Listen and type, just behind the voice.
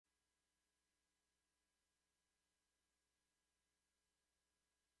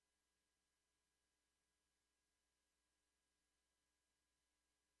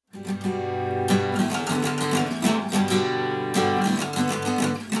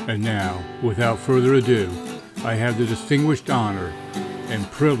And now, without further ado, I have the distinguished honor and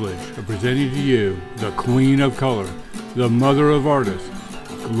privilege of presenting to you the Queen of Color, the Mother of Artists,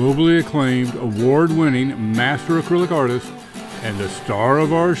 globally acclaimed, award-winning master acrylic artist, and the star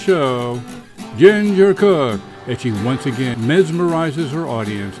of our show, Ginger Cook, as she once again mesmerizes her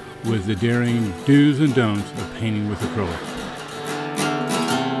audience with the daring do's and don'ts of painting with acrylics.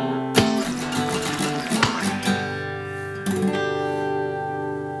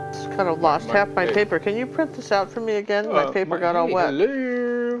 Kind of lost half my paper. Can you print this out for me again? My paper got all wet.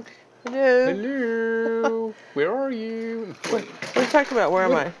 Hello. Hello. Hello. Where are you? What are you talking about? Where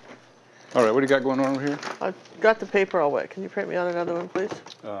am I? All right, what do you got going on over here? I've got the paper all wet. Can you print me out another one, please?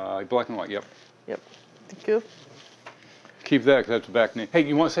 Black and white, yep. Yep. Thank you. Keep that, because that's the back name. Hey,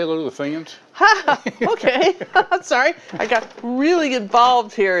 you want to say hello to the fans? Ha! Okay. I'm sorry. I got really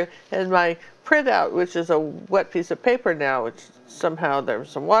involved here in my printout, which is a wet piece of paper now, which somehow there was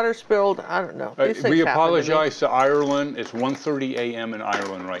some water spilled. I don't know. We apologize to Ireland. It's 1:30 a.m. in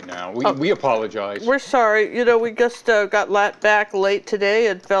Ireland right now. We apologize. We're sorry. You know, we just got back late today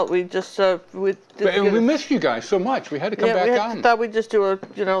and felt we just we missed you guys so much. We had to come back on. Thought we'd just do a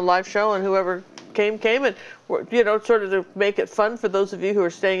live show, and whoever came, and sort of to make it fun for those of you who are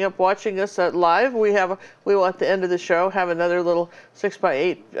staying up watching us live. We will at the end of the show have another little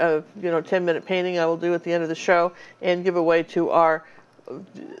 6x8 10-minute painting I will do at the end of the show and give away to our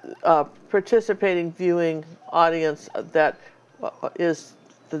participating viewing audience. That is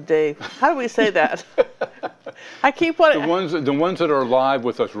the day. How do we say that? I keep wanting the ones that are live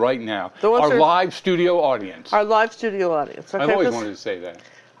with us right now. Our live studio audience. Our live studio audience. Okay, I've always wanted to say that.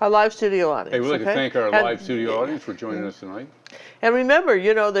 Our live studio audience. Hey, we'd like to thank our live studio audience for joining us tonight. And remember,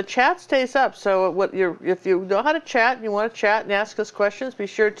 the chat stays up. So if you know how to chat and you want to chat and ask us questions, be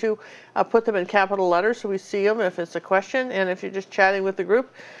sure to put them in capital letters so we see them if it's a question. And if you're just chatting with the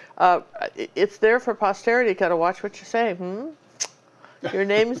group, it's there for posterity. Got to watch what you say. Your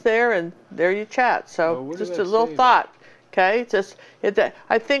name's there, and there you chat. So just a little thought. Okay,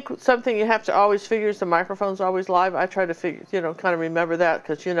 I think something you have to always figure is the microphone's always live. I try to figure, kind of remember that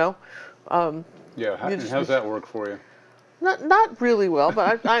because yeah. How's that work for you? Not really well,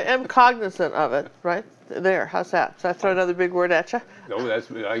 but I am cognizant of it. Right there. How's that? So I throw another big word at you? No,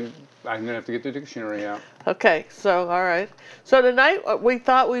 I'm gonna have to get the dictionary out. Okay, so all right. So tonight we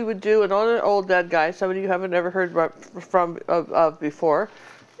thought we would do another old dead guy. Somebody you haven't ever heard of before.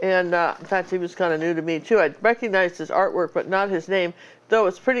 And in fact, he was kind of new to me too. I recognized his artwork, but not his name, though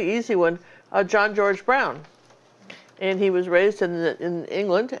it's a pretty easy one. John George Brown, and he was raised in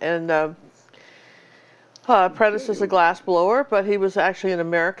England and apprenticed as a glass blower, but he was actually an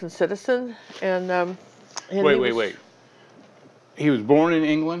American citizen. And wait. He was born in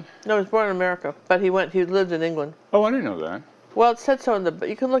England? No, he was born in America, but he lived in England. Oh, I didn't know that. Well, it said so in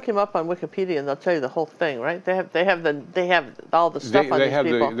you can look him up on Wikipedia and they'll tell you the whole thing, right? They have all the stuff on these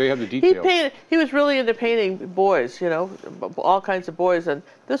people. They have the details. He was really into painting boys, all kinds of boys, and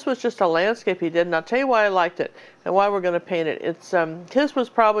this was just a landscape he did, and I'll tell you why I liked it and why we're going to paint it. It's his was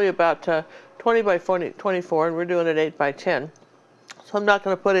probably about 20 by 24, and we're doing it 8 by 10. So I'm not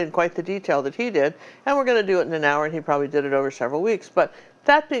going to put in quite the detail that he did, and we're going to do it in an hour, and he probably did it over several weeks. But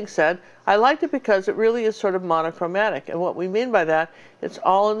that being said, I liked it because it really is sort of monochromatic. And what we mean by that, it's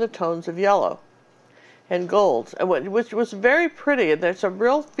all in the tones of yellow and gold, which was very pretty. And there's a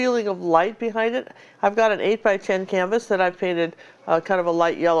real feeling of light behind it. I've got an 8 by 10 canvas that I've painted kind of a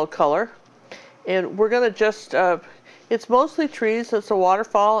light yellow color. And we're going to just, it's mostly trees. It's a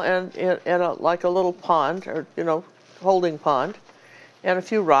waterfall and like a little pond or, holding pond. And a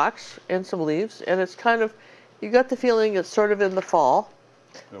few rocks and some leaves. And it's kind of, you got the feeling it's sort of in the fall.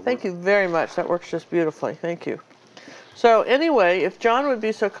 Thank you very much. That works just beautifully. Thank you. So anyway, if John would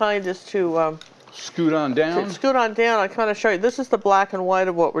be so kind as to scoot on down. I'll kind of show you. This is the black and white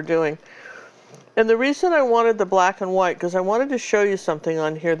of what we're doing. And the reason I wanted the black and white, because I wanted to show you something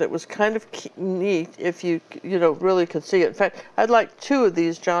on here that was kind of neat if you really could see it. In fact, I'd like 2 of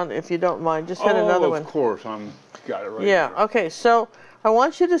these, John, if you don't mind. Just hit another one. Of course. Got it right Yeah, here. Okay, so I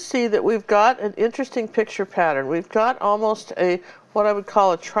want you to see that we've got an interesting picture pattern. We've got almost what I would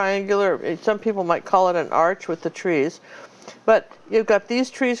call a triangular, some people might call it an arch with the trees. But you've got these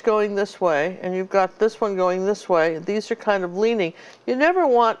trees going this way, and you've got this one going this way. These are kind of leaning. You never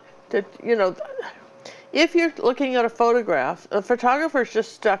want to, if you're looking at a photograph, a photographer's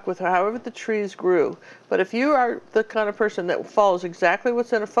just stuck with however the trees grew. But if you are the kind of person that follows exactly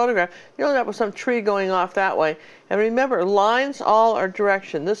what's in a photograph, you'll end up with some tree going off that way. And remember, lines all are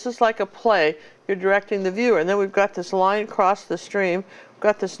direction. This is like a play. You're directing the viewer. And then we've got this line across the stream. We've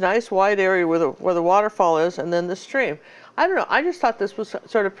got this nice wide area where the waterfall is, and then the stream. I don't know. I just thought this was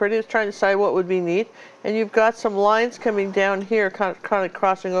sort of pretty. I was trying to decide what would be neat. And you've got some lines coming down here, kind of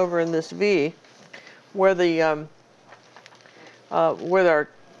crossing over in this V, where the where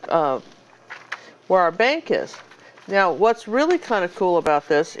our bank is. Now, what's really kind of cool about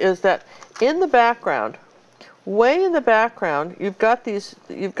this is that in the background, way in the background, you've got these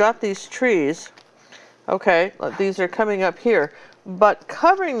trees. Okay, these are coming up here, but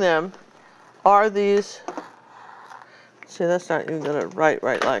covering them are these. See, that's not even going to write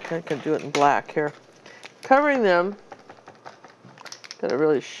right like I can do it in black here. Covering them. Gonna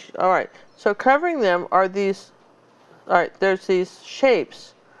really. All right. So covering them are these. All right. There's these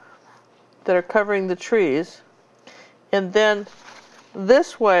shapes that are covering the trees, and then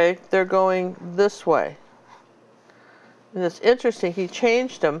this way they're going this way. And it's interesting. He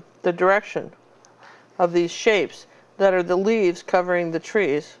changed them, the direction of these shapes that are the leaves covering the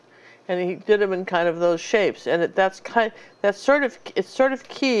trees, and he did them in kind of those shapes. And that's sort of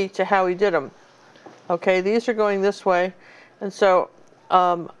key to how he did them. Okay, these are going this way, and so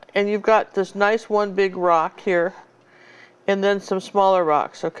and you've got this nice one big rock here, and then some smaller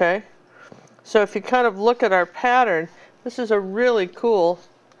rocks. Okay, so if you kind of look at our pattern, this is a really cool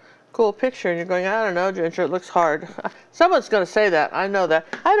picture, and you're going, I don't know, Ginger, it looks hard. Someone's going to say that. I know that.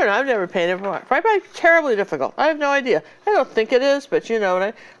 I don't know. I've never painted before. Probably terribly difficult. I have no idea. I don't think it is, but you know,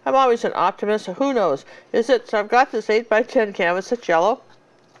 and I'm always an optimist, so who knows? Is it? So I've got this 8x10 canvas. It's yellow.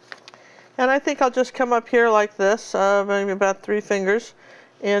 And I think I'll just come up here like this, maybe about 3 fingers,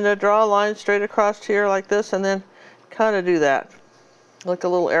 and draw a line straight across here like this, and then kind of do that. Like a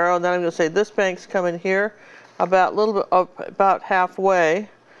little arrow, and then I'm going to say this bank's coming here, about a little bit up, about halfway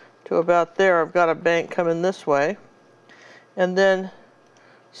to about there. I've got a bank coming this way, and then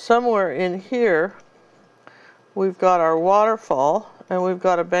somewhere in here we've got our waterfall, and we've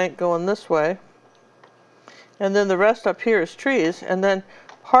got a bank going this way, and then the rest up here is trees, and then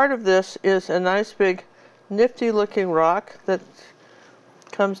part of this is a nice big nifty looking rock that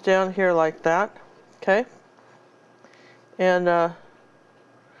comes down here like that. Okay, and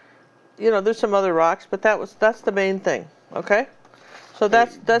you know, there's some other rocks, but that's the main thing. Okay. So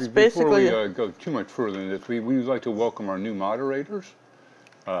that's basically. Before we go too much further in this, we would like to welcome our new moderators.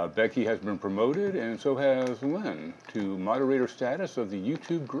 Becky has been promoted, and so has Lynn, to moderator status of the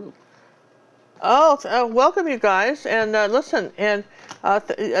YouTube group. Oh, welcome you guys, and listen, and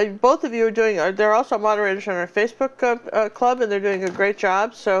both of you are doing. They're also moderators on our Facebook club, and they're doing a great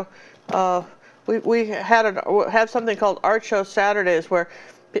job. So we have something called Art Show Saturdays, where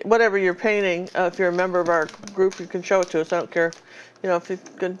whatever you're painting, if you're a member of our group, you can show it to us. I don't care. You know, if you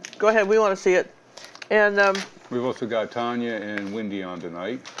can, go ahead. We want to see it. And we've also got Tanya and Wendy on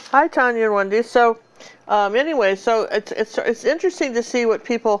tonight. Hi, Tanya and Wendy. So anyway, so it's interesting to see what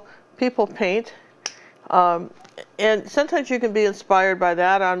people paint, and sometimes you can be inspired by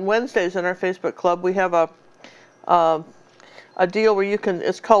that. On Wednesdays in our Facebook club, we have a deal where you can.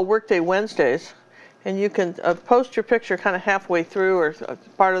 It's called Workday Wednesdays. And you can post your picture kind of halfway through or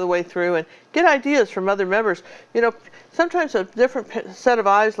part of the way through and get ideas from other members. You know, sometimes a different set of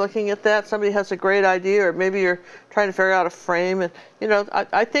eyes looking at that. Somebody has a great idea, or maybe you're trying to figure out a frame. And, you know,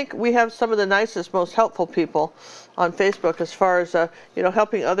 I think we have some of the nicest, most helpful people on Facebook as far as, you know,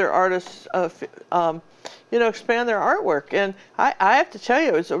 helping other artists, you know, expand their artwork. And I have to tell you,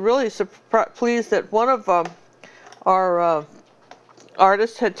 I was really pleased that one of our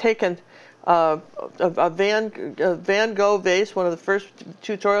artists had taken a Van Gogh vase, one of the first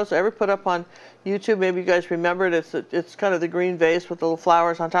tutorials I ever put up on YouTube. Maybe you guys remember it. It's kind of the green vase with little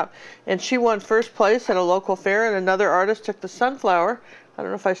flowers on top. And she won first place at a local fair, and another artist took the sunflower. I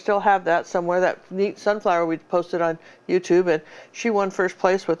don't know if I still have that somewhere, that neat sunflower we posted on YouTube, and she won first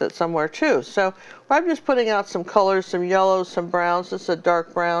place with it somewhere too. So I'm just putting out some colors, some yellows, some browns. This is a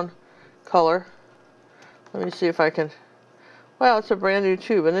dark brown color. Let me see if I can. Well, it's a brand new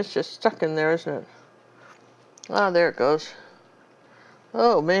tube, and it's just stuck in there, isn't it? Ah, there it goes.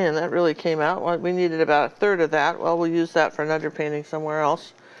 Oh, man, that really came out. Well, we needed about 1/3 of that. Well, we'll use that for an underpainting somewhere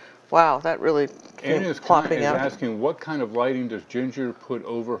else. Wow, that really came plopping out. Anna is asking, what kind of lighting does Ginger put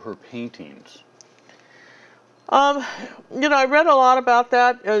over her paintings? You know, I read a lot about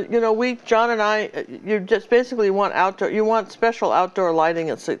that. You know, John and I, you just basically want outdoor, you want special outdoor lighting.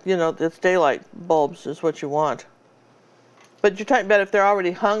 It's, you know, it's daylight bulbs is what you want. But you're talking about if they're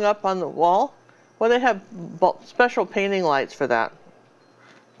already hung up on the wall? Well, they have special painting lights for that.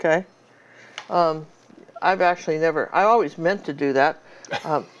 Okay. I've actually never, I always meant to do that,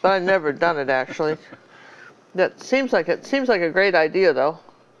 but I've never done it actually. That seems like a great idea though.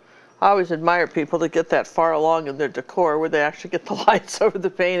 I always admire people that get that far along in their decor where they actually get the lights over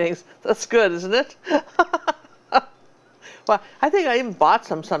the paintings. That's good, isn't it? Well, I think I even bought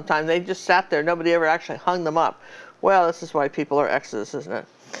some sometime. They just sat there. Nobody ever actually hung them up. Well, this is why people are exes, isn't it?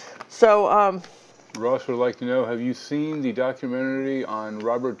 So, Ross would like to know, have you seen the documentary on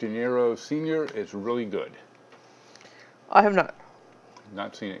Robert De Niro Sr.? It's really good. I have not.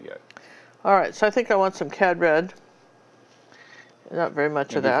 Not seen it yet. All right, so I think I want some Cad Red. Not very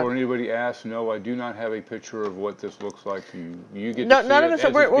much of that. Before anybody asks, no, I do not have a picture of what this looks like. You get No, to see none it of us.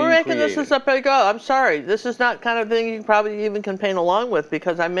 as We're it's being making created. this up as I go. I'm sorry. This is not kind of thing you probably even can paint along with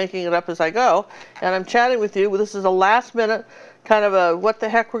because I'm making it up as I go, and I'm chatting with you. This is a last minute kind of a what the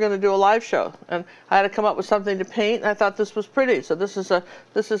heck we're going to do a live show, and I had to come up with something to paint. And I thought this was pretty, so this is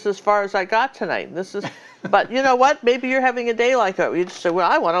as far as I got tonight. This is, but you know what? Maybe you're having a day like that. You just say,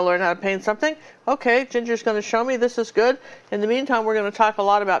 well, I want to learn how to paint something. Okay, Ginger's going to show me. This is good. In the meantime, we're going to talk a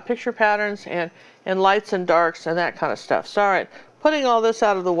lot about picture patterns and lights and darks and that kind of stuff. So, all right, putting all this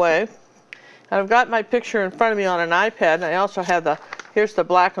out of the way, and I've got my picture in front of me on an iPad, and I also have here's the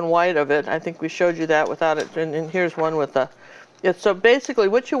black and white of it. I think we showed you that without it, and here's one with the. So basically,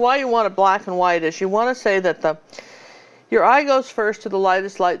 why you want a black and white is you want to say that your eye goes first to the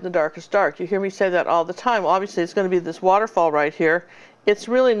lightest light and the darkest dark. You hear me say that all the time. Well, obviously, it's going to be this waterfall right here. It's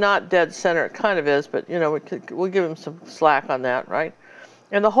really not dead center. It kind of is, but you know we'll give him some slack on that, right?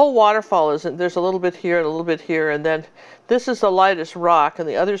 And the whole waterfall isn't. There's a little bit here and a little bit here, and then this is the lightest rock, and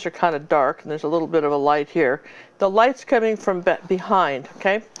the others are kind of dark, and there's a little bit of a light here. The light's coming from behind,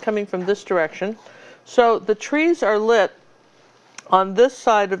 okay, coming from this direction. So the trees are lit on this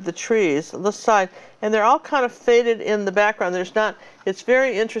side of the trees, this side, and they're all kind of faded in the background. There's not, it's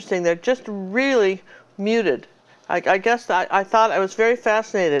very interesting. They're just really muted. I guess I thought I was very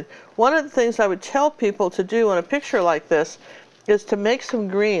fascinated. One of the things I would tell people to do on a picture like this is to make some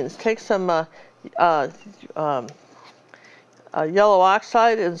greens. Take some yellow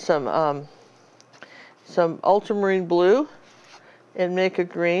oxide and some ultramarine blue, and make a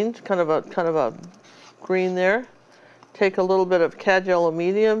green, kind of a green there. Take a little bit of cad yellow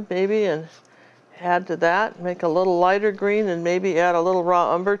medium, maybe, and add to that. Make a little lighter green, and maybe add a little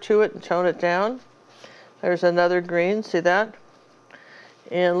raw umber to it and tone it down. There's another green. See that?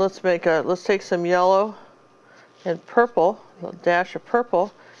 And let's take some yellow and purple, a dash of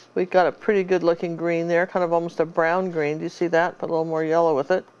purple. We've got a pretty good looking green there, kind of almost a brown green. Do you see that? Put a little more yellow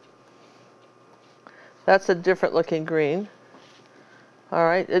with it. That's a different looking green. All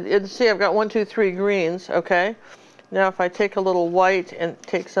right, see I've got 1, 2, 3 greens, okay? Now if I take a little white and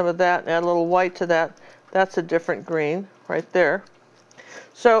take some of that and add a little white to that, that's a different green right there.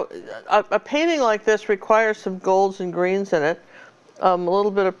 So a painting like this requires some golds and greens in it, a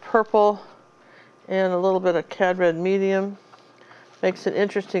little bit of purple and a little bit of cad red medium. Makes an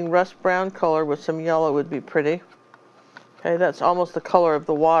interesting rust brown color with some yellow would be pretty. Okay, that's almost the color of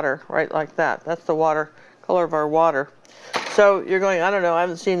the water, right like that. That's the water, color of our water. So you're going, I don't know, I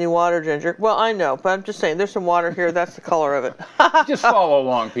haven't seen any water, Ginger. Well, I know, but I'm just saying, there's some water here, that's the color of it. Just follow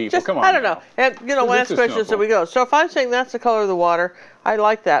along, people. Come on. I don't know. And, you know, last questions that we go. So if I'm saying that's the color of the water, I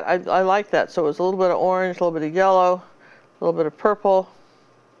like that. I like that. So it's a little bit of orange, a little bit of yellow, a little bit of purple.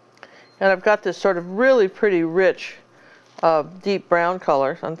 And I've got this sort of really pretty rich, deep brown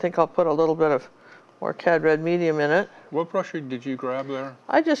color. I think I'll put a little bit of more cad red medium in it. What brush did you grab there?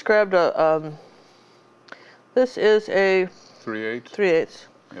 I just grabbed a, this is a 3/8. 3/8.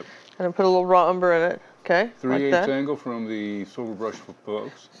 Yep. And I put a little raw umber in it. Okay. 3/8 like angle from the silver brush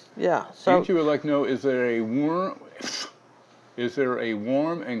folks. Yeah. So you would like to know: is there a warm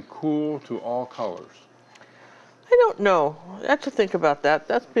and cool to all colors? I don't know. I have to think about that.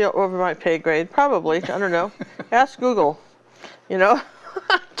 That's over my pay grade, probably. I don't know. Ask Google. You know,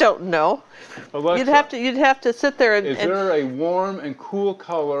 I don't know. Alexa, you'd have to sit there and. Is there a warm and cool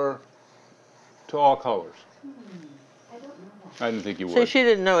color to all colors? I didn't think you would. See, she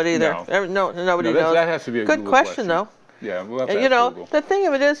didn't know it either. No, Nobody knows. That has to be a good Google question, though. Yeah, we'll have to you ask know, Google. the thing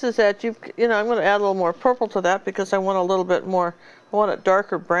of it is that I'm going to add a little more purple to that because I want a little bit more. I want it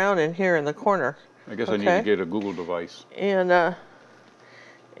darker brown in here in the corner. I guess I need to get a Google device. And then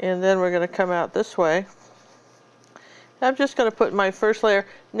we're going to come out this way. I'm just going to put my first layer.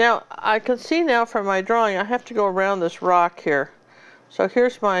 Now I can see now from my drawing I have to go around this rock here. So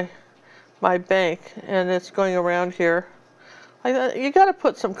here's my bank, and it's going around here. You got to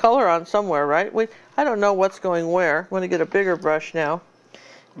put some color on somewhere, right? I don't know what's going where. I'm going to get a bigger brush now.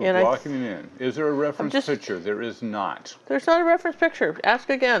 We're blocking it in. Is there a reference picture? There is not. There's not a reference picture. Ask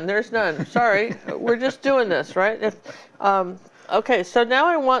again. There's none. Sorry. We're just doing this, right? Okay, so now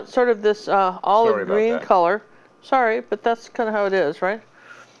I want sort of this olive green color. Sorry, but that's kind of how it is, right?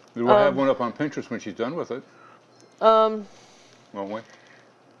 We'll have one up on Pinterest when she's done with it. Won't we?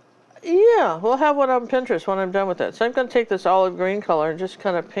 Yeah, we'll have one on Pinterest when I'm done with it. So I'm going to take this olive green color and just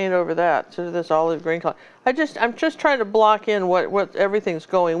kind of paint over that to this olive green color. I'm just trying to block in what everything's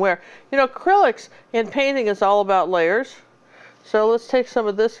going where. You know, acrylics in painting is all about layers. So let's take some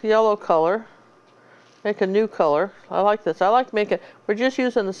of this yellow color, make a new color. I like this. I like making, we're just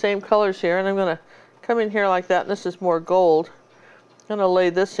using the same colors here, and I'm going to come in here like that, and this is more gold. I'm going to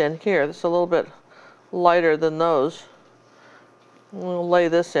lay this in here. This is a little bit lighter than those. We'll lay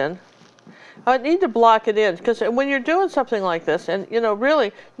this in. I need to block it in because when you're doing something like this, and you know,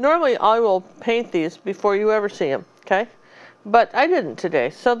 really, normally I will paint these before you ever see them, okay? But I didn't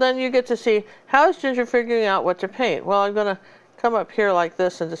today. So then you get to see, how is Ginger figuring out what to paint? Well, I'm going to come up here like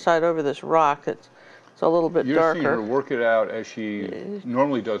this and decide over this rock. It's a little bit darker. You're seeing her work it out as she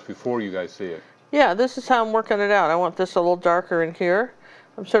normally does before you guys see it. Yeah, this is how I'm working it out. I want this a little darker in here.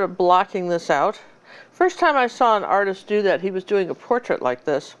 I'm sort of blocking this out. First time I saw an artist do that, he was doing a portrait like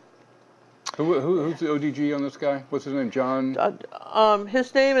this. Who's the ODG on this guy? What's his name? John?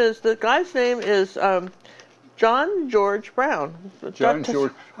 His name is, the guy's name is John George Brown. John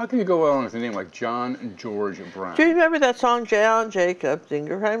George. How can you go on with a name like John George Brown? Do you remember that song, John Jacob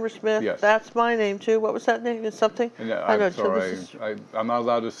Dingerheimer Smith? Yes. That's my name too. What was that name? Is something? I'm sorry, I'm not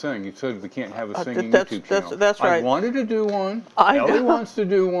allowed to sing. You said we can't have a singing YouTube channel. That's right. I wanted to do one. Ellie wants to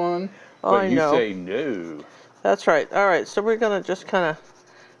do one, but you say no. That's right. All right, so we're going to just kind of,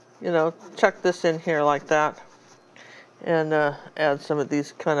 you know, chuck this in here like that, and add some of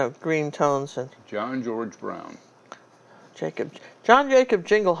these kind of green tones. And John George Brown. John Jacob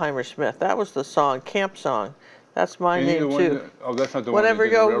Jingleheimer Smith. That was the song, camp song. That's my name too. Oh, that's not the one. Whenever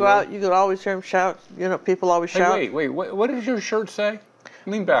you go out, you could always hear him shout. You know, people always shout. Hey, wait. What does your shirt say?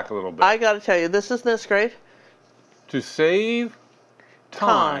 Lean back a little bit. I got to tell you, this isn't this great. To save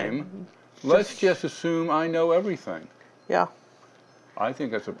time, let's just assume I know everything. Yeah. I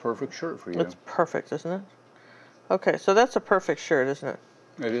think that's a perfect shirt for you. It's perfect, isn't it? Okay, so that's a perfect shirt, isn't it?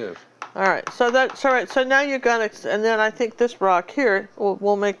 It is. All right, so that's all right. So now you're gonna, and then I think this rock here,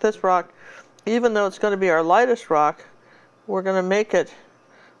 we'll make this rock, even though it's going to be our lightest rock, we're going to make it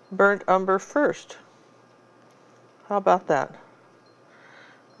burnt umber first. How about that?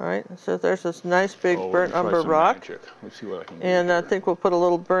 All right, so there's this nice big burnt umber rock. Magic. Let's see what I can do. And I think we'll put a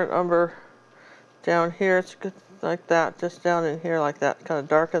little burnt umber down here. It's good like that, just down in here like that. Kind of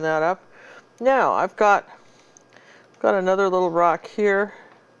darken that up. Now I've got another little rock here.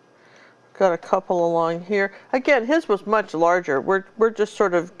 Got a couple along here. Again, his was much larger. We're just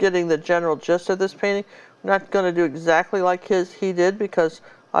sort of getting the general gist of this painting. We're not going to do exactly like he did, because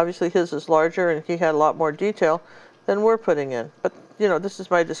obviously his is larger and he had a lot more detail than we're putting in. But you know, this is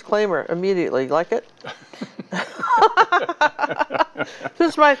my disclaimer immediately. Like it?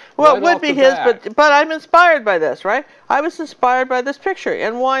 This is my, well, it would be his, but I'm inspired by this, right? I was inspired by this picture,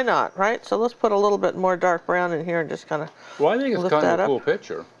 and why not, right? So let's put a little bit more dark brown in here and just kind of. Well, I think it's kind of a cool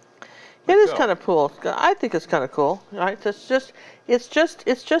picture. It is kind of cool. I think it's kind of cool, right? It's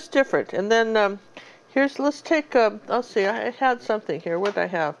just different. And then let's take. Let's see. I had something here. What did I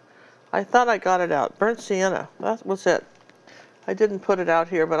have? I thought I got it out. Burnt sienna. That was it. I didn't put it out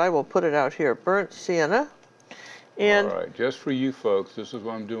here, but I will put it out here. Burnt sienna. And all right, just for you folks, this is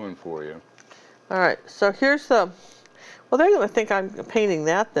what I'm doing for you. All right. So here's the. Well, they're going to think I'm painting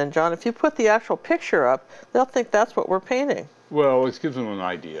that then, John. If you put the actual picture up, they'll think that's what we're painting. Well, it gives them an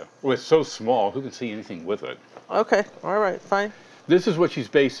idea. Well, it's so small, who can see anything with it? Okay, all right, fine. This is what she's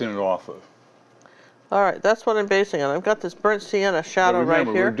basing it off of. All right, that's what I'm basing it on. I've got this burnt sienna shadow right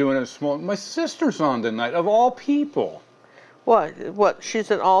here. We're doing it small. My sister's on tonight, of all people. What?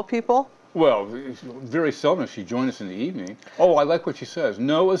 She's an all people? Well, very seldom she joins us in the evening. Oh, I like what she says.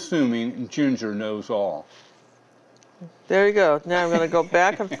 No assuming Ginger knows all. There you go. Now I'm going to go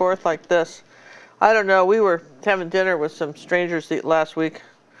back and forth like this. I don't know. We were having dinner with some strangers last week,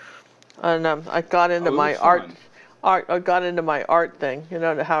 and I got into my art. I got into my art thing. You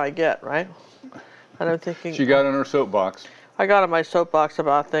know how I get, right? And I'm thinking. She got on her soapbox. I got on my soapbox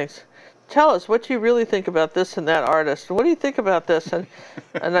about things. Tell us what you really think about this and that artist. What do you think about this? And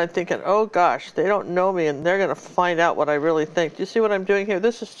I'm thinking, oh gosh, they don't know me, and they're going to find out what I really think. Do you see what I'm doing here?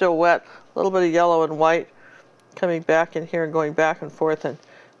 This is still wet. A little bit of yellow and white coming back in here and going back and forth, and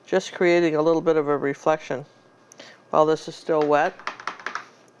just creating a little bit of a reflection while this is still wet.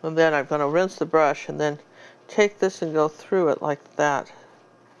 And then I'm going to rinse the brush and then take this and go through it like that.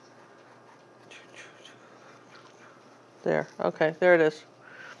 There. Okay, there it is.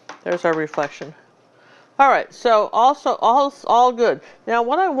 There's our reflection. All right, so also all good. Now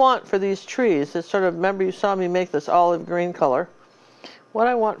what I want for these trees is sort of, remember you saw me make this olive green color. What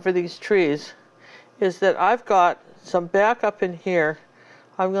I want for these trees is that I've got some back up in here.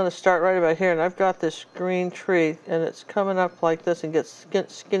 I'm going to start right about here, and I've got this green tree, and it's coming up like this and gets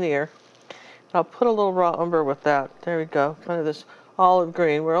skinnier. I'll put a little raw umber with that. There we go, kind of this olive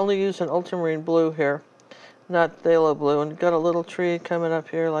green. We're only using ultramarine blue here, not phthalo blue. And we've got a little tree coming up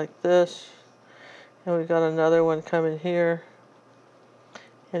here like this, and we've got another one coming here,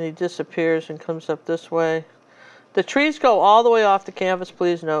 and he disappears and comes up this way. The trees go all the way off the canvas,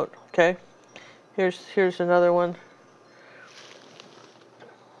 please note, okay? Here's another one.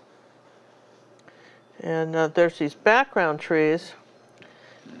 And there's these background trees,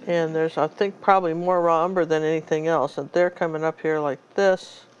 and there's, I think, probably more raw umber than anything else, and they're coming up here like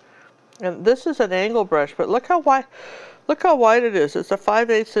this. And this is an angle brush, but look how wide it is. It's a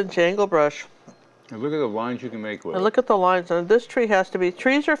 5/8 inch angle brush. And look at the lines you can make with it. And look at the lines. And this tree has to be,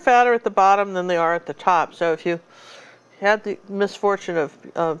 trees are fatter at the bottom than they are at the top. So if you had the misfortune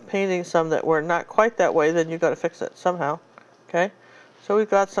of painting some that were not quite that way, then you've got to fix it somehow, okay? So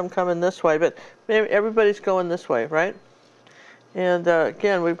we've got some coming this way, but maybe everybody's going this way, right? And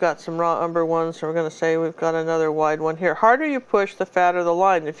again, we've got some raw umber ones, so we're going to say we've got another wide one here. Harder you push, the fatter the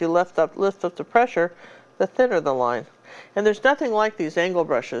line. If you lift up the pressure, the thinner the line. And there's nothing like these angle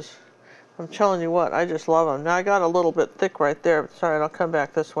brushes. I'm telling you what, I just love them. Now I got a little bit thick right there, but sorry, I'll come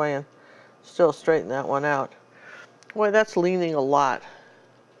back this way and still straighten that one out. Boy, that's leaning a lot.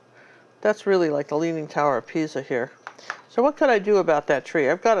 That's really like the Leaning Tower of Pisa here. So what could I do about that tree?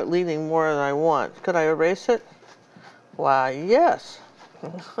 I've got it leaning more than I want. Could I erase it? Why, yes.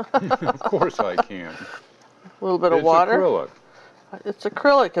 Of course I can. A little bit of water. It's acrylic. It's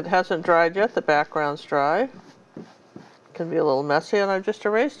acrylic. It hasn't dried yet. The background's dry. It can be a little messy, and I've just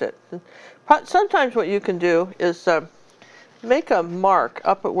erased it. Sometimes what you can do is make a mark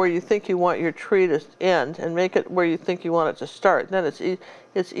up at where you think you want your tree to end, and make it where you think you want it to start. Then it's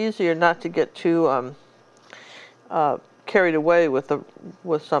easier not to get too carried away with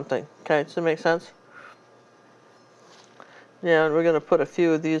something. Okay, does that make sense? Yeah, and we're going to put a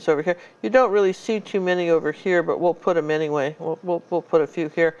few of these over here. You don't really see too many over here, but we'll put them anyway. We'll put a few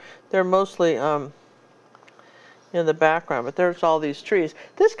here. They're mostly in the background, but there's all these trees.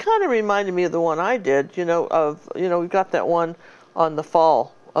 This kind of reminded me of the one I did. We've got that one on the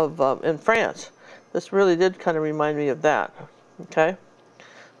fall of in France. This really did kind of remind me of that. Okay,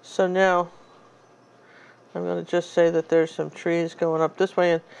 so now I'm going to just say that there's some trees going up this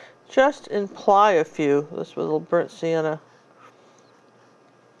way, and just imply a few. This little burnt sienna.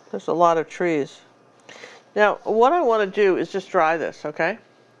 There's a lot of trees. Now, what I want to do is just dry this, okay?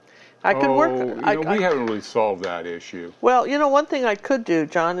 I could work. We haven't really solved that issue. Well, one thing I could do,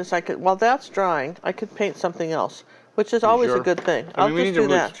 John, is while that's drying, I could paint something else, which is always a good thing. I'll just do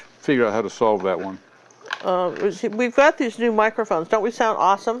that. Figure out how to solve that one. We've got these new microphones. Don't we sound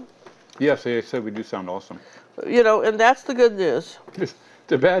awesome? Yes, they said we do sound awesome. And that's the good news.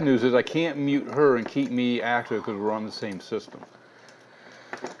 The bad news is I can't mute her and keep me active because we're on the same system.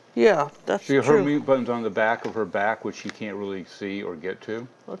 Yeah, that's true. Her mute button's on the back of her back, which she can't really see or get to.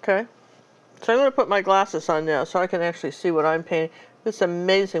 Okay. So I'm going to put my glasses on now so I can actually see what I'm painting. It's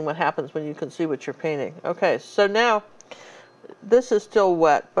amazing what happens when you can see what you're painting. Okay, so now this is still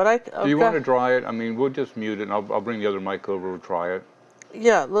wet, but do you want to dry it? I mean, we'll just mute it, and I'll bring the other mic over. We'll try it.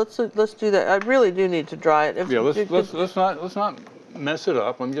 Yeah, let's do that. I really do need to dry it. Let's not mess it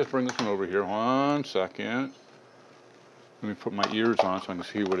up. Let me just bring this one over here. 1 second. Let me put my ears on so I can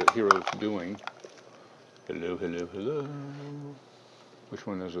hear what it's doing. Hello, hello, hello. Which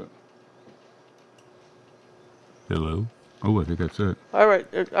one is it? Hello. Oh, I think that's it. All right.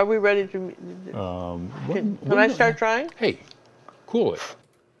 Are we ready to? Can I start drying? Hey, cool it.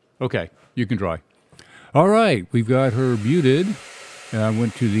 Okay, you can dry. All right, we've got her muted. I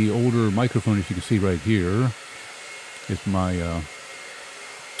went to the older microphone, as you can see right here. It's my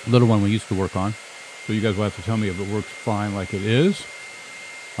little one we used to work on. So you guys will have to tell me if it works fine like it is.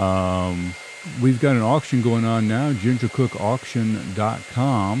 We've got an auction going on now,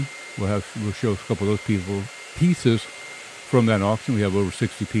 gingercookauction.com. We'll show a couple of those pieces from that auction. We have over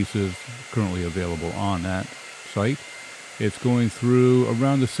 60 pieces currently available on that site. It's going through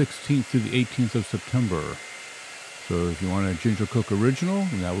around the 16th to the 18th of September. So if you want a Ginger Cook original,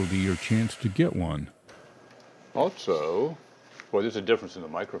 that will be your chance to get one. Also, well, there's a difference in the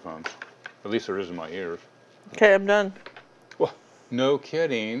microphones. At least there is in my ears. Okay, I'm done. Well, no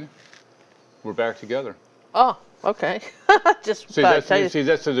kidding. We're back together. Oh, okay. See, that's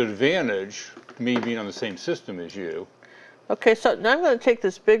an advantage, me being on the same system as you. Okay, so now I'm going to take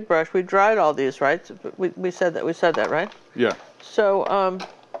this big brush. We dried all these, right? We said that, right? Yeah. So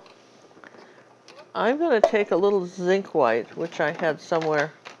I'm going to take a little zinc white, which I had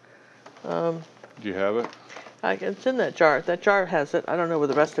somewhere. Do you have it? It's in that jar. That jar has it. I don't know where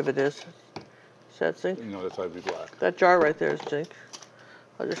the rest of it is. Is that zinc? No, that's Ivy Black. That jar right there is zinc.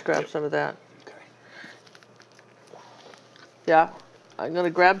 I'll just grab some of that. Okay. Yeah, I'm going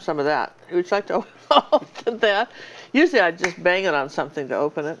to grab some of that. Would you like to open that? Usually I just bang it on something to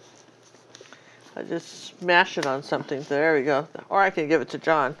open it. I just smash it on something. There we go. Or I can give it to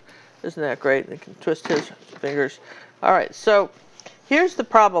John. Isn't that great? He can twist his fingers. All right, so here's the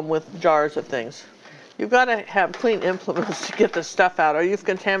problem with jars of things. You've got to have clean implements to get the stuff out, or you've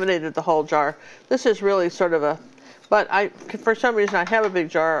contaminated the whole jar. This is really sort of a, but for some reason I have a big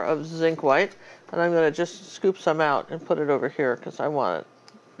jar of zinc white, and I'm going to just scoop some out and put it over here because I want it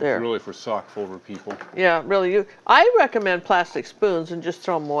there. It's really for sock folder people. Yeah, really. I recommend plastic spoons and just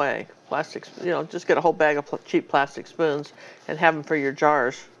throw them away. Plastic, just get a whole bag of cheap plastic spoons and have them for your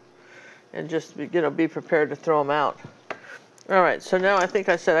jars, and just be prepared to throw them out. All right, so now I think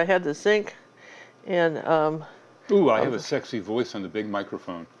I said I had the zinc, and ooh, I have a sexy voice on the big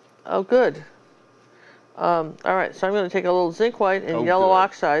microphone. Oh, good. All right, so I'm going to take a little zinc white and yellow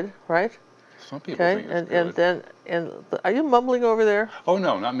oxide, right? Some people think it's good. And are you mumbling over there? Oh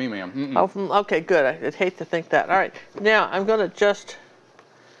no, not me, ma'am. Oh, okay, good. I'd hate to think that. All right, now I'm going to just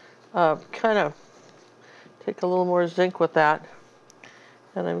kind of take a little more zinc with that,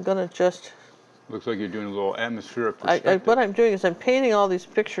 and I'm going to just. Looks like you're doing a little atmospheric perspective. What I'm doing is I'm painting all these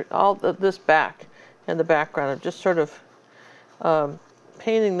pictures, this back and the background. I'm just sort of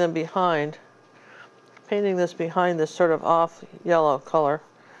painting them behind. Painting this behind this sort of off yellow color.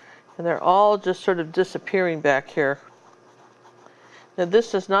 And they're all just sort of disappearing back here. Now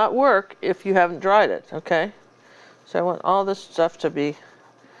this does not work if you haven't dried it, okay? So I want all this stuff to be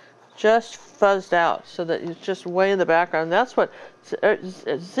just fuzzed out so that it's just way in the background. That's what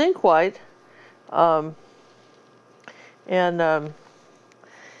zinc white and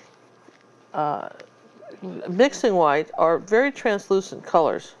mixing white are very translucent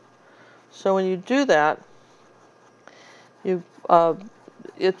colors. So when you do that, it'll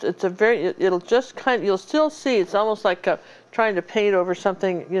just you'll still see, it's almost like trying to paint over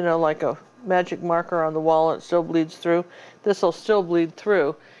something, like a magic marker on the wall, and it still bleeds through. This will still bleed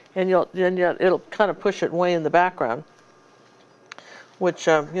through, and it'll kind of push it way in the background, which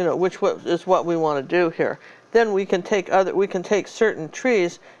is what we want to do here. Then we can take certain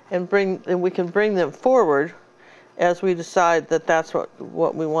trees and we can bring them forward as we decide that that's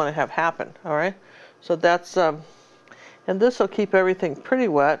what we want to have happen. All right, so that's and this will keep everything pretty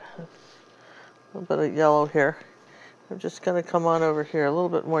wet. A little bit of yellow here. I'm just going to come on over here, a little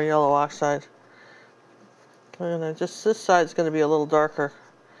bit more yellow oxide, and this side's going to be a little darker,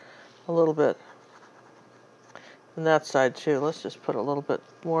 a little bit, and that side too. Let's just put a little bit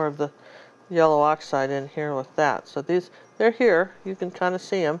more of the yellow oxide in here with that. So they're here. You can kind of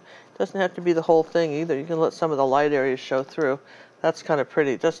see them. It doesn't have to be the whole thing either. You can let some of the light areas show through. That's kind of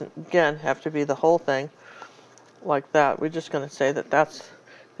pretty. It doesn't, again, have to be the whole thing like that. We're just going to say that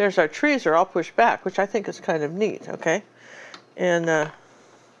there's our trees are all pushed back, which I think is kind of neat, okay? And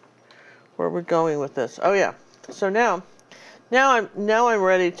where we're going with this. Oh yeah. So now I'm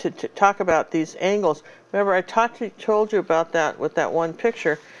ready to talk about these angles. Remember I told you about that with that one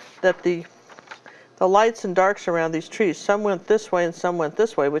picture, that the lights and darks around these trees, some went this way and some went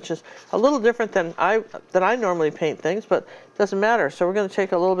this way, which is a little different than I normally paint things, but it doesn't matter. So we're going to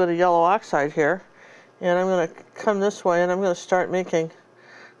take a little bit of yellow oxide here, and I'm going to come this way, and I'm going to start making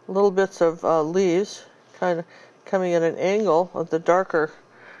little bits of leaves, kind of coming at an angle of the darker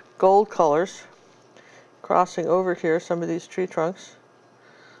gold colors, crossing over here some of these tree trunks,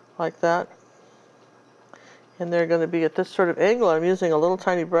 like that. And they're going to be at this sort of angle. I'm using a little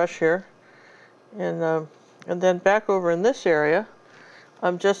tiny brush here. And then back over in this area,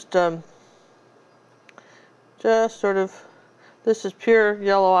 I'm just sort of, this is pure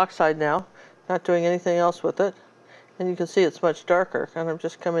yellow oxide now, not doing anything else with it. And you can see it's much darker. And I'm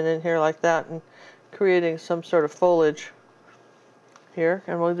just coming in here like that and creating some sort of foliage here.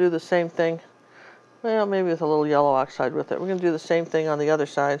 And we'll do the same thing, well, maybe with a little yellow oxide with it. We're going to do the same thing on the other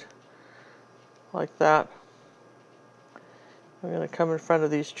side, like that. I'm going to come in front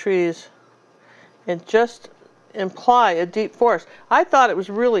of these trees and just imply a deep forest. I thought it was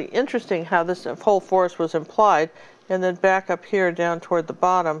really interesting how this whole forest was implied, and then back up here down toward the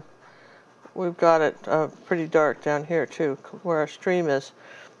bottom, we've got it pretty dark down here too, where our stream is.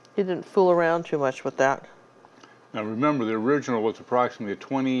 He didn't fool around too much with that. Now remember, the original was approximately a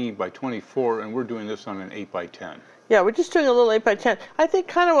 20 by 24, and we're doing this on an 8 by 10. Yeah, we're just doing a little 8 by 10. I think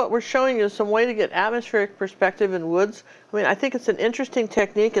kind of what we're showing you is some way to get atmospheric perspective in woods. I mean, I think it's an interesting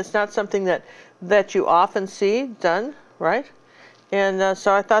technique. It's not something that you often see done, right? And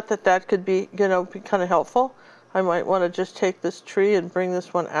so I thought that could be, be kind of helpful. I might want to just take this tree and bring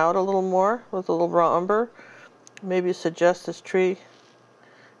this one out a little more with a little raw umber. Maybe suggest this tree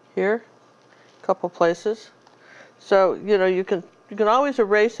here, a couple places. So, you know, you can always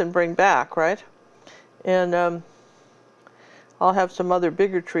erase and bring back, right? And I'll have some other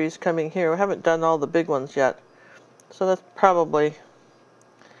bigger trees coming here. We haven't done all the big ones yet. So that's probably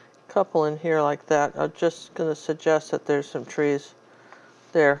a couple in here like that. I'm just going to suggest that there's some trees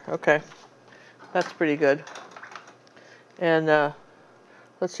there. Okay. That's pretty good. And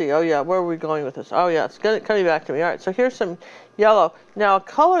let's see. Oh, yeah. Where are we going with this? Oh, yeah. It's coming back to me. All right. So here's some yellow. Now, a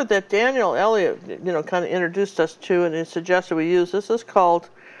color that Daniel Elliott, you know, kind of introduced us to and he suggested we use, this is called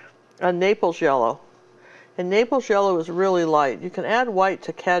a Naples yellow. And Naples yellow is really light. You can add white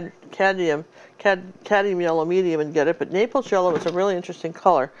to cadmium yellow medium and get it, but Naples yellow is a really interesting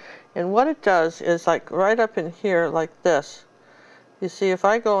color. And what it does is, like right up in here like this, you see if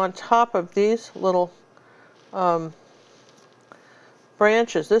I go on top of these little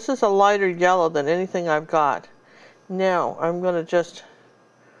branches, this is a lighter yellow than anything I've got. Now I'm going to just,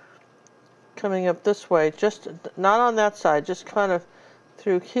 coming up this way, just not on that side, just kind of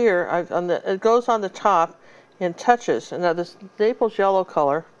through here, it goes on the top and touches. And now this Naples yellow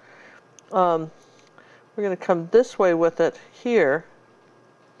color, we're going to come this way with it here,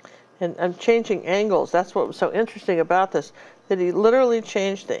 and I'm changing angles. That's what was so interesting about this, that he literally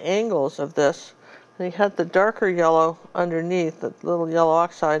changed the angles of this, and he had the darker yellow underneath, the little yellow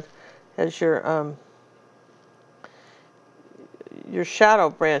oxide, as your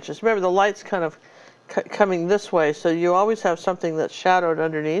shadow branches. Remember, the light's kind of coming this way, so you always have something that's shadowed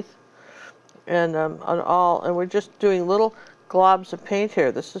underneath. And and we're just doing little globs of paint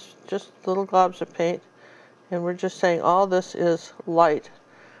here. This is just little globs of paint, and we're just saying all this is light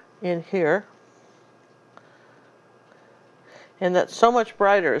in here. And that's so much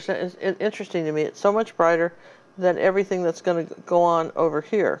brighter. It's interesting to me. It's so much brighter than everything that's going to go on over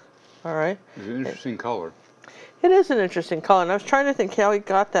here. All right. It's an interesting color. It is an interesting color, and I was trying to think how he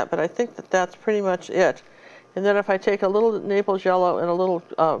got that, but I think that that's pretty much it. And then if I take a little Naples yellow and a little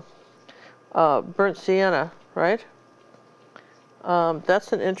burnt sienna, right?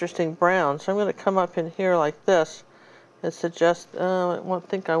 That's an interesting brown. So I'm going to come up in here like this and suggest, I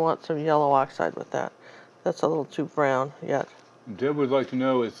think I want some yellow oxide with that. That's a little too brown yet. Deb would like to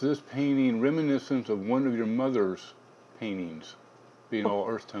know, is this painting reminiscent of one of your mother's paintings, being all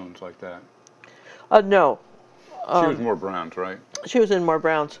earth tones like that? No. She was more browns, right? She was in more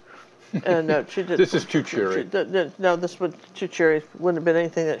browns. And she did. This is too cherry. No, this would too cherry. Wouldn't have been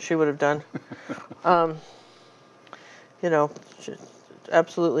anything that she would have done. You know,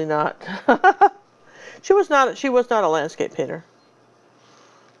 absolutely not. She was not a landscape painter.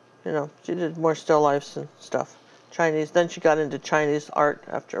 You know, she did more still lifes and stuff. Chinese. Then she got into Chinese art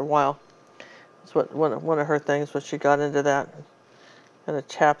after a while. That's what one of her things was. She got into that. Kind of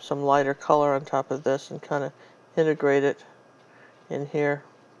tap some lighter color on top of this and kind of integrate it in here.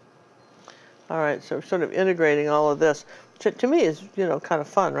 All right, so sort of integrating all of this, which to me is, you know, kind of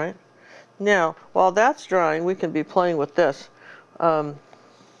fun, right? Now, while that's drying, we can be playing with this. I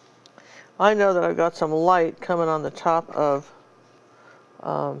know that I've got some light coming on the top of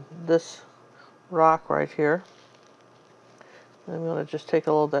this rock right here. I'm going to just take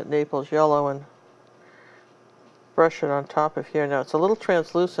a little of that Naples yellow and brush it on top of here. Now, it's a little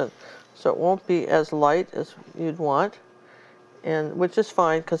translucent, so it won't be as light as you'd want. And which is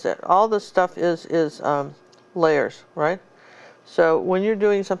fine, because all this stuff is layers, right? So when you're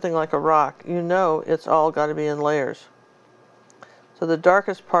doing something like a rock, you know it's all got to be in layers. So the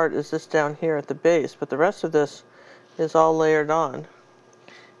darkest part is this down here at the base, but the rest of this is all layered on.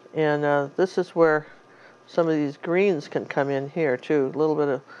 And this is where some of these greens can come in here too. A little bit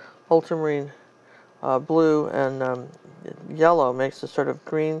of ultramarine blue and yellow makes a sort of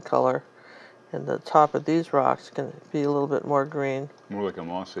green color. And the top of these rocks can be a little bit more green. More like a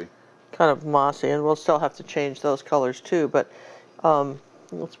mossy. Kind of mossy, and we'll still have to change those colors too, but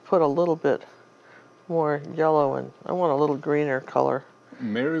let's put a little bit more yellow, and I want a little greener color.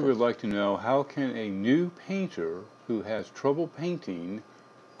 Mary would like to know, how can a new painter who has trouble painting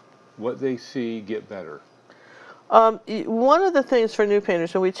what they see get better? One of the things for new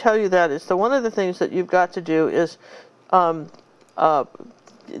painters, and we tell you that, is one of the things that you've got to do is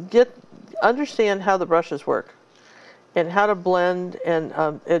understand how the brushes work and how to blend and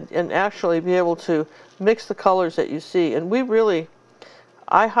actually be able to mix the colors that you see. And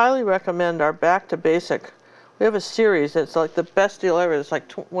I highly recommend our Back to Basic. We have a series that's like the best deal ever. It's like,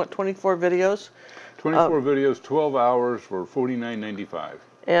 24 videos? 24 videos, 12 hours for $49.95.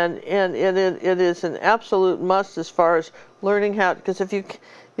 and it is an absolute must as far as learning how, because if you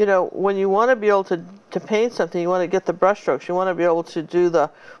know, when you want to be able to paint something, you want to get the brush strokes, you want to be able to do the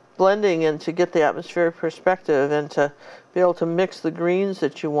blending and to get the atmospheric perspective and to be able to mix the greens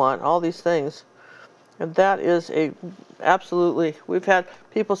that you want, all these things. And that is absolutely, we've had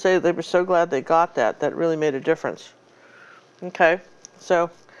people say they were so glad they got that. That really made a difference. Okay, so.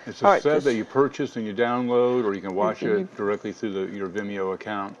 It's a set that you purchase and you download, or you can watch it directly through your Vimeo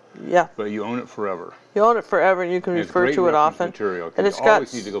account. Yeah. But you own it forever. You own it forever, and you can refer to it often. Material, and it's you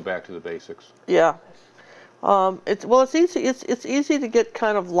always need to go back to the basics. Yeah. It's easy. It's easy to get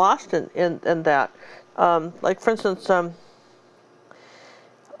kind of lost in that. Like for instance,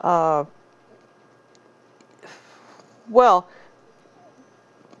 well,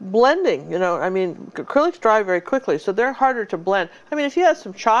 blending, you know, I mean, acrylics dry very quickly, so they're harder to blend. I mean, if you have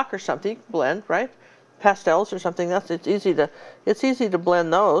some chalk or something, you can blend, right? Pastels or something, it's easy to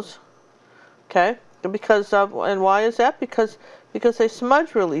blend those. Okay? Because and why is that? Because they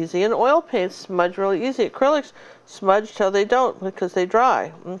smudge real easy, and oil paints smudge really easy. Acrylics smudge till they don't because they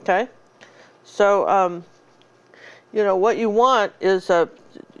dry. Okay? So you know, what you want is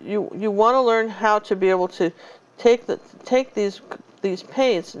you want to learn how to be able to take these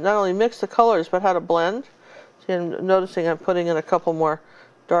paints, not only mix the colors, but how to blend. See, I'm noticing I'm putting in a couple more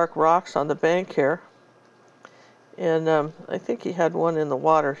dark rocks on the bank here. And I think he had one in the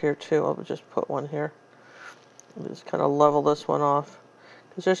water here too. I'll just put one here. I'll just kind of level this one off,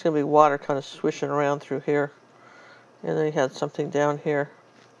 because there's going to be water kind of swishing around through here. And then he had something down here.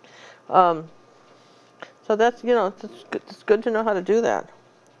 So that's, you know, it's good to know how to do that.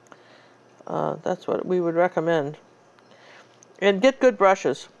 That's what we would recommend. And get good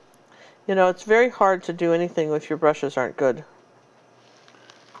brushes. You know, it's very hard to do anything if your brushes aren't good.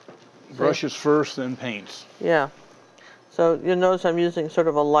 Brushes first, then paints. Yeah. So you'll notice I'm using sort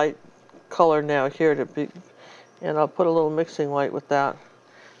of a light color now here to be, and I'll put a little mixing white with that.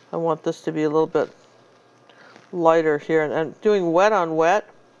 I want this to be a little bit lighter here, and I'm doing wet on wet.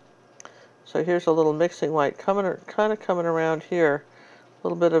 So here's a little mixing white kind of coming around here. A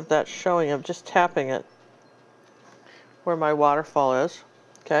little bit of that showing. I'm just tapping it where my waterfall is.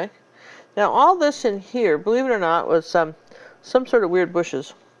 Okay. Now all this in here, believe it or not, was some sort of weird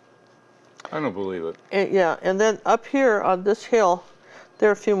bushes. I don't believe it. And, yeah, and then up here on this hill, there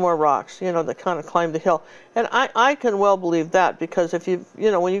are a few more rocks, you know, that kind of climb the hill. And I can well believe that, because if you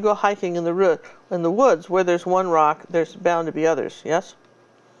know, when you go hiking in the woods, where there's one rock, there's bound to be others. Yes.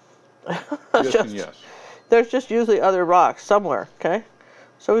 Yes and yes. There's just usually other rocks somewhere. Okay.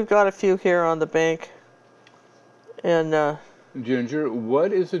 So we've got a few here on the bank. And Ginger,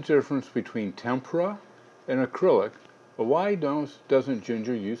 what is the difference between tempera and acrylic? Well, why doesn't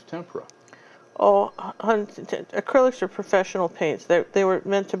Ginger use tempera? Oh, acrylics are professional paints. They were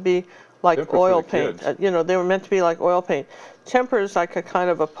meant to be like Tempera's oil paint. You know, they were meant to be like oil paint. Tempera is like a kind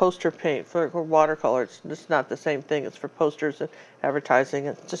of a poster paint for watercolor. It's just not the same thing. It's for posters and advertising.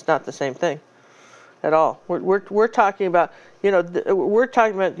 It's just not the same thing at all. We're talking about, you know, we're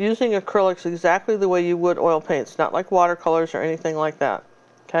talking about using acrylics exactly the way you would oil paints, not like watercolors or anything like that.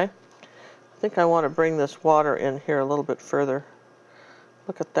 Okay? I think I want to bring this water in here a little bit further.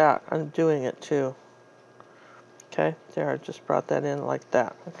 Look at that. I'm doing it too. Okay, there, I just brought that in like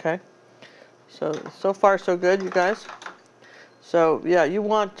that. Okay, so far so good, you guys. So yeah, you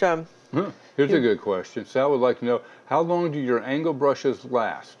want here's a good question. Sal would like to know, how long do your angle brushes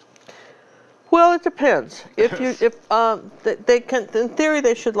last? Well, it depends. If they can, in theory,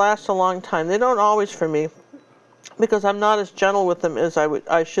 they should last a long time. They don't always for me, because I'm not as gentle with them as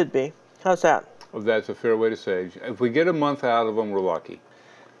I should be. How's that? Well, that's a fair way to say it. If we get a month out of them, we're lucky.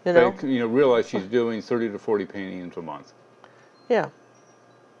 You know? But, you know, realize she's doing 30 to 40 paintings a month. Yeah.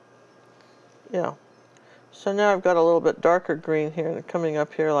 Yeah. So now I've got a little bit darker green here, and coming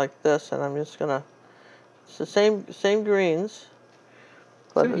up here like this, and I'm just gonna. It's the same greens.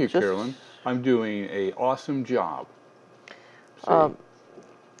 Thank you, Carolyn. I'm doing an awesome job. I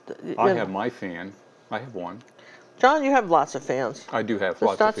have my fan. I have one. John, you have lots of fans. I do have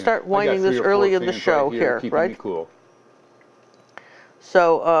lots of fans. Let's not start whining this early in the show here, keeping right? me cool.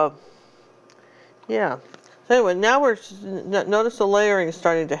 So, yeah. So anyway, now we're notice the layering is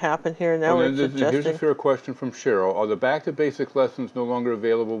starting to happen here. Now we're suggesting. Here's a fair question from Cheryl: are the Back to Basics lessons no longer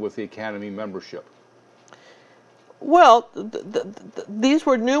available with the Academy membership? Well, these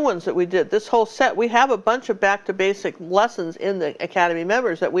were new ones that we did. This whole set, we have a bunch of Back to Basic lessons in the Academy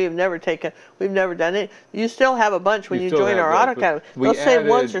members that we have never taken. We've never done it. You still have a bunch when you join our Auto Academy. Those same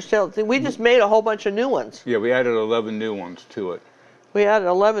ones are still. We just made a whole bunch of new ones. Yeah, we added 11 new ones to it. We added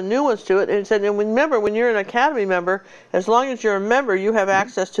 11 new ones to it, and said, and remember, when you're an Academy member, as long as you're a member, you have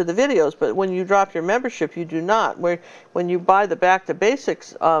access to the videos. But when you drop your membership, you do not. When you buy the Back to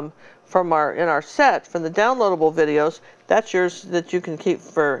Basics from our set, from the downloadable videos, that's yours that you can keep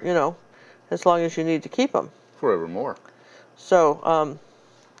for, you know, as long as you need to keep them. Forevermore. So,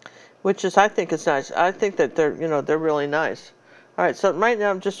 which is, I think it's nice. I think that they're, you know, they're really nice. All right, so right now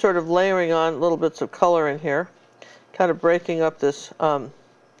I'm just sort of layering on little bits of color in here, kind of breaking up this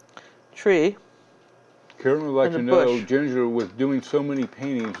tree. Karen would like to know, Ginger, with doing so many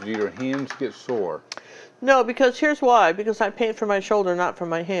paintings, do your hands get sore? No, because here's why. Because I paint from my shoulder, not from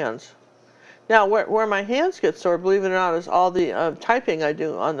my hands. Now, where my hands get sore, believe it or not, is all the typing I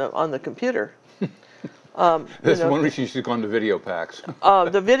do on the computer. That's one reason you should go on the video packs.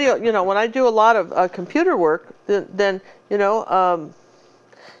 The video, you know, when I do a lot of computer work, then you know,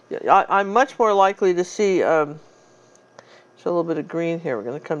 I'm much more likely to see. There's a little bit of green here. We're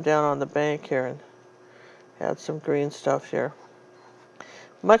going to come down on the bank here and add some green stuff here.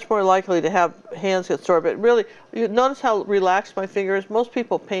 Much more likely to have hands get sore, but really, you notice how relaxed my finger is. Most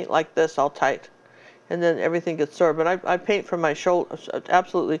people paint like this, all tight, and then everything gets sore. But I paint from my shoulder.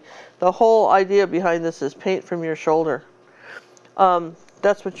 Absolutely, the whole idea behind this is paint from your shoulder.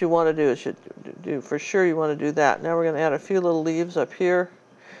 That's what you want to do. Is you do for sure. You want to do that. Now we're going to add a few little leaves up here.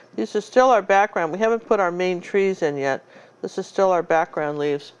 These are still our background. We haven't put our main trees in yet. This is still our background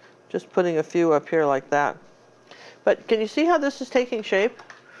leaves. Just putting a few up here like that. But can you see how this is taking shape?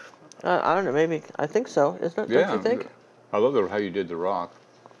 I don't know, maybe, I think so, isn't it? Yeah, don't you think? I love how you did the rock.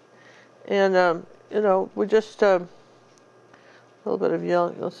 And, you know, we just, a little bit of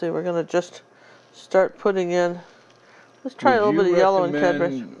yellow. Let's see, we're going to just start putting in, let's try a little bit of yellow and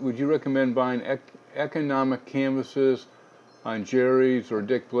Cadbury. Would you recommend buying economic canvases on Jerry's or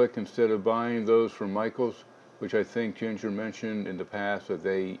Dick Blick instead of buying those from Michael's, which I think Ginger mentioned in the past that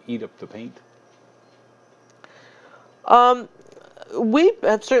they eat up the paint? We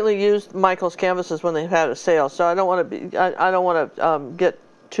have certainly used Michael's canvases when they've had a sale, so I don't want to be. I don't want to get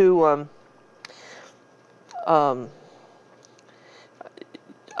too. I don't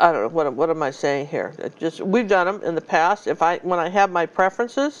know what am I saying here. We've done them in the past. When I have my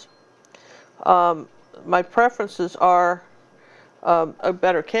preferences are a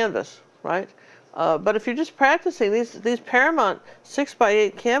better canvas, right? But if you're just practicing, these Paramount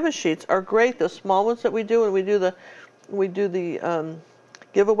 6x8 canvas sheets are great. The small ones that we do, and we do the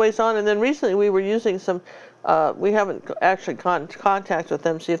giveaways on. And then recently we were using some, we haven't actually contact with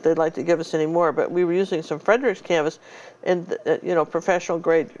them, see if they'd like to give us any more, but we were using some Frederick's canvas and, you know, professional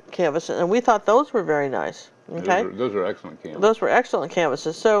grade canvas, and we thought those were very nice. Okay? Those are excellent canvases. Those were excellent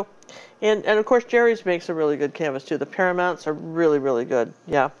canvases. So, and of course Jerry's makes a really good canvas too. The Paramounts are really, really good.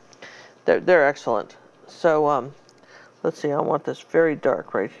 Yeah, they're excellent. So, let's see, I want this very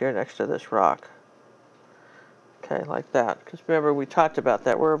dark right here next to this rock. Okay, like that. Because remember, we talked about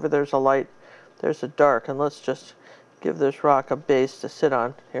that. Wherever there's a light, there's a dark. And let's just give this rock a base to sit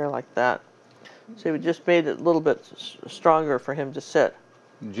on here like that. See, we just made it a little bit stronger for him to sit.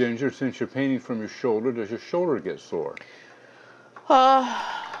 Ginger, since you're painting from your shoulder, does your shoulder get sore?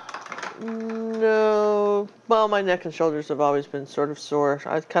 No. Well, my neck and shoulders have always been sort of sore.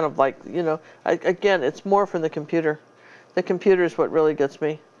 I kind of like, you know, again, it's more from the computer. The computer is what really gets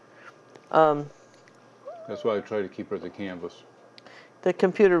me. That's why I try to keep her at the canvas. The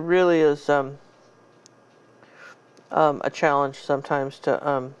computer really is a challenge sometimes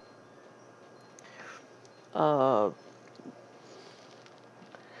to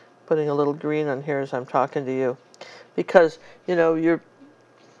putting a little green on here as I'm talking to you, because you know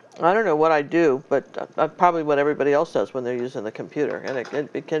I don't know what I do, but probably what everybody else does when they're using the computer, and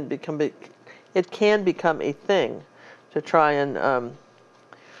it can become a thing to try and.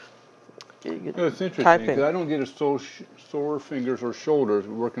 No, it's interesting because I don't get sore fingers or shoulders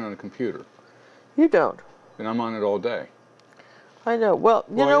working on a computer. You don't. And I'm on it all day. I know. Well,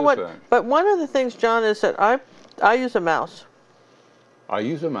 you know what? That? But one of the things, John, is that I use a mouse. I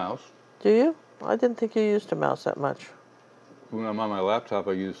use a mouse. Do you? I didn't think you used a mouse that much. When I'm on my laptop,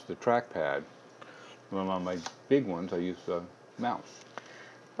 I use the trackpad. When I'm on my big ones, I use the mouse.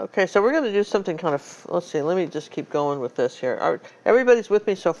 Okay, so we're going to do something kind of, let's see, let me just keep going with this here. Everybody's with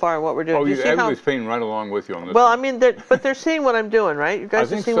me so far in what we're doing. Oh, everybody's painting right along with you on this. Well, I mean, but they're seeing what I'm doing, right? You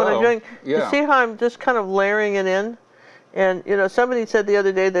guys are seeing what I'm doing? Yeah. You see how I'm just kind of layering it in? And, you know, somebody said the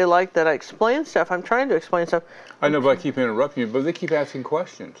other day they like that I explain stuff. I'm trying to explain stuff. I know, but I keep interrupting you, but they keep asking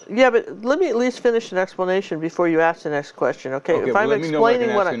questions. Yeah, but let me at least finish an explanation before you ask the next question, okay? Okay, if I'm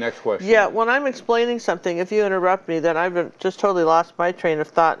explaining what the next question. Yeah, when I'm explaining something, if you interrupt me, then I've just totally lost my train of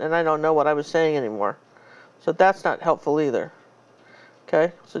thought and I don't know what I was saying anymore. So that's not helpful either.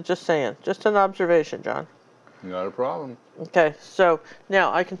 Okay, so just saying, just an observation, John. Not a problem. Okay, so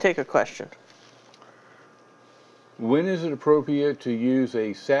now I can take a question. When is it appropriate to use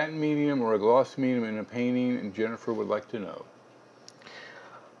a satin medium or a gloss medium in a painting? And Jennifer would like to know.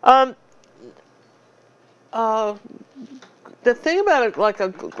 The thing about it, like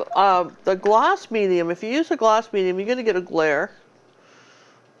the gloss medium, if you use a gloss medium, you're going to get a glare,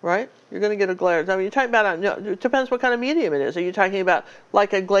 right? You're going to get a glare. I mean, you're talking about, it depends what kind of medium it is. Are you talking about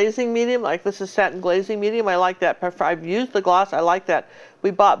like a glazing medium, like this is satin glazing medium? I like that. I've used the gloss. I like that.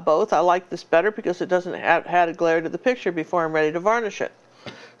 We bought both. I like this better because it doesn't add a glare to the picture before I'm ready to varnish it.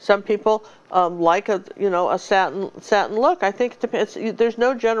 Some people like a satin look. I think it depends. There's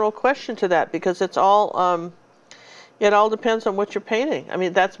no general question to that because it's all it all depends on what you're painting. I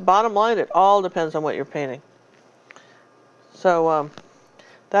mean, that's bottom line. It all depends on what you're painting. So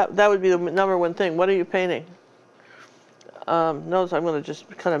that would be the number one thing. What are you painting? Notice I'm going to just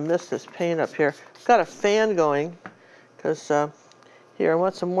kind of miss this paint up here. I've got a fan going because here I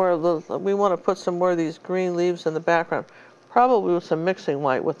want some more. We want to put some more of these green leaves in the background. Probably with some mixing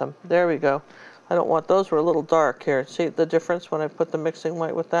white with them. There we go. I don't want those. Were a little dark here. See the difference when I put the mixing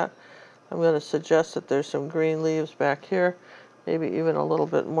white with that? I'm going to suggest that there's some green leaves back here, maybe even a little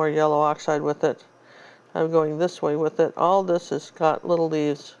bit more yellow oxide with it. I'm going this way with it. All this has got little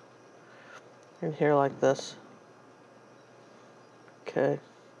leaves in here like this. Okay.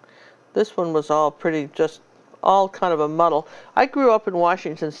 This one was all pretty, just all kind of a muddle. I grew up in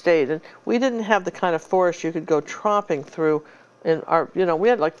Washington State, and we didn't have the kind of forest you could go tromping through in our, we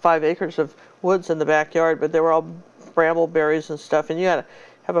had like 5 acres of woods in the backyard, but they were all brambleberries and stuff, and you had to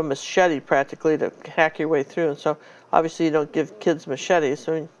have a machete practically to hack your way through. And so obviously you don't give kids machetes.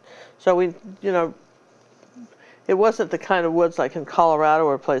 So we, it wasn't the kind of woods like in Colorado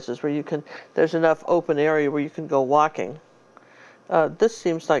or places where there's enough open area where you can go walking. This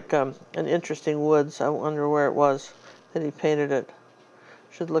seems like an interesting woods. I wonder where it was that he painted it.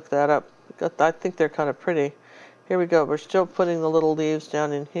 Should look that up. I think they're kind of pretty. Here we go. We're still putting the little leaves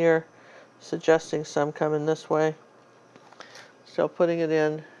down in here, suggesting some coming this way. Still putting it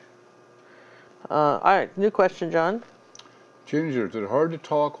in. All right, new question, John. Ginger, is it hard to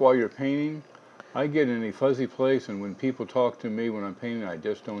talk while you're painting? I get in a fuzzy place, and when people talk to me when I'm painting, I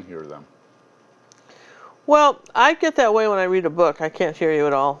just don't hear them. Well, I get that way when I read a book. I can't hear you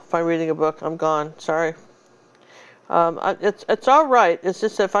at all. If I'm reading a book, I'm gone. Sorry. It's all right. It's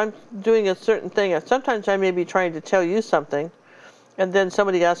just if I'm doing a certain thing, sometimes I may be trying to tell you something, and then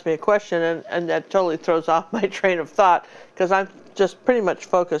somebody asks me a question, and that totally throws off my train of thought because I'm just pretty much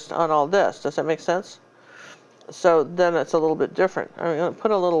focused on all this. Does that make sense? So then it's a little bit different. I'm going to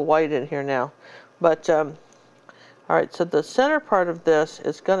put a little white in here now. But, all right, so the center part of this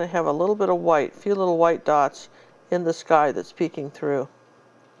is going to have a little bit of white, a few little white dots in the sky that's peeking through.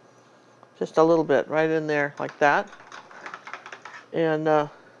 Just a little bit right in there like that. And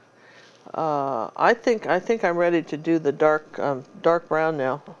I think I'm ready to do the dark brown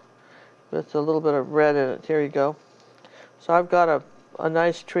now with a little bit of red in it. Here you go. So I've got a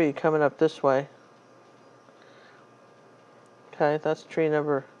nice tree coming up this way. Okay, that's tree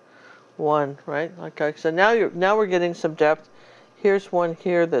number 1, right? Okay, so now we're getting some depth. Here's one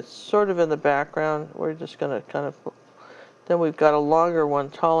here that's sort of in the background. We're just going to kind of. Then we've got a longer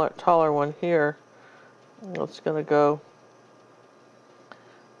one, taller one here. It's going to go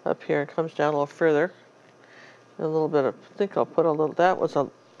up here. It comes down a little further. A little bit of. I think I'll put a little. That was a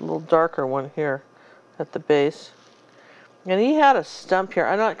little darker one here at the base. And he had a stump here.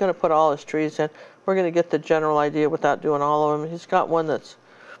 I'm not going to put all his trees in. We're going to get the general idea without doing all of them. He's got one that's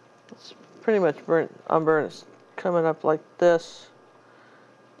pretty much burnt umber, and it's coming up like this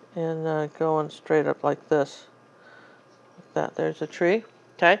and going straight up like this. Like that. There's a tree.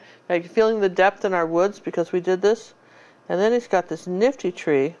 Okay. Are you feeling the depth in our woods because we did this? And then he's got this nifty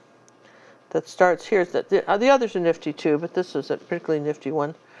tree that starts here. The others are nifty too, but this is a particularly nifty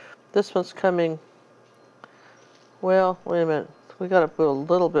one. This one's coming. Well, wait a minute. We got to put a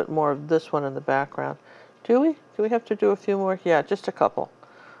little bit more of this one in the background. Do we? Do we have to do a few more? Yeah, just a couple.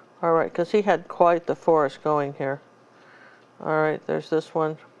 All right, because he had quite the forest going here. All right, there's this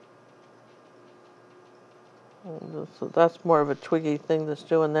one. So that's more of a twiggy thing that's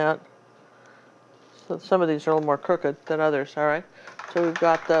doing that. So some of these are a little more crooked than others. All right, so we've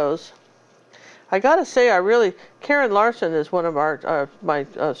got those. I got to say, Karen Larson is one of my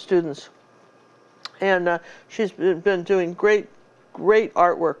students. And she's been doing great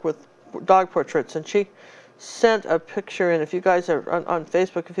artwork with dog portraits. And she sent a picture in. If you guys are on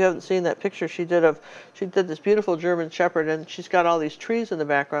Facebook, if you haven't seen that picture she did this beautiful German Shepherd, and she's got all these trees in the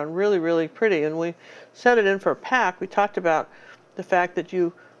background, really, really pretty. And we sent it in for a pack. We talked about the fact that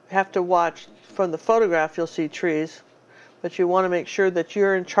you have to watch from the photograph, you'll see trees, but you want to make sure that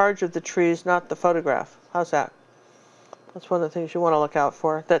you're in charge of the trees, not the photograph. How's that? That's one of the things you want to look out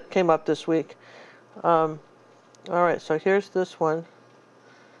for. That came up this week. All right, so here's this one.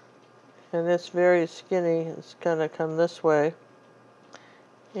 And it's very skinny. It's going to come this way.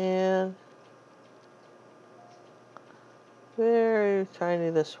 And very tiny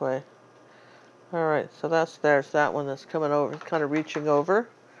this way. All right, so there's that one that's coming over, kind of reaching over.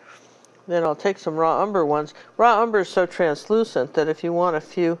 Then I'll take some raw umber ones. Raw umber is so translucent that if you want a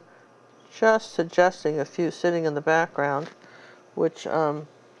few, just suggesting a few sitting in the background, which, All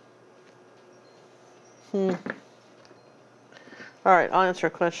right, I'll answer a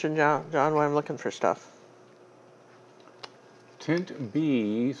question, John, while I'm looking for stuff. Tint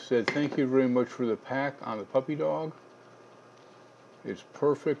B said, thank you very much for the pack on the puppy dog. It's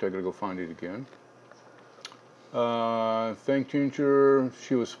perfect. I gotta go find it again. Thank Ginger.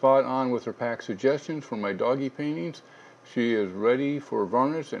 She was spot on with her pack suggestions for my doggy paintings. She is ready for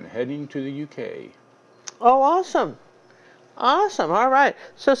varnish and heading to the UK. Oh, awesome. Awesome. All right.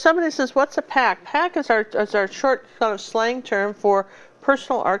 So somebody says, what's a pack? Pack is our short kind of slang term for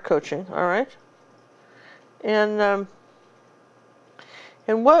personal art coaching. All right. And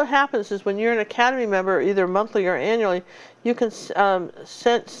what happens is when you're an Academy member, either monthly or annually, you can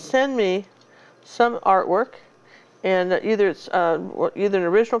send me some artwork, and either it's either an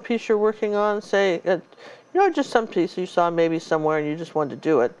original piece you're working on, say, just some piece you saw maybe somewhere and you just wanted to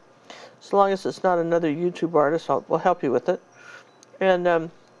do it. As long as it's not another YouTube artist, we'll help you with it.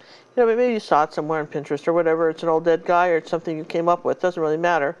 And maybe you saw it somewhere on Pinterest or whatever. It's an old dead guy or it's something you came up with. Doesn't really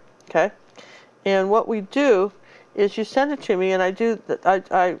matter. Okay. And what we do is you send it to me, and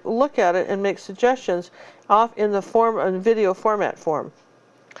I look at it and make suggestions off in the video format form.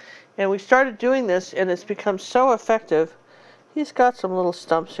 And we started doing this, and it's become so effective. He's got some little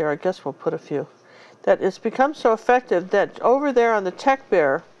stumps here. I guess we'll put a few. That it's become so effective that over there on the Tech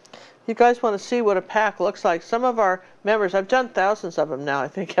Bear, you guys want to see what a pack looks like. Some of our members, I've done thousands of them now, I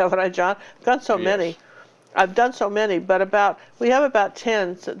think, haven't I, John? I've done so many. I've done so many, but we have about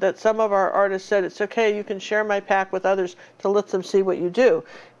 10 that some of our artists said, it's okay, you can share my pack with others to let them see what you do,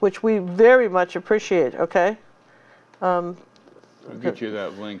 which we very much appreciate, okay? I'll get you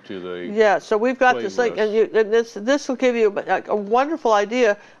that link to the Yeah, so we've got this link, and this will give you a wonderful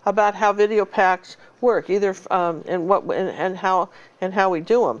idea about how video packs work, either and how we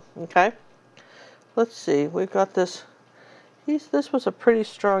do them. Okay, let's see. We've got this. This was a pretty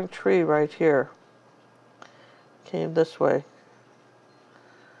strong tree right here. Came this way.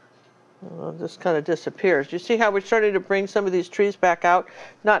 Well, this kind of disappears. You see how we're starting to bring some of these trees back out,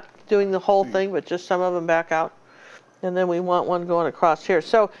 not doing the whole thing, but just some of them back out. And then we want one going across here.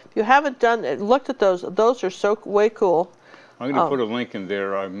 So if you haven't looked at those are so way cool. I'm going to put a link in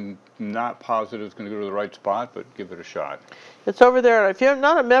there. I'm not positive it's going to go to the right spot, but give it a shot. It's over there. If you're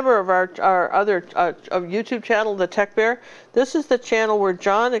not a member of our other YouTube channel, the Tech Bear, this is the channel where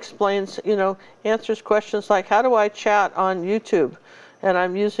John explains, answers questions like, how do I chat on YouTube? And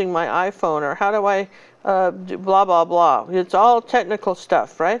I'm using my iPhone, or how do I do blah, blah, blah. It's all technical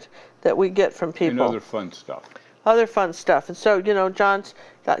stuff, right, that we get from people. And other fun stuff. Other fun stuff. And so, John's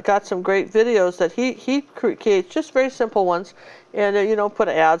got some great videos that he creates, just very simple ones, and put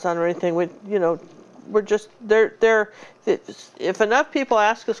ads on or anything. We're just if enough people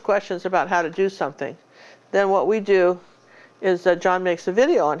ask us questions about how to do something, then what we do is John makes a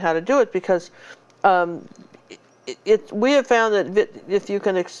video on how to do it, because we have found that if you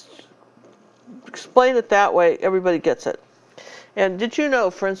can explain it that way, everybody gets it. And did you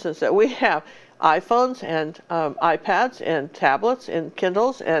know, for instance, that we have iPhones and iPads and tablets and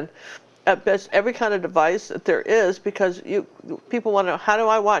Kindles and every kind of device that there is, because people want to know, how do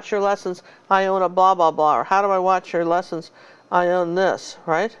I watch your lessons? I own a blah, blah, blah. Or how do I watch your lessons? I own this,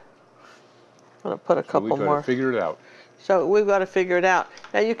 right? I'm going to put a couple more. We've got to figure it out. So we've got to figure it out.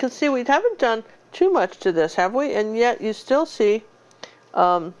 Now you can see we haven't done too much to this, have we? And yet you still see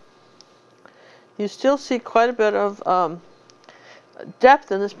quite a bit of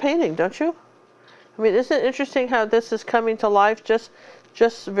depth in this painting, don't you? I mean, isn't it interesting how this is coming to life just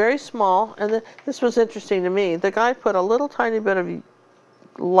very small? And this was interesting to me. The guy put a little tiny bit of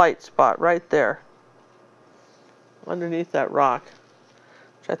light spot right there underneath that rock,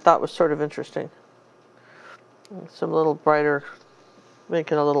 which I thought was sort of interesting. Some little brighter,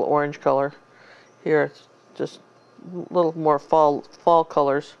 making a little orange color here. It's just a little more fall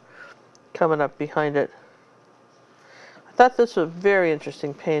colors coming up behind it. I thought this was a very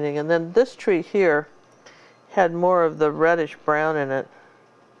interesting painting. And then this tree here had more of the reddish brown in it,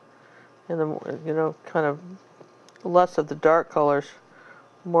 and the kind of less of the dark colors,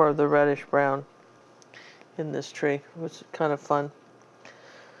 more of the reddish brown in this tree, which is kind of fun.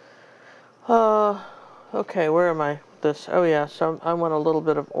 Okay, where am I? Oh yeah, so I want a little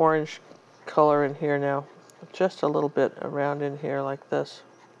bit of orange color in here now. Just a little bit around in here like this.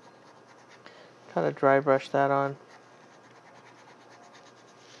 Kind of dry brush that on.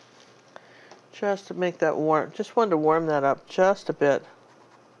 Just to make that warm, just wanted to warm that up just a bit.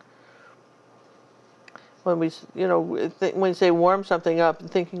 When we, when we say warm something up, I'm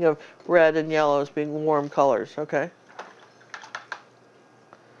thinking of red and yellow as being warm colors, okay?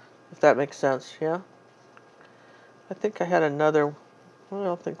 If that makes sense, yeah? I think I had another, I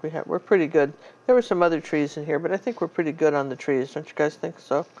don't think we had, we're pretty good. There were some other trees in here, but I think we're pretty good on the trees, don't you guys think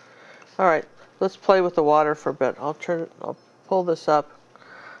so? All right, let's play with the water for a bit. I'll pull this up.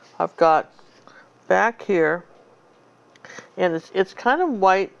 I've got back here, and it's kind of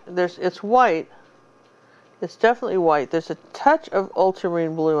white. It's white. It's definitely white. There's a touch of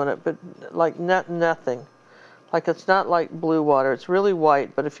ultramarine blue in it, but like nothing. Like it's not like blue water. It's really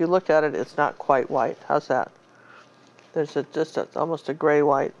white, but if you look at it, it's not quite white. How's that? There's almost a gray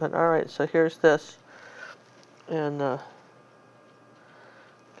white. But all right, so here's this, and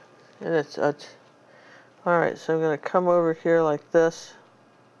it's all right. So I'm going to come over here like this,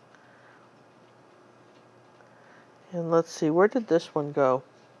 and let's see, where did this one go?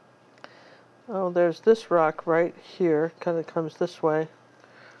 Oh, there's this rock right here. Kind of comes this way,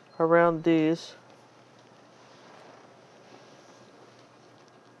 around these.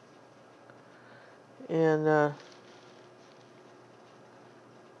 And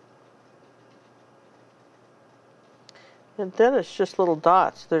then it's just little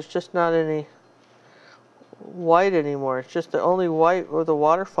dots. There's just not any white anymore. It's just the only white where the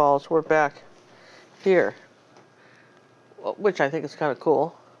waterfalls were back here, which I think is kind of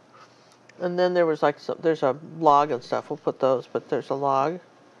cool. And then there was like there's a log and stuff. We'll put those, but there's a log,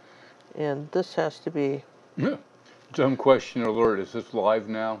 and this has to be. Yeah. Dumb question alert. Is this live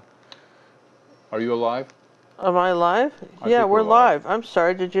now? Are you alive? Am I live? Yeah, we're live. I'm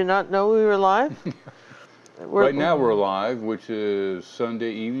sorry. Did you not know we were live? Right now we're live, which is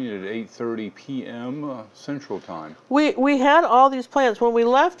Sunday evening at 8:30 p.m. Central Time. We had all these plans. When we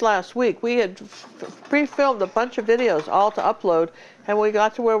left last week, we had pre-filmed a bunch of videos all to upload, and when we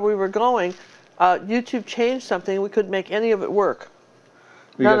got to where we were going, YouTube changed something. We couldn't make any of it work.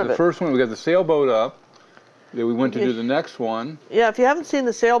 We got the first one. We got the sailboat up. Then we went to do the next one. Yeah, if you haven't seen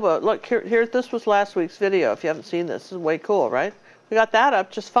the sailboat, look, here this was last week's video. If you haven't seen this is way cool, right? We got that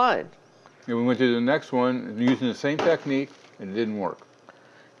up just fine. And we went to the next one using the same technique, and it didn't work.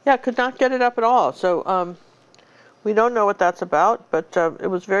 Yeah, could not get it up at all. So we don't know what that's about, but it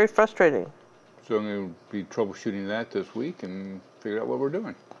was very frustrating. So I'm going to be troubleshooting that this week and figure out what we're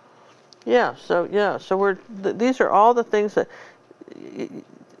doing. Yeah, so these are all the things that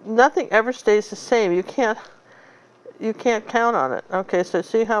nothing ever stays the same. You can't count on it. Okay, so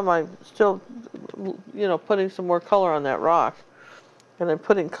see how I'm still, putting some more color on that rock. And I'm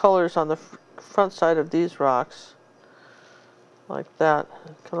putting colors on the front side of these rocks, like that.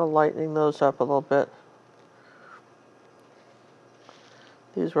 Kind of lightening those up a little bit.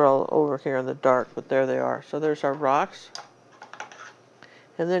 These were all over here in the dark, but there they are. So there's our rocks.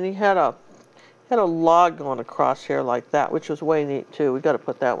 And then he had a log going across here like that, which was way neat too. We got to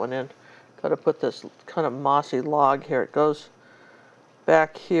put that one in. Got to put this kind of mossy log here. It goes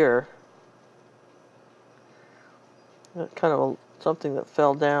back here. Kind of something that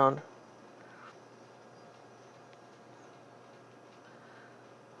fell down.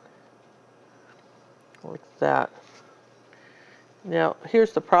 Like that. Now,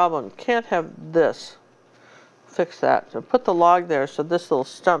 here's the problem. Can't have this. Fix that. So put the log there so this little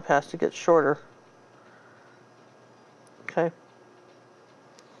stump has to get shorter. Okay.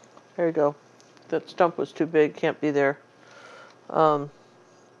 There you go. That stump was too big. Can't be there. That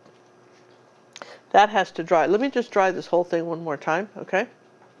has to dry. Let me just dry this whole thing one more time, okay?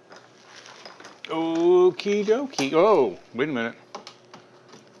 Okie dokie. Oh, wait a minute.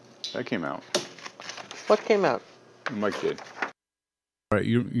 That came out. What came out? Mike did. All right,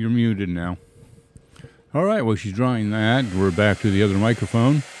 you're muted now. All right, well, she's drying that. We're back to the other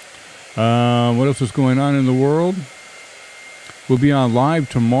microphone. What else is going on in the world? We'll be on live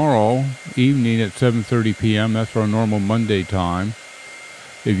tomorrow evening at 7:30 p.m. That's our normal Monday time.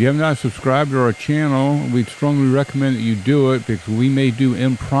 If you have not subscribed to our channel, we'd strongly recommend that you do it because we may do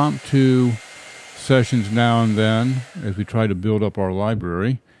impromptu sessions now and then as we try to build up our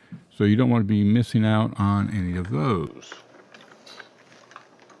library. So you don't want to be missing out on any of those.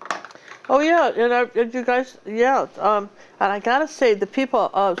 Oh yeah, and you guys, yeah. And I gotta say, the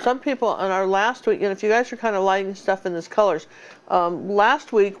people, some people on our last week, and if you guys are kind of liking stuff in these colors,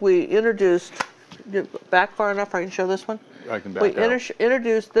 last week we introduced. Back far enough, I can show this one. I can back out.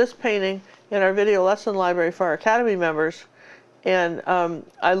 Introduced this painting in our video lesson library for our Academy members, and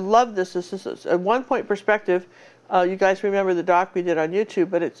I love this. This is a one-point perspective. You guys remember the doc we did on YouTube,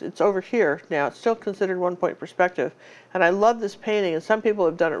 but it's over here now. It's still considered one-point perspective, and I love this painting. And some people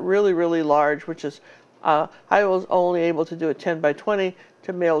have done it really, really large, which is I was only able to do a 10 by 20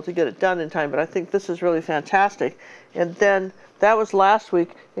 to be able to get it done in time. But I think this is really fantastic. And then that was last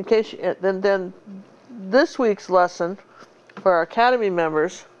week. In case then this week's lesson for our Academy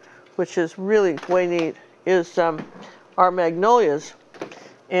members, which is really way neat, is our magnolias.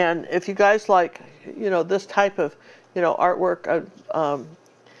 And if you guys like, this type of, artwork,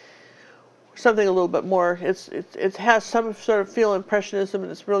 something a little bit more, it has some sort of feel impressionism,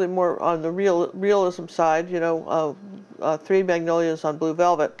 and it's really more on the realism side. 3 magnolias on blue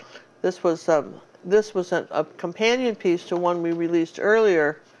velvet. This was a companion piece to one we released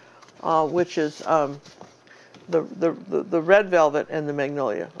earlier, which is the red velvet and the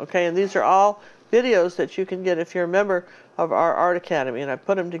magnolia. Okay, and these are all videos that you can get if you're a member of our Art Academy, and I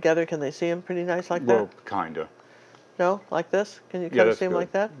put them together. Can they see them pretty nice like that? Well, kinda. No, like this? Can you kind of see them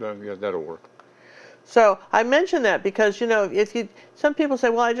like that? Yeah, that'll work. So I mention that because, some people say,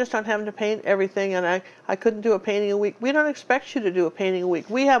 well, I just don't have to paint everything, and I couldn't do a painting a week. We don't expect you to do a painting a week.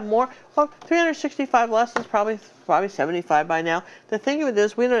 We have more, 365 lessons, probably 75 by now. The thing of it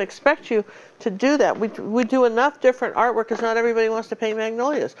is, we don't expect you to do that. We do enough different artwork because not everybody wants to paint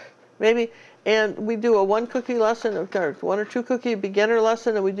magnolias. Maybe, and we do a 1 cookie lesson, or 1 or 2 cookie beginner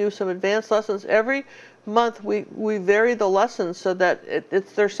lesson, and we do some advanced lessons. Every month we vary the lessons so that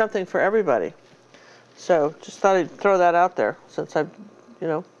there's something for everybody. So just thought I'd throw that out there since I'm,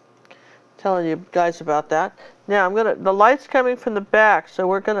 telling you guys about that. Now the light's coming from the back, so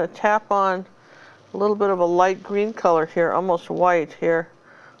we're gonna tap on a little bit of a light green color here, almost white here,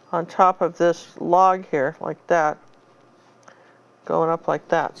 on top of this log here, like that. Going up like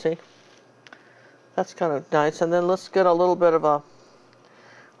that, see? That's kind of nice. And then let's get a little bit of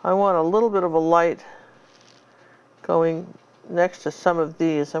I want a little bit of a light going next to some of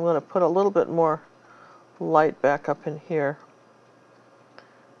these. I'm gonna put a little bit more light back up in here.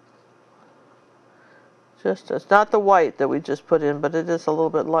 It's not the white that we just put in, but it is a little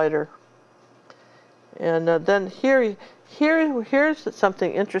bit lighter. And then here's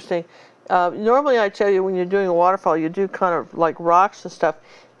something interesting. Normally I tell you when you're doing a waterfall, you do kind of like rocks and stuff.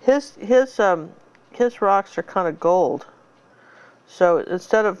 His rocks are kind of gold. So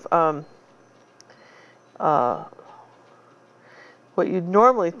instead of what you'd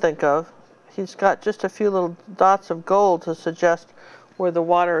normally think of, he's got just a few little dots of gold to suggest where the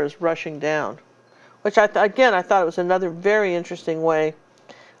water is rushing down, which again I thought it was another very interesting way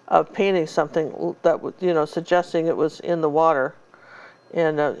of painting something that would, suggesting it was in the water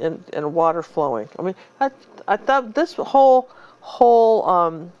and water flowing. I mean, I thought this whole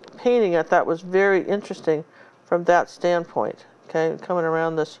painting I thought was very interesting from that standpoint. Okay, coming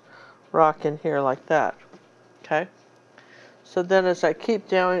around this rock in here like that. Okay. So then as I keep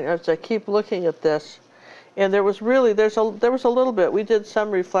looking at this, and there was a little bit, we did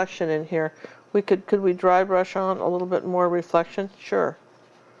some reflection in here. Could we dry brush on a little bit more reflection? Sure.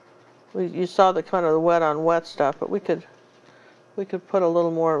 You saw the kind of the wet on wet stuff, but we could put a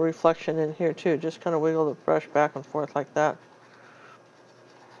little more reflection in here too. Just kind of wiggle the brush back and forth like that.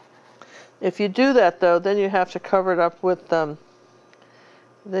 If you do that though, then you have to cover it up with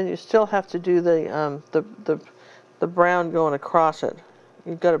then you still have to do the brown going across it.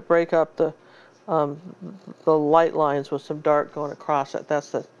 You've got to break up the light lines with some dark going across it.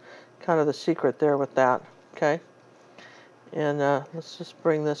 That's the kind of the secret there with that. Okay. And let's just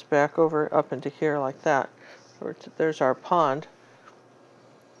bring this back over up into here like that. There's our pond.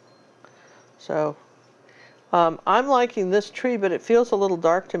 So I'm liking this tree, but it feels a little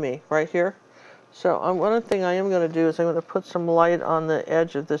dark to me right here. So one thing I am going to do is I'm going to put some light on the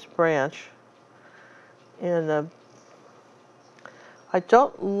edge of this branch. And I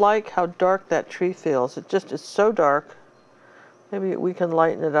don't like how dark that tree feels. It's so dark. Maybe we can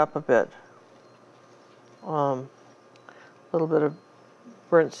lighten it up a bit. A little bit of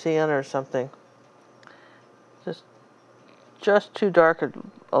burnt sienna or something. Just too dark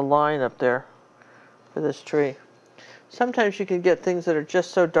a line up there for this tree. Sometimes you can get things that are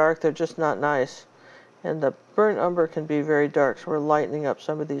just so dark they're just not nice. And the burnt umber can be very dark, so we're lightening up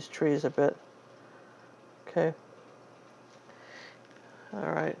some of these trees a bit. Okay.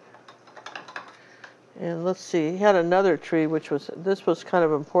 All right. And let's see, he had another tree this was kind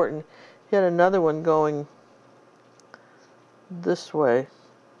of important. he had another one going this way.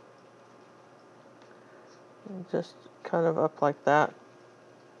 Just kind of up like that.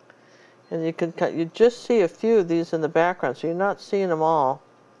 And you just see a few of these in the background, so you're not seeing them all.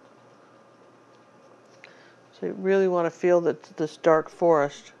 So you really want to feel this dark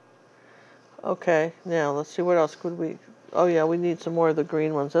forest. Okay, now let's see, what else could we... Oh yeah, we need some more of the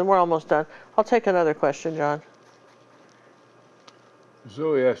green ones, and we're almost done. I'll take another question, John.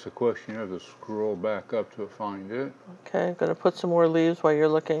 Zoe asked a question. You have to scroll back up to find it. Okay, I'm going to put some more leaves while you're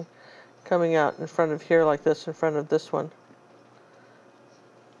looking, coming out in front of here like this, in front of this one.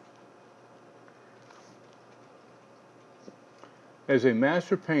 As a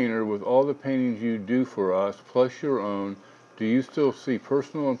master painter, with all the paintings you do for us, plus your own, do you still see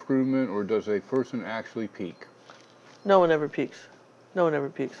personal improvement, or does a person actually peak? No one ever peaks. No one ever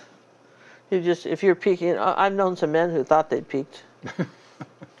peaks. If you're peaking, I've known some men who thought they'd peaked.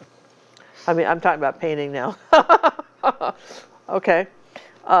 I mean, I'm talking about painting now. Okay.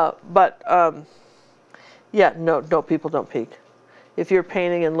 Yeah, no, people don't peak. If you're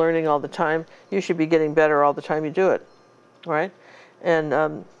painting and learning all the time, you should be getting better all the time you do it, right?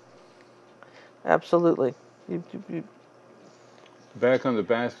 And absolutely. Back on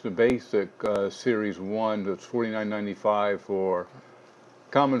the basic Series 1, that's $49.95 for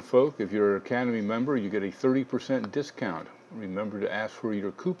common folk. If you're an Academy member, you get a 30% discount. Remember to ask for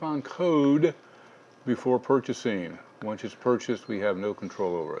your coupon code before purchasing. Once it's purchased, we have no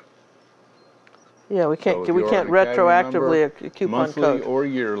control over it. Yeah, we can't retroactively a coupon monthly code. or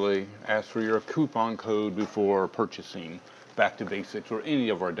yearly, ask for your coupon code before purchasing Back to Basics or any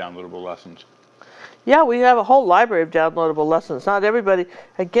of our downloadable lessons. Yeah, we have a whole library of downloadable lessons. Not everybody,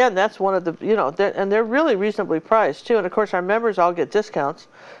 again, that's one of the, and they're really reasonably priced too. And of course, our members all get discounts.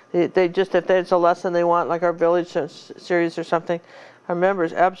 They just, if there's a lesson they want, like our Village series or something, our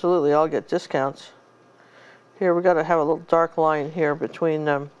members absolutely all get discounts. Here, we got to have a little dark line here between,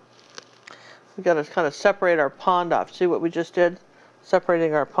 we got to kind of separate our pond off. See what we just did?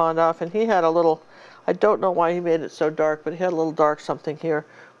 Separating our pond off. And he had a little, I don't know why he made it so dark, but he had a little dark something here,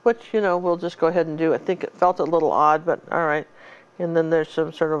 which, we'll just go ahead and do. I think it felt a little odd, but all right. And then there's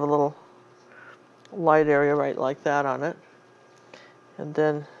some sort of a little light area right like that on it. And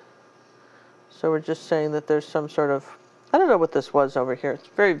then, so we're just saying that there's some sort of, I don't know what this was over here. It's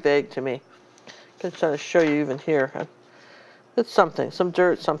very vague to me. I'm just trying to show you even here. It's something, some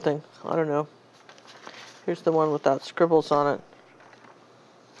dirt, something. I don't know. Here's the one without scribbles on it.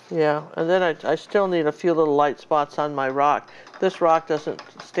 Yeah, and then I still need a few little light spots on my rock. This rock doesn't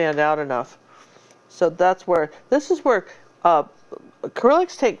stand out enough. So this is where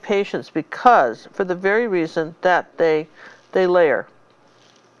acrylics take patience, because, for the very reason that they layer.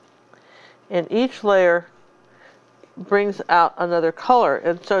 And each layer brings out another color.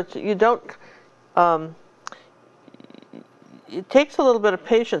 And so you don't, it takes a little bit of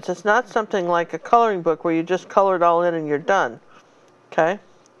patience. It's not something like a coloring book where you just color it all in and you're done. Okay?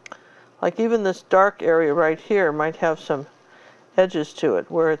 Like even this dark area right here might have some edges to it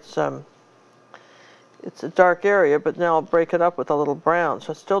where it's a dark area, but now I'll break it up with a little brown.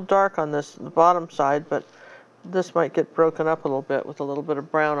 So it's still dark on the bottom side, but this might get broken up a little bit with a little bit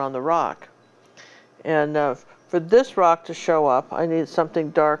of brown on the rock. And for this rock to show up, I need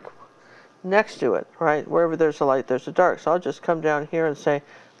something dark next to it, right? Wherever there's a light, there's a dark. So I'll just come down here and say,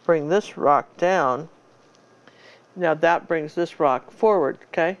 bring this rock down. Now that brings this rock forward,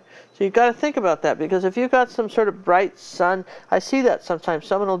 okay? So you've got to think about that, because if you've got some sort of bright sun, I see that sometimes.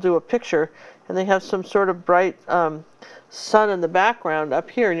 Someone will do a picture and they have some sort of bright sun in the background up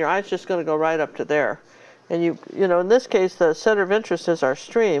here, and your eye's just going to go right up to there. And you know, in this case, the center of interest is our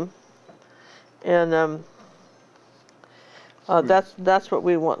stream, and that's what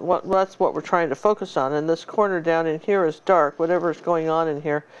we want. That's what we're trying to focus on. And this corner down in here is dark. Whatever's going on in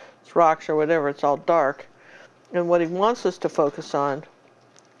here, it's rocks or whatever, it's all dark. And what he wants us to focus on,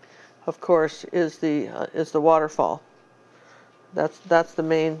 of course, is the waterfall. That's the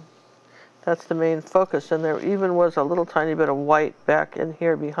main focus. And there even was a little tiny bit of white back in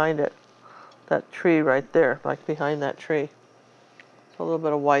here behind it, that tree right there, like behind that tree. So a little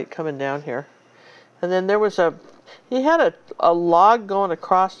bit of white coming down here. And then there was he had a log going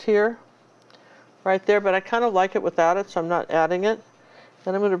across here, right there, but I kind of like it without it, so I'm not adding it.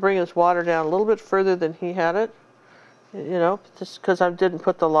 And I'm going to bring his water down a little bit further than he had it, just because I didn't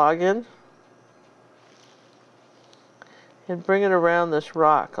put the log in. And bring it around this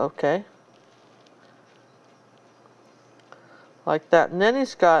rock, okay? Like that. And then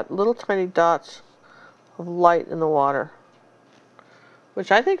he's got little tiny dots of light in the water,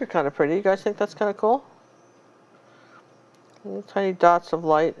 which I think are kind of pretty. You guys think that's kind of cool? Little tiny dots of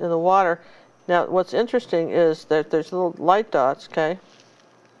light in the water. Now, what's interesting is that there's little light dots, okay?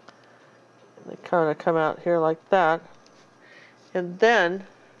 They kind of come out here like that. And then,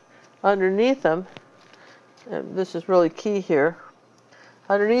 underneath them, and this is really key here,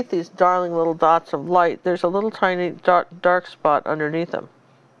 underneath these darling little dots of light, there's a little tiny dark spot underneath them.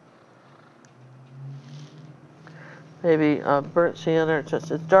 Maybe burnt sienna, it's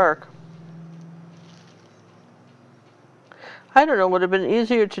dark. I don't know, would it have been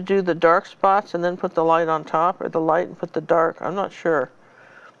easier to do the dark spots and then put the light on top, or the light and put the dark? I'm not sure,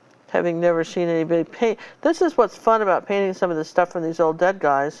 having never seen anybody paint. This is what's fun about painting some of the stuff from these old dead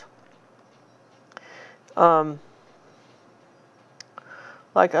guys. Like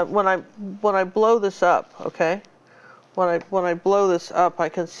when I blow this up, okay? When I blow this up, I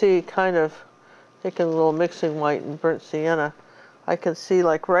can see kind of, taking a little mixing white and burnt sienna, I can see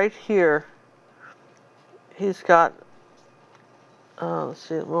like right here, he's got, let's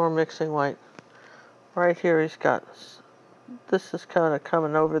see, more mixing white. Right here he's got, this is kind of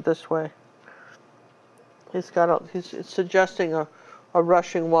coming over this way. He's suggesting a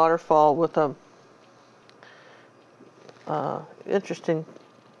rushing waterfall with a interesting,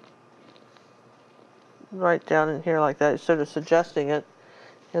 right down in here like that. He's sort of suggesting it.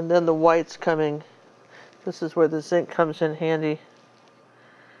 And then the white's coming. This is where the zinc comes in handy.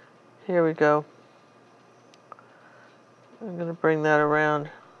 Here we go. I'm going to bring that around.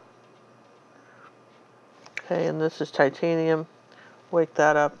 Okay, and this is titanium. Wake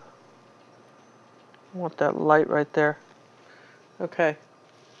that up. I want that light right there. Okay.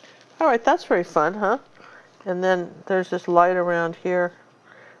 All right, that's very fun, huh? And then there's this light around here.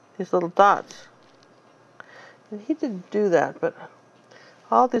 These little dots. And he didn't do that, but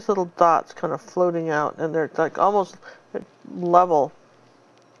all these little dots kind of floating out, and they're like almost level.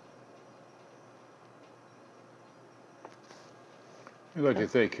 I'd like to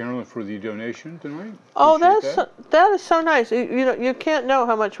thank Carolyn for the donation tonight. Oh, that is so nice. You know, you can't know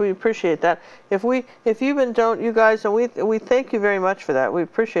how much we appreciate that. If you've been you guys, and we thank you very much for that. We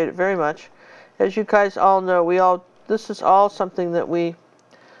appreciate it very much. As you guys all know, this is all something that we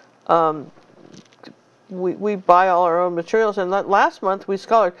buy all our own materials. And last month we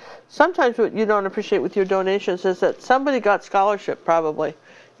scholared. Sometimes what you don't appreciate with your donations is that somebody got scholarship. Probably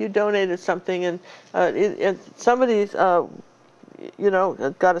you donated something, and somebody's got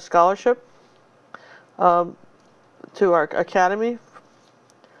a scholarship to our academy.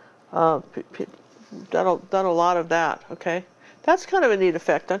 Done a lot of that. Okay, that's kind of a neat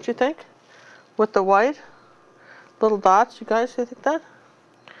effect, don't you think? With the white little dots, you guys, you think that?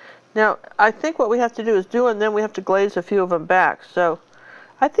 Now, I think what we have to do is and then we have to glaze a few of them back. So,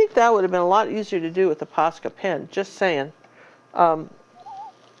 I think that would have been a lot easier to do with the Posca pen. Just saying.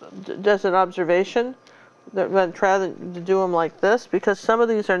 Just an observation. Rather than to do them like this, because some of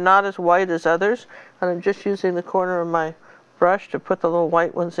these are not as white as others, and I'm just using the corner of my brush to put the little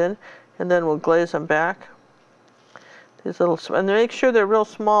white ones in, and then we'll glaze them back. These little, and make sure they're real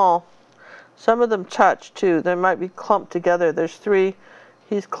small. Some of them touch too. They might be clumped together. There's 3.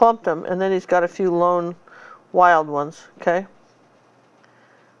 He's clumped them, and then he's got a few lone wild ones. Okay.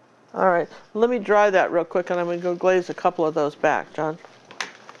 All right. Let me dry that real quick, and I'm going to go glaze a couple of those back, John.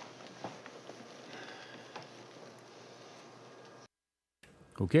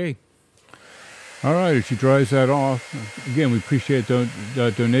 Okay. All right, as she dries that off, again, we appreciate the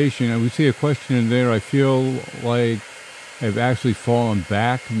donation. And we see a question in there. I feel like I've actually fallen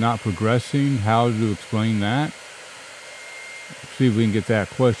back, not progressing. How to explain that? See if we can get that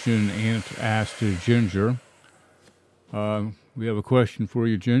question asked to Ginger. We have a question for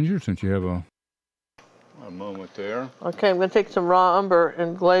you, Ginger, since you have a moment there. Okay, I'm going to take some raw umber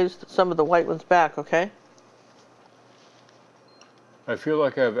and glaze some of the white ones back, okay? I feel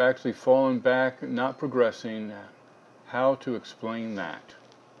like I've actually fallen back, not progressing. How to explain that?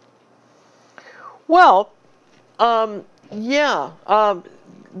 Well, that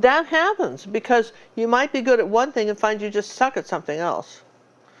happens because you might be good at one thing and find you just suck at something else,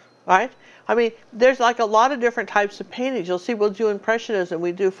 right? I mean, there's like a lot of different types of paintings. You'll see we'll do Impressionism,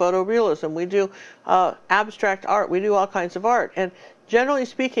 we do photorealism, we do abstract art, we do all kinds of art. And generally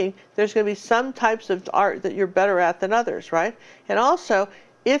speaking, there's going to be some types of art that you're better at than others, right? And also,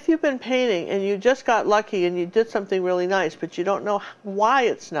 if you've been painting and you just got lucky and you did something really nice, but you don't know why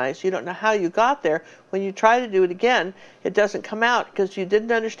it's nice, you don't know how you got there, when you try to do it again, it doesn't come out because you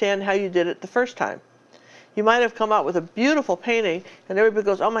didn't understand how you did it the first time. You might have come out with a beautiful painting and everybody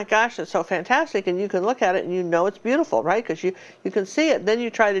goes, oh my gosh, that's so fantastic, and you can look at it and you know it's beautiful, right? Because you can see it. Then you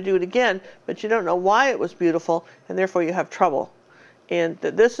try to do it again, but you don't know why it was beautiful, and therefore you have trouble. And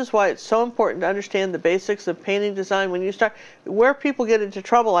this is why it's so important to understand the basics of painting design. When you start, where people get into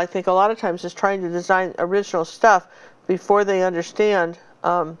trouble, I think a lot of times is trying to design original stuff before they understand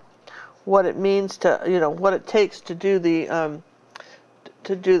what it means to, what it takes to do the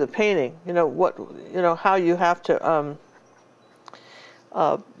painting. How you have to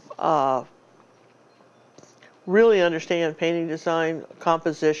really understand painting design,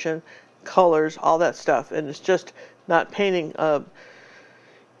 composition, colors, all that stuff. And it's just not painting.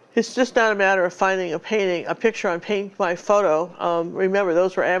 It's just not a matter of finding a picture on Paint My Photo. Remember,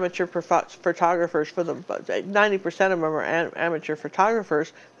 those were amateur photographers. For them, 90% of them are amateur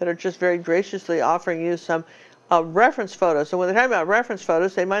photographers that are just very graciously offering you some reference photos. So when they're talking about reference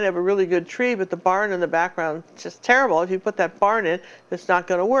photos, they might have a really good tree, but the barn in the background is just terrible. If you put that barn in, it's not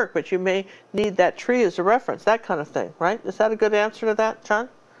going to work. But you may need that tree as a reference, that kind of thing, right? Is that a good answer to that, John?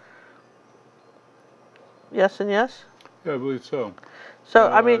 Yes and yes? Yeah, I believe so. So,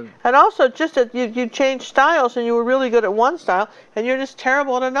 I mean, and also just that you change styles and you were really good at one style and you're just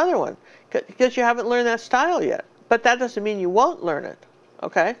terrible at another one because you haven't learned that style yet. But that doesn't mean you won't learn it,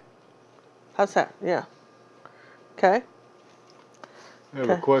 okay? How's that? Yeah. Okay. I have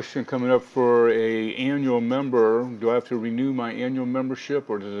a question coming up for a annual member. Do I have to renew my annual membership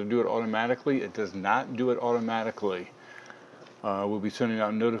or does it do it automatically? It does not do it automatically. We'll be sending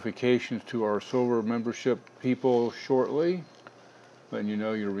out notifications to our silver membership people shortly, letting you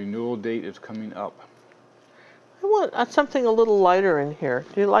know your renewal date is coming up. I want something a little lighter in here.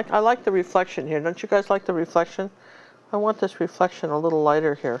 I like the reflection here. Don't you guys like the reflection? I want this reflection a little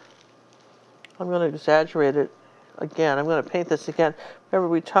lighter here. I'm going to exaggerate it again. I'm going to paint this again. Remember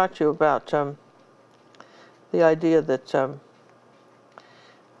we talked to you about the idea that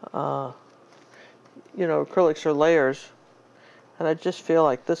acrylics are layers. And I just feel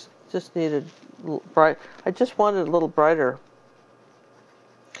like this just needed bright. I just wanted a little brighter.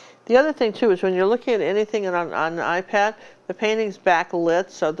 The other thing too is when you're looking at anything on an iPad, the painting's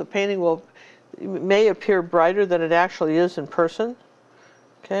backlit, so the painting may appear brighter than it actually is in person.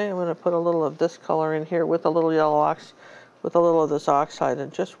 Okay, I'm going to put a little of this color in here with a little with a little of this oxide,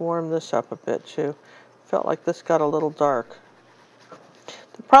 and just warm this up a bit too. Felt like this got a little dark.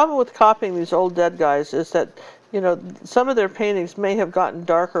 The problem with copying these old dead guys is that some of their paintings may have gotten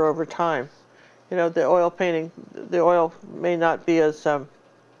darker over time. The oil painting, the oil may not be as what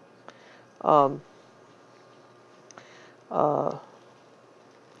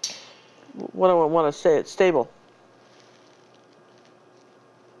do I want to say? It's stable.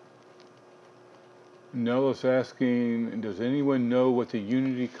 Nella's asking, does anyone know what the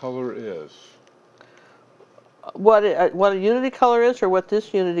unity color is? What a unity color is, or what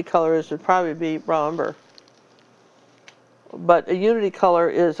this unity color is, would probably be raw umber. But a unity color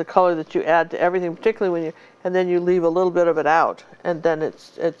is a color that you add to everything, particularly and then you leave a little bit of it out, and then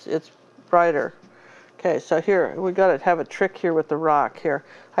it's brighter. Okay, so here we got to have a trick here with the rock here.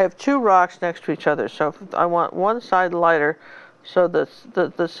 I have two rocks next to each other, so I want one side lighter, so the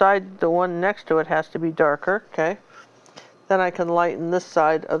one next to it has to be darker. Okay, then I can lighten this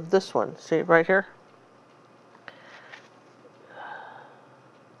side of this one. See right here.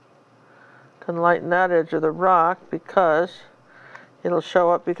 Can lighten that edge of the rock because it'll show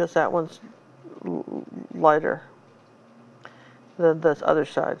up because that one's lighter than this other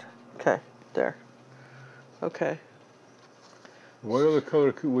side. Okay, there. Okay. What other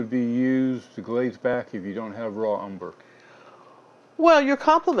color would be used to glaze back if you don't have raw umber? Well, your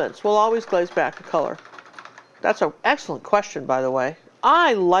complements will always glaze back a color. That's an excellent question, by the way.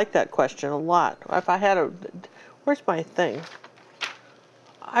 I like that question a lot. If I had where's my thing?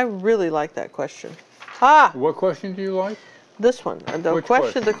 I really like that question. What question do you like? This one.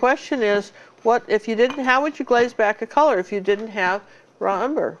 The question is, how would you glaze back a color if you didn't have raw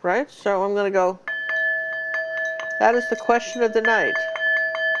umber, right? So I'm going to go, that is the question of the night.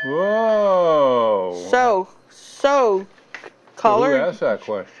 Whoa. So color. Who asked that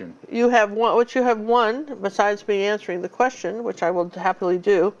question? You have won, besides me answering the question, which I will happily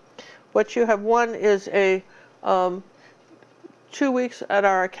do, what you have won is a 2 weeks at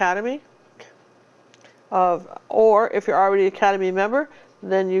our academy, or if you're already an academy member,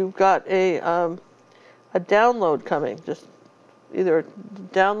 then you've got a download coming. Just either a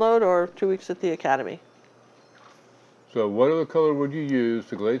download or 2 weeks at the academy. So what other color would you use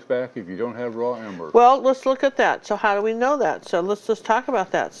to glaze back if you don't have raw umber? Well, let's look at that. So how do we know that? So let's just talk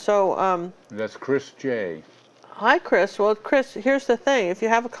about that. So that's Chris J. Hi, Chris. Well, Chris, here's the thing. If you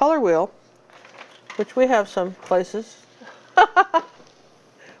have a color wheel, which we have some places.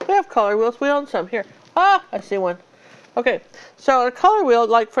 We have color wheels. We own some. Here. I see one. Okay, so a color wheel,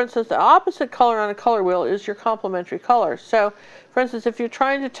 like for instance, the opposite color on a color wheel is your complementary color. So, for instance, if you're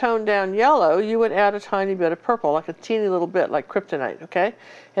trying to tone down yellow, you would add a tiny bit of purple, like a teeny little bit, like kryptonite, okay?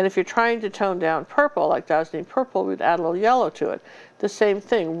 And if you're trying to tone down purple, like Dazzling Purple, we'd add a little yellow to it. The same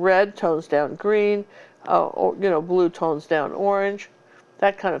thing, red tones down green, or, you know, blue tones down orange,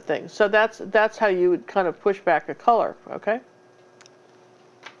 that kind of thing. So that's how you would kind of push back a color, okay?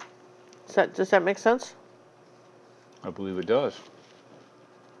 Does that make sense? I believe it does.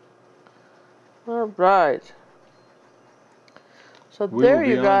 All right. So We there will be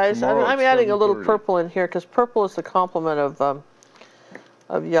you on guys. tomorrow I'm at adding a little 7:30. purple in here because purple is the complement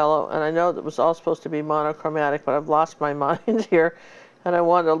of yellow, and I know that was all supposed to be monochromatic, but I've lost my mind here, and I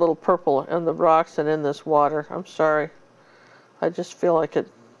wanted a little purple in the rocks and in this water. I'm sorry. I just feel like it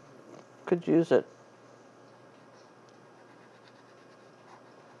could use it.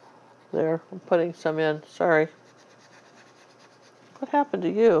 There, I'm putting some in. Sorry. What happened to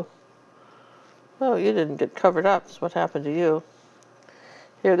you? Oh, you didn't get covered up. That's what happened to you.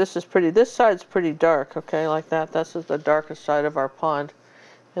 Here, this is pretty. This side's pretty dark, okay, like that. This is the darkest side of our pond.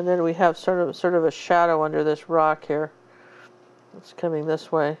 And then we have sort of a shadow under this rock here. It's coming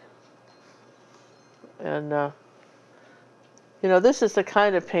this way. And, you know, this is the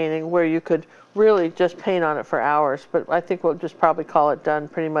kind of painting where you could really just paint on it for hours. But I think we'll just probably call it done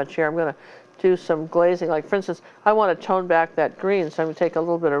pretty much here. I'm going to do some glazing. Like, for instance, I want to tone back that green, so I'm going to take a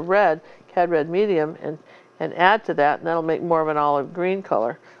little bit of red, Cad Red Medium, and add to that, and that'll make more of an olive green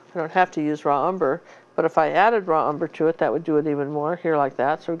color. I don't have to use raw umber, but if I added raw umber to it, that would do it even more, here like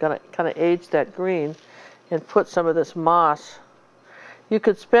that. So we're going to kind of age that green and put some of this moss. You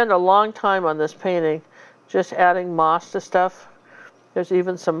could spend a long time on this painting just adding moss to stuff. There's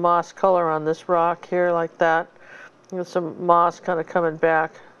even some moss color on this rock here like that. There's some moss kind of coming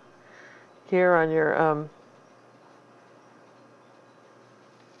back here on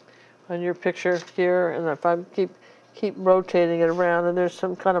your picture here, and if I keep rotating it around, and there's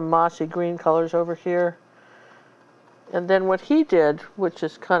some kind of mossy green colors over here. And then what he did, which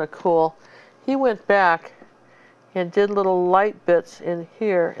is kind of cool, he went back and did little light bits in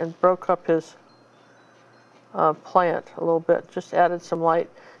here and broke up his plant a little bit, just added some light.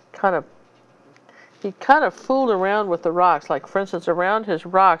 He kind of fooled around with the rocks. Like, for instance, around his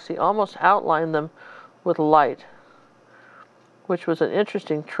rocks, he almost outlined them with light, which was an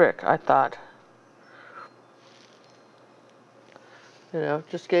interesting trick, I thought. You know,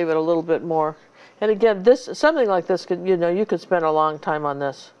 just gave it a little bit more. And again, something like this could, you know, you could spend a long time on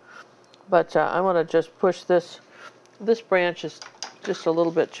this. But I want to just push this. This branch is just a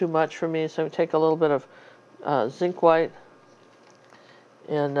little bit too much for me, so I'm going to take a little bit of zinc white,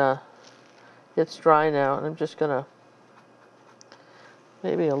 and it's dry now, and I'm just going to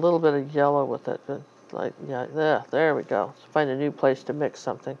maybe a little bit of yellow with it. But like, yeah, there we go. Let's find a new place to mix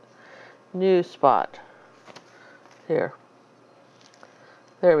something. New spot. Here.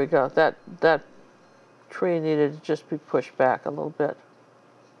 There we go. That tree needed to just be pushed back a little bit.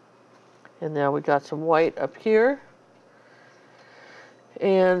 And now we got some white up here.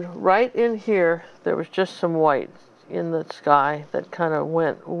 And right in here, there was just some white in the sky that kind of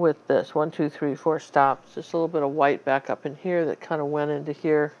went with this. 1, 2, 3, 4 stops. Just a little bit of white back up in here that kind of went into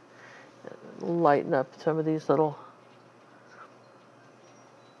here. Lighten up some of these little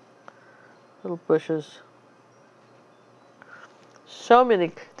bushes.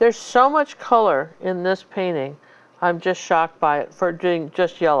 There's so much color in this painting. I'm just shocked by it for doing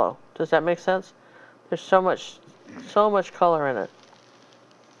just yellow. Does that make sense? There's so much color in it.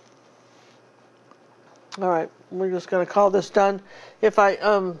 All right, we're just going to call this done. If I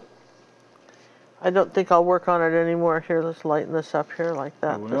don't think I'll work on it anymore. Here, let's lighten this up here like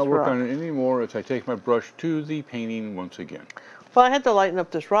that. I will not work on it anymore as I take my brush to the painting once again. Well, I had to lighten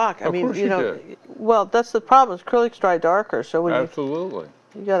up this rock. I mean, you know, well, that's the problem. Acrylics dry darker, so when Absolutely.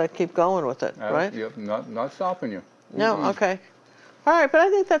 You got to keep going with it, right? Yep, not stopping you. No, okay. All right, but I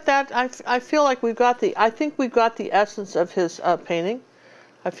think I feel like I think we got the essence of his painting.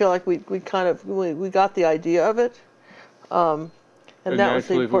 I feel like we got the idea of it. And that was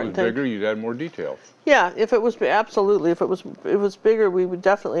the important thing. If it was bigger, you'd add more details. Yeah, if it was absolutely, if it was bigger, we would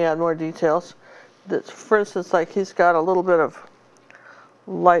definitely add more details. For instance, like he's got a little bit of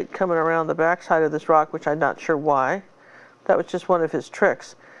light coming around the backside of this rock, which I'm not sure why. That was just one of his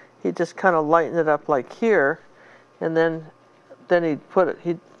tricks. He just kind of lightened it up like here, and then he'd put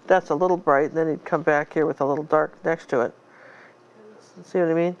it. That's a little bright, and then he'd come back here with a little dark next to it. See what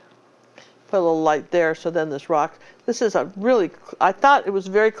I mean? Put a little light there, so then this rock. This is I thought it was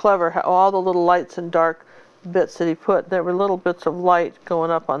very clever how all the little lights and dark bits that he put. There were little bits of light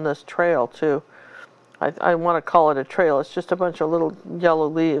going up on this trail too, I want to call it a trail. It's just a bunch of little yellow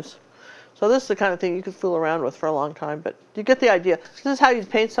leaves. So this is the kind of thing you could fool around with for a long time, but you get the idea. This is how you'd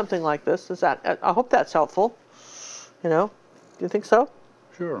paint something like this. I hope that's helpful. You know, do you think so?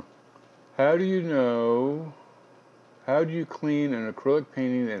 Sure. How do you know, how do you clean an acrylic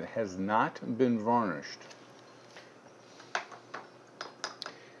painting that has not been varnished?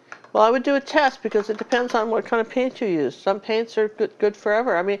 Well, I would do a test because it depends on what kind of paint you use. Some paints are good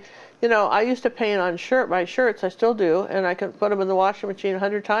forever. I mean, you know, I used to paint on my shirts, I still do, and I can put them in the washing machine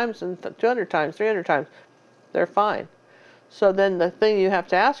 100 times and 200 times, 300 times. They're fine. So then the thing you have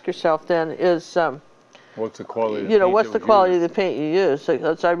to ask yourself then is, what's the quality of the you know, paint what's the quality of the paint you use?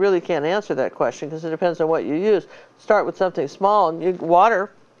 So I really can't answer that question because it depends on what you use. Start with something small and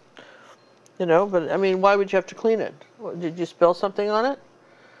water, you know, but I mean, why would you have to clean it? Did you spill something on it?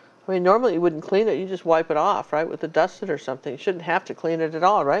 I mean, normally you wouldn't clean it. You just wipe it off, right, with a dusted or something. You shouldn't have to clean it at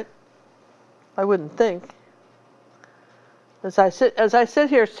all, right? I wouldn't think. As I sit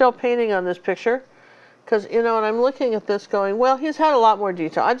here still painting on this picture, because, you know, and I'm looking at this going, well, he's had a lot more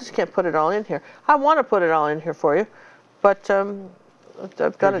detail. I just can't put it all in here. I want to put it all in here for you, but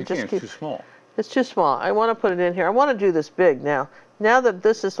I've got to just keep... It's too small. It's too small. I want to put it in here. I want to do this big now. Now that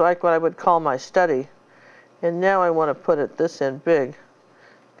this is like what I would call my study, and now I want to put this in big.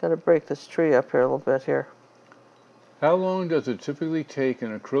 Got to break this tree up here a little bit here. How long does it typically take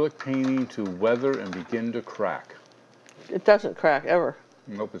an acrylic painting to weather and begin to crack? It doesn't crack ever.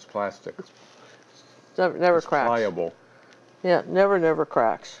 Nope, it's plastic. Never it's cracks. pliable. Yeah, never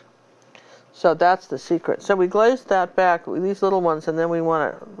cracks. So that's the secret. So we glazed that back with these little ones, and then we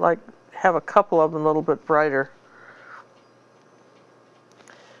want to like have a couple of them a little bit brighter.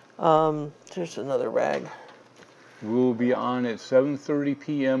 There's another rag. We'll be on at 7:30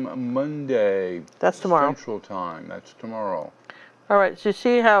 p.m. Monday. That's tomorrow. Central Time. That's tomorrow. All right, so you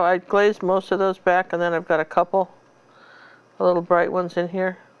see how I glazed most of those back, and then I've got a couple little bright ones in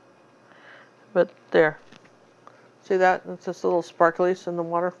here. But there. See that? It's just little sparklies in the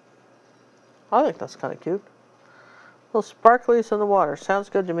water. I think that's kind of cute. Little sparklies in the water. Sounds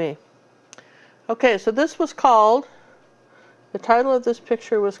good to me. Okay, so this was called, the title of this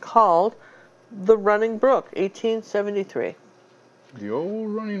picture was called The Running Brook, 1873. The old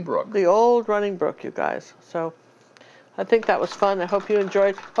running brook. The old running brook, you guys. So I think that was fun. I hope you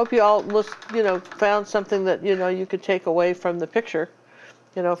enjoyed. Hope you all, you know, found something that, you know, you could take away from the picture,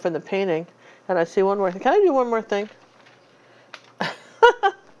 you know, from the painting. And I see one more thing. Can I do one more thing?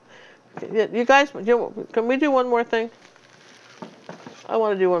 You guys, can we do one more thing? I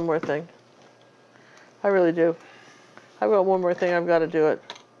want to do one more thing. I really do. I've got one more thing. I've got to do it.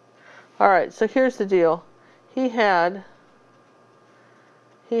 All right, so here's the deal. He had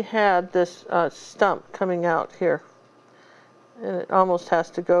this stump coming out here, and it almost has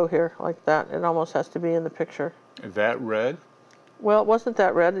to go here like that. It almost has to be in the picture. Is that red? Well, it wasn't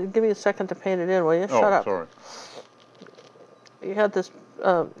that red. Give me a second to paint it in, will you? Shut up. Sorry. He had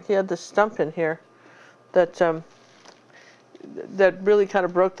this stump in here that that really kind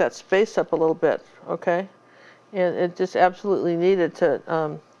of broke that space up a little bit. Okay, and it just absolutely needed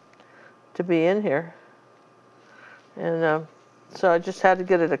to be in here, and so I just had to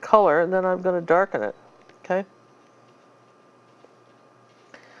get it a color, and then I'm going to darken it. Okay.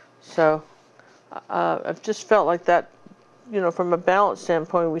 So I've just felt like that, you know, from a balance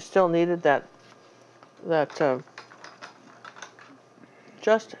standpoint, we still needed that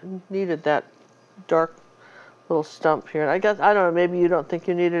just needed that dark little stump here. And I guess, I don't know, maybe you don't think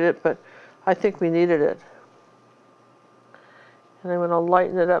you needed it, but I think we needed it. And I'm going to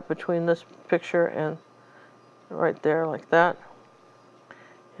lighten it up between this picture and right there like that.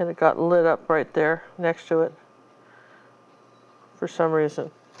 And it got lit up right there next to it for some reason.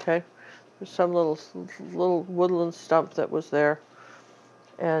 Okay, there's some little woodland stump that was there,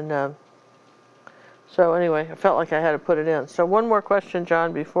 and so anyway, I felt like I had to put it in. So one more question,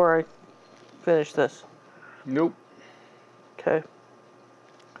 John, before I finish this. Nope. Okay.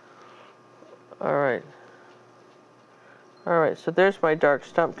 All right. All right, so there's my dark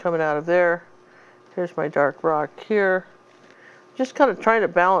stump coming out of there. Here's my dark rock here. Just kind of trying to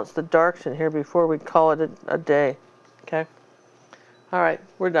balance the darks in here before we call it a day. Okay. All right,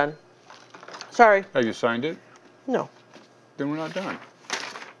 we're done. Sorry. Have you signed it? No. Then we're not done.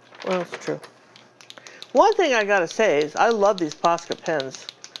 Well, that's true. One thing I gotta say is I love these Posca pens.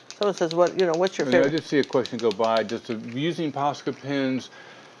 Someone says, "What, you know, what's your favorite?" I did see a question go by. Does using Posca pens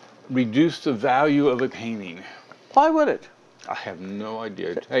reduce the value of a painting? Why would it? I have no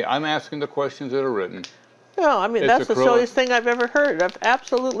idea. Hey, I'm asking the questions that are written. No, I mean, that's the silliest thing I've ever heard of.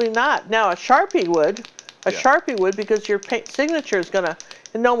 Absolutely not. Now, a Sharpie would. A Sharpie would, because your signature is gonna,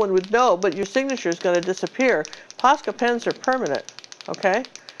 and no one would know, but your signature is going to disappear. Posca pens are permanent, okay?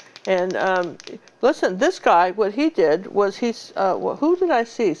 And listen, this guy, what he did was who did I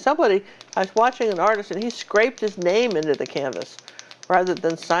see? Somebody, I was watching an artist, and he scraped his name into the canvas rather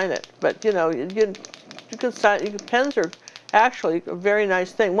than sign it. But you know, you can sign. Pens are actually a very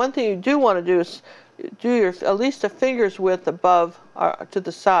nice thing. One thing you do want to do is do your at least a finger's width above to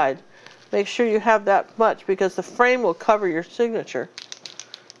the side. Make sure you have that much because the frame will cover your signature.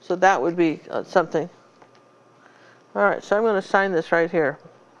 So that would be something. All right, so I'm going to sign this right here.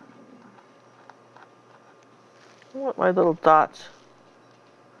 I want my little dots.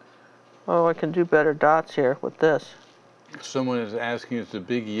 Oh, I can do better dots here with this. Someone is asking, is the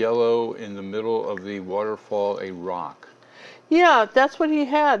big yellow in the middle of the waterfall a rock? Yeah, that's what he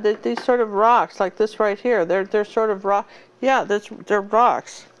had. These sort of rocks, like this right here. They're sort of rock. Yeah, they're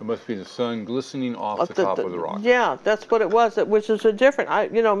rocks. It must be the sun glistening off the top of the rock. Yeah, that's what it was. Which is a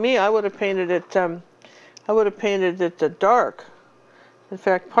different. You know, me, I would have painted it. I would have painted it dark. In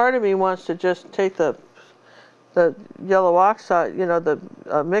fact, part of me wants to just take the yellow oxide, you know, the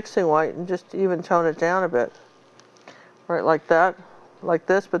mixing white, and just even tone it down a bit. Right, like that, like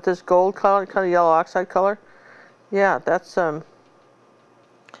this, but this gold color, kind of yellow oxide color. Yeah, that's what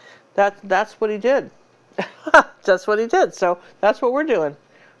he did. That's what he did. So that's what we're doing.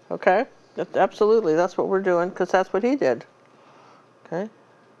 Okay, absolutely, that's what we're doing because that's what he did. Okay.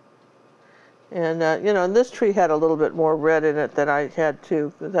 And you know, and this tree had a little bit more red in it than I had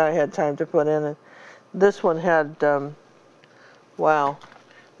time to put in, and this one had wow.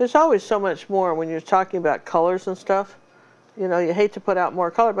 There's always so much more when you're talking about colors and stuff. You know, you hate to put out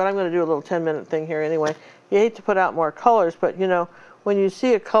more color, but I'm going to do a little 10-minute thing here anyway. You hate to put out more colors, but you know, when you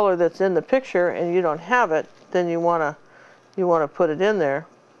see a color that's in the picture and you don't have it, then you want to put it in there.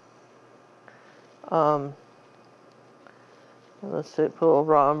 Let's see, put a little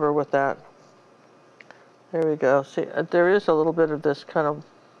raw umber with that. There we go. See, there is a little bit of this kind of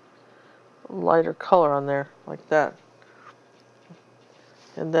lighter color on there, like that.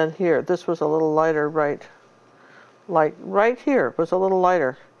 And then here, this was a little lighter, right? Like right here was a little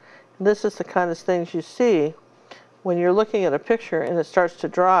lighter. And this is the kind of things you see when you're looking at a picture and it starts to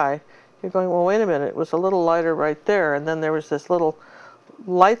dry. You're going, well, wait a minute, it was a little lighter right there, and then there was this little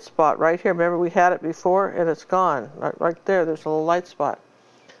light spot right here. Remember we had it before, and it's gone. Right there, there's a little light spot.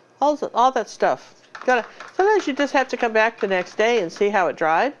 All that stuff. Sometimes you just have to come back the next day and see how it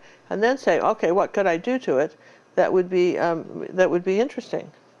dried, and then say, okay, what could I do to it that would be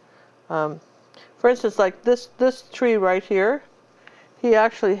interesting. For instance, like this tree right here, he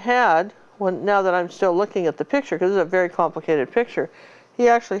actually had, now that I'm still looking at the picture, because this is a very complicated picture, he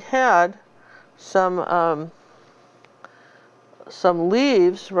actually had some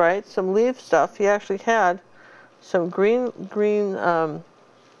leaves, right? Some leaf stuff. He actually had some green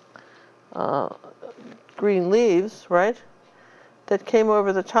leaves, right? That came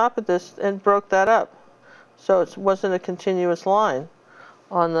over the top of this and broke that up. So it wasn't a continuous line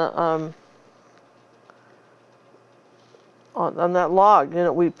on the on that log. You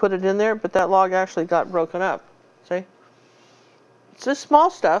know, we put it in there, but that log actually got broken up. See? It's just small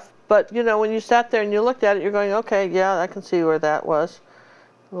stuff, but you know, when you sat there and you looked at it, you're going, okay, yeah, I can see where that was.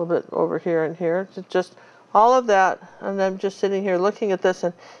 A little bit over here and here. It's just all of that, and I'm just sitting here looking at this,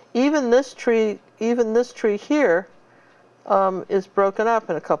 and even this tree here is broken up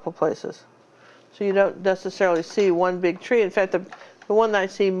in a couple places. So you don't necessarily see one big tree. In fact, the one that I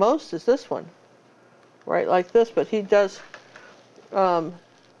see most is this one, right, like this. But he does, he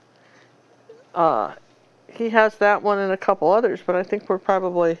has that one and a couple others. But I think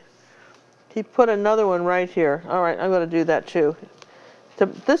he put another one right here. All right, I'm going to do that too.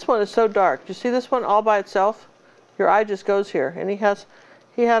 This one is so dark. You see this one all by itself? Your eye just goes here. And he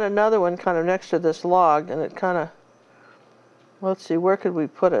had another one kind of next to this log, and it kind of, let's see, where could we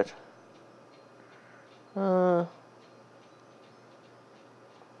put it? Let's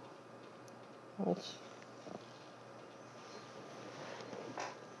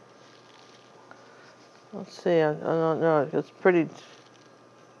see, I don't know, it's pretty.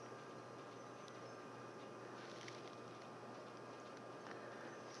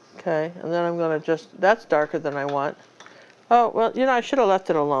 Okay, and then I'm going to that's darker than I want. Oh, well, you know, I should have left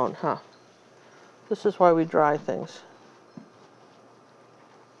it alone, huh? This is why we dry things.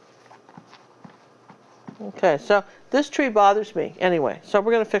 Okay, so this tree bothers me anyway, so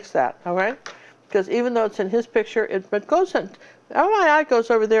we're going to fix that, all right? Because even though it's in his picture, it goes in, my eye goes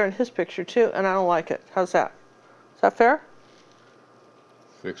over there in his picture too, and I don't like it. How's that? Is that fair?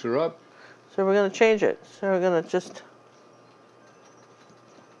 Fix her up. So we're going to change it. So we're going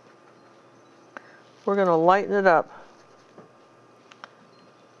to lighten it up.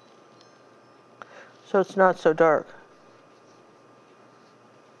 so it's not so dark.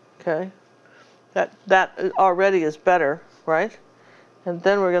 Okay, that already is better, right? And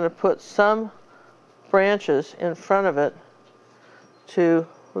then we're going to put some branches in front of it we're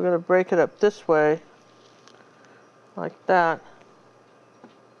going to break it up this way, like that.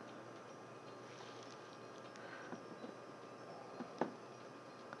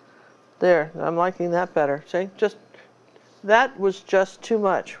 There, I'm liking that better. See, that was just too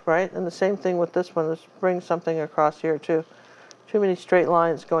much, right? And the same thing with this one. Let's bring something across here too. Too many straight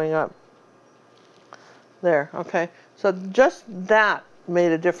lines going up. There, okay. So just that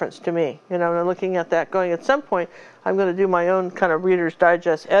made a difference to me. You know, and I'm looking at that going, at some point, I'm going to do my own kind of Reader's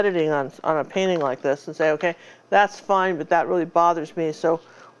Digest editing on a painting like this and say, okay, that's fine, but that really bothers me. So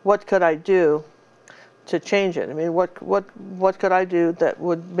what could I do to change it? I mean, what could I do that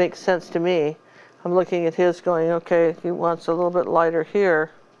would make sense to me? I'm looking at his going, okay, he wants a little bit lighter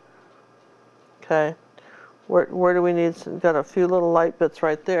here. Okay. Where do we need some, got a few little light bits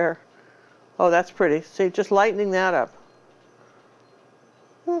right there. Oh, that's pretty. See, just lightening that up.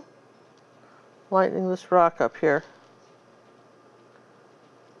 Lightening this rock up here.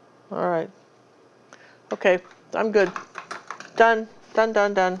 All right. Okay, I'm good. Done, done,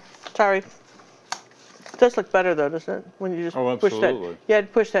 done, done. Sorry. It does look better though, doesn't it? When you just push that. You had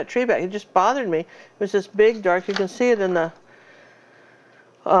to push that tree back. It just bothered me. It was this big dark. You can see it in the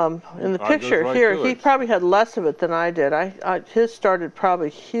picture right here. He probably had less of it than I did. His started probably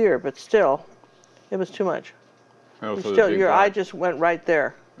here, but still, it was too much. Still, your eye just went right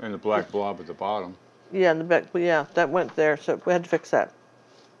there. And the black blob at the bottom. Yeah, and the back. Yeah, that went there. So we had to fix that.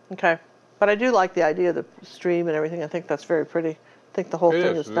 Okay, but I do like the idea of the stream and everything. I think that's very pretty. I think the whole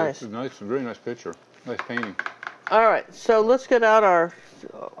thing is nice. It's nice, very nice picture. Nice painting. All right, so let's get out our.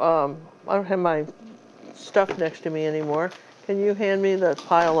 I don't have my stuff next to me anymore. Can you hand me the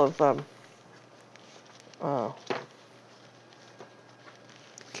pile of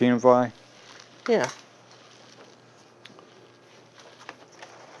Canvas? Yeah.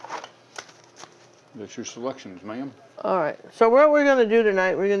 That's your selections, ma'am. All right. So what we're going to do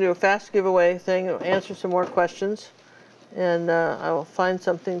tonight, we're going to do a fast giveaway thing, answer some more questions, and I will find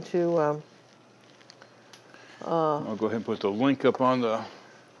something to. I'll go ahead and put the link up on the.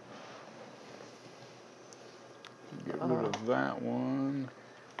 Get rid of that one.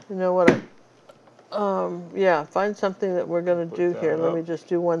 You know what? Yeah, find something that we're going to do here. Let me just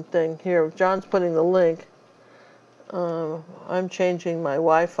do one thing here. John's putting the link. I'm changing my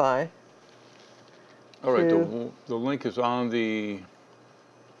Wi-Fi. All right, the link is on your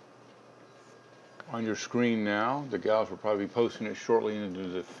screen now. The gals will probably be posting it shortly into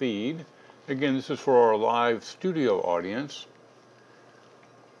the feed. Again, this is for our live studio audience.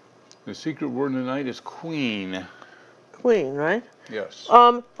 The secret word tonight is queen. Queen, right? Yes.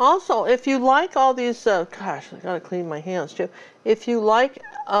 Also, if you like all these, gosh, I gotta clean my hands too. If you like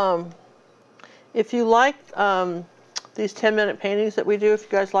these 10-minute paintings that we do, if you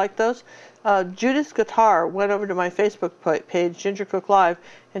guys like those, Judith Guitar went over to my Facebook page, Ginger Cook Live,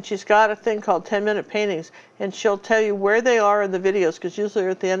 and she's got a thing called 10-minute paintings, and she'll tell you where they are in the videos, because usually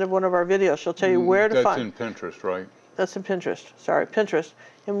at the end of one of our videos, she'll tell you where to find. That's in Pinterest, right? That's in Pinterest. Sorry, Pinterest.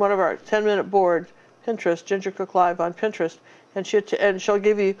 In one of our 10-minute board, Pinterest, Ginger Cook Live on Pinterest, and she'll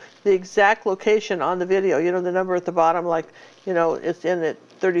give you the exact location on the video. You know, the number at the bottom, like, you know, it's in at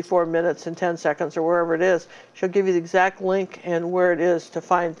 34 minutes and 10 seconds or wherever it is. She'll give you the exact link and where it is to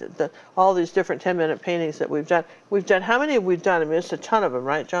find all these different 10-minute paintings that we've done. How many have we done? I mean, it's a ton of them,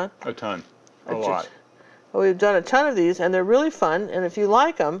 right, John? A ton. A lot. Well, we've done a ton of these, and they're really fun. And if you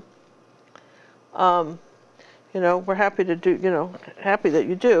like them, you know, we're happy to do, you know, happy that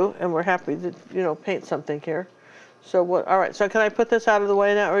you do, and we're happy to, you know, paint something here. So what? All right. So can I put this out of the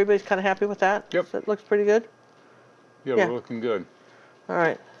way now? Everybody's kind of happy with that? Yep. So it looks pretty good? Yeah, we're looking good. All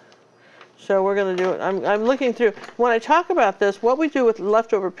right. So we're going to do it. I'm looking through. When I talk about this, what we do with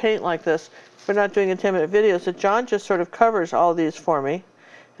leftover paint like this, if we're not doing a 10-minute video, is that John just sort of covers all these for me,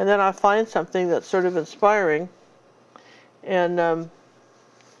 and then I'll find something that's sort of inspiring, and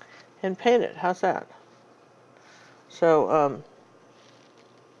paint it. How's that? So,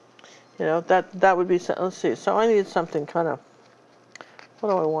 you know, that would be, let's see, so I need something kind of, what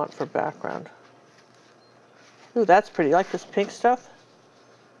do I want for background? Ooh, that's pretty. You like this pink stuff?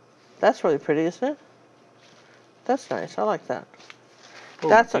 That's really pretty, isn't it? That's nice. I like that. Oh,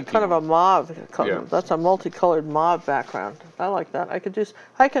 that's a kind of a mauve color. Yeah. That's a multicolored mauve background. I like that. I could do,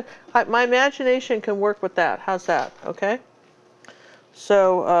 my imagination can work with that. How's that? Okay?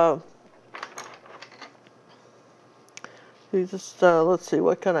 So, you just, let's see,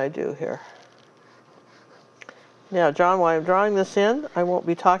 what can I do here? Now, John, while I'm drawing this in, I won't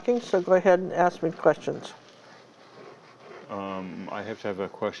be talking, so go ahead and ask me questions. I have a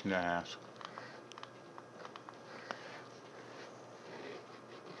question to ask.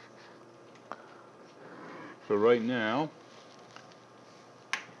 So right now,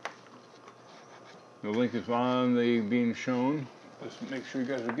 the link is on the being shown. Let's make sure you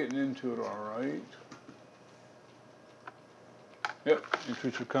guys are getting into it all right. Yep,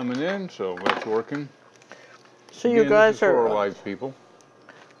 entries are coming in, so that's working. So Again, you guys this is for are... our live people.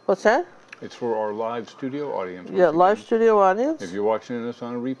 What's that? It's for our live studio audience. Yeah, live studio audience. If you're watching this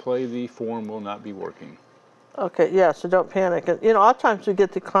on a replay, the form will not be working. Okay, yeah, so don't panic. And, you know, a lot of times we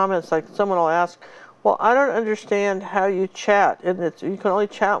get the comments like someone will ask, well, I don't understand how you chat. And you can only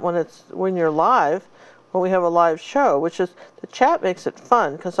chat when you're live, when we have a live show, which is, the chat makes it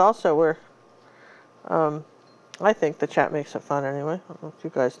fun, because also we're, I think the chat makes it fun anyway. I don't know if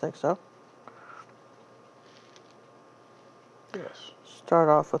you guys think so. Yes. Start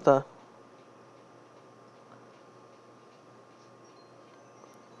off with a...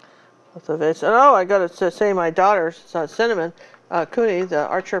 And oh, I got to say, my daughter, Cinnamon Cooney, the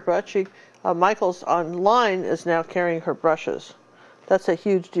art Sherpa, Michael's online is now carrying her brushes. That's a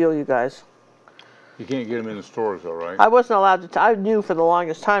huge deal, you guys. You can't get them in the stores, though, right? I wasn't allowed to. I knew for the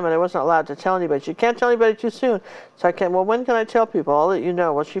longest time, and I wasn't allowed to tell anybody. You can't tell anybody too soon. So I can't. Well, when can I tell people? I'll let you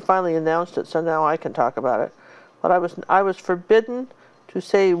know. Well, she finally announced it, so now I can talk about it. But I was forbidden to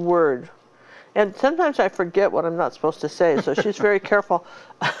say a word, and sometimes I forget what I'm not supposed to say. So she's very careful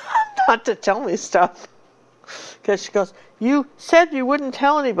not to tell me stuff. Because she goes, you said you wouldn't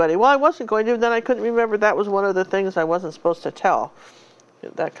tell anybody. Well, I wasn't going to, then I couldn't remember that was one of the things I wasn't supposed to tell.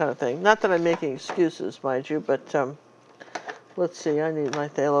 That kind of thing. Not that I'm making excuses, mind you, but let's see, I need my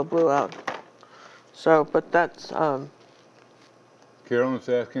phthalo blue out. So, but that's... Carolyn's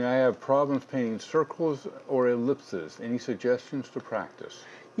asking, I have problems painting circles or ellipses. Any suggestions to practice?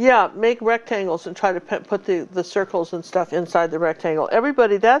 Yeah, make rectangles and try to put the circles and stuff inside the rectangle.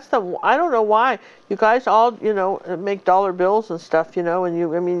 Everybody, that's the, I don't know why. You guys all, you know, make dollar bills and stuff, you know, and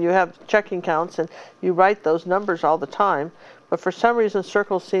you have checking counts and you write those numbers all the time. But for some reason,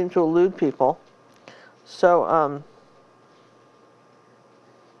 circles seem to elude people. So,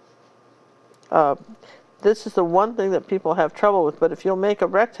 this is the one thing that people have trouble with. But if you'll make a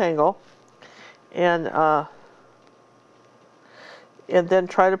rectangle and then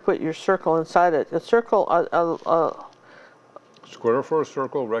try to put your circle inside it. A circle, square for a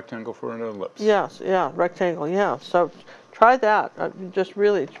circle, rectangle for an ellipse. Yes, yeah, rectangle, yeah. So try that. Just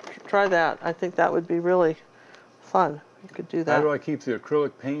really try that. I think that would be really fun. You could do that. How do I keep the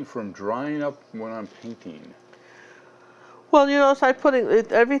acrylic paint from drying up when I'm painting? Well, you notice I'm putting,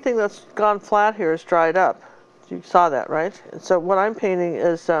 everything that's gone flat here is dried up. You saw that, right? And so what I'm painting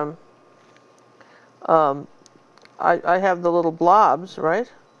is, I have the little blobs,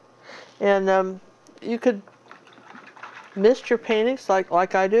 right? And you could mist your paintings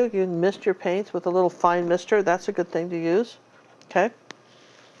like I do. You can mist your paints with a little fine mister. That's a good thing to use. Okay?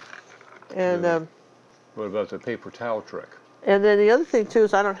 And what about the paper towel trick? And then the other thing too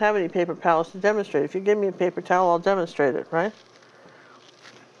is I don't have any paper towels to demonstrate. If you give me a paper towel, I'll demonstrate it, right?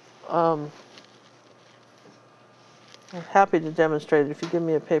 I'm happy to demonstrate it if you give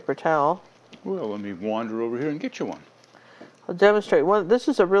me a paper towel. Well, let me wander over here and get you one. I'll demonstrate one. This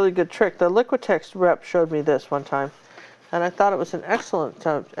is a really good trick. The Liquitex rep showed me this one time, and I thought it was an excellent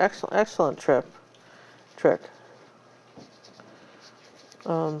trick.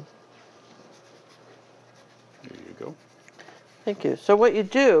 There you go. Thank you. So what you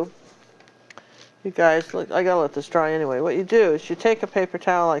do, you guys, look, I gotta let this dry anyway. What you do is you take a paper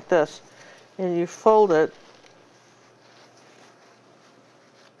towel like this, and you fold it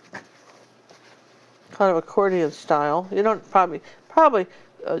kind of accordion style. You don't probably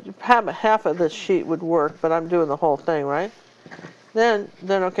half of this sheet would work, but I'm doing the whole thing, right? Then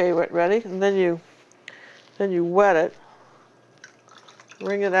okay, ready? And then you wet it,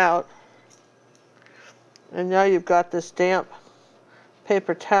 wring it out, and now you've got this damp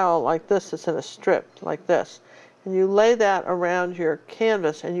paper towel like this that's in a strip like this, and you lay that around your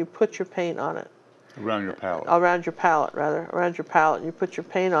canvas and you put your paint on it. Around your palette. Around your palette, rather. Around your palette, and you put your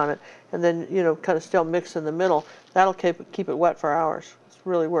paint on it, and then, you know, kind of still mix in the middle. That'll keep it wet for hours. It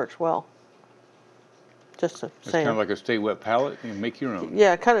really works well. Just saying. It's kind of like a stay wet palette. You make your own.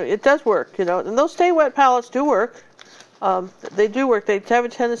 Yeah, kind of. It does work, you know. And those stay wet palettes do work. They do work. They have a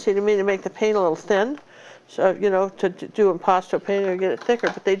tendency to make the paint a little thin. So, you know, to do impasto painting or get it thicker.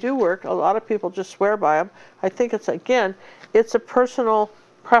 But they do work. A lot of people just swear by them. I think it's, again, it's a personal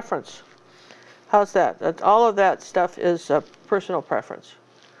preference. How's that? All of that stuff is a personal preference.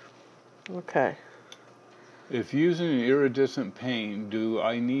 Okay. If using an iridescent paint, do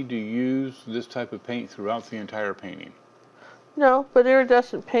I need to use this type of paint throughout the entire painting? No, but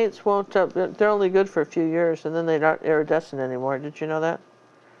iridescent paints won't, they're only good for a few years and then they're not iridescent anymore. Did you know that?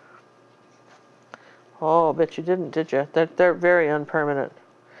 Oh, I bet you didn't, did you? They're very unpermanent.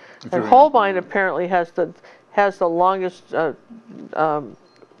 And Holbein apparently has the longest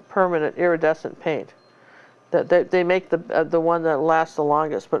permanent iridescent paint. That they make the one that lasts the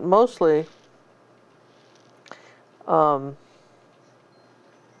longest, but mostly you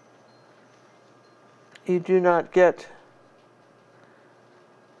do not get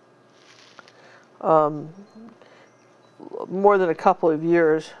more than a couple of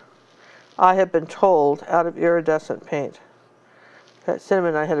years, I have been told, out of iridescent paint. Cinnamon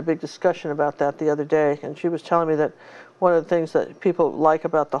and I had a big discussion about that the other day, and she was telling me that one of the things that people like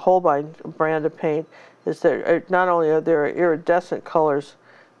about the Holbein brand of paint is that not only are their iridescent colors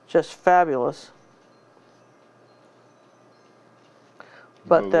just fabulous,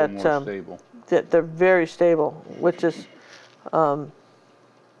 but that they're very stable, which is,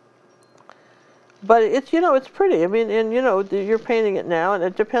 but it's, you know, it's pretty. I mean, and you know, you're painting it now, and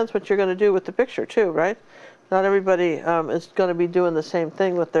it depends what you're going to do with the picture too, right? Not everybody is going to be doing the same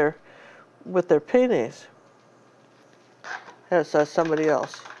thing with their paintings as somebody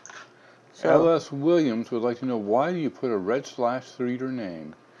else. So, L.S. Williams would like to know, why do you put a red slash through your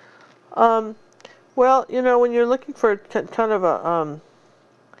name? Well, you know, when you're looking for kind of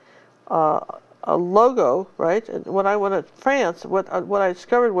a logo, right? And when I went to France, what I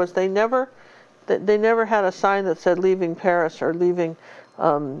discovered was they never had a sign that said leaving Paris or leaving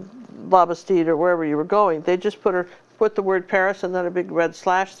La Bastide or wherever you were going. They just put the word Paris and then a big red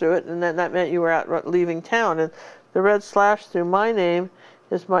slash through it, and then that meant you were out leaving town. And the red slash through my name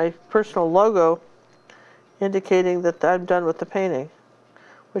is my personal logo, indicating that I'm done with the painting.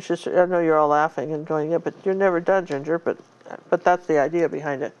 Which is, I know you're all laughing and going, yeah, but you're never done, Ginger. But that's the idea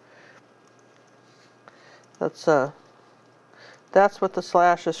behind it. That's what the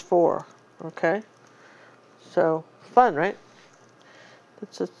slash is for. Okay. So fun, right?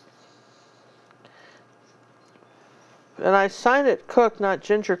 And I signed it Cook, not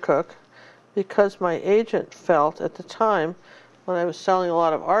Ginger Cook, because my agent felt at the time, when I was selling a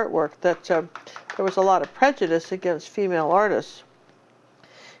lot of artwork, that there was a lot of prejudice against female artists,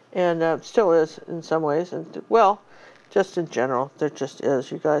 and still is in some ways. And well, just in general, there just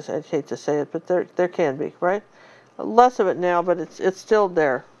is. You guys, I'd hate to say it, but there can be, right? Less of it now, but it's still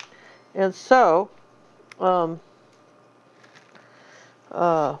there. And so, I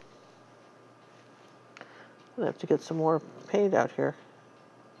have to get some more paint out here.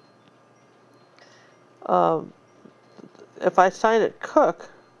 If I sign it Cook,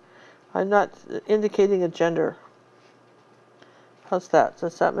 I'm not indicating a gender. How's that?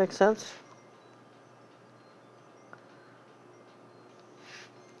 Does that make sense?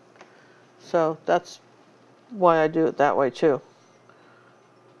 So that's why I do it that way too.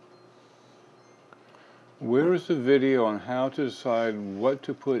 Where is the video on how to decide what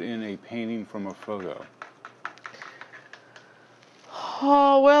to put in a painting from a photo?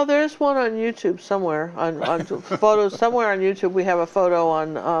 Oh, well, there's one on YouTube somewhere, on photos somewhere on YouTube. We have a photo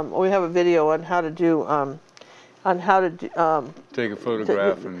on, we have a video on how to do, take a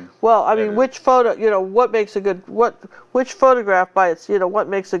photograph and well, I mean, which photo, you know, what makes a good, which photograph by its, you know, what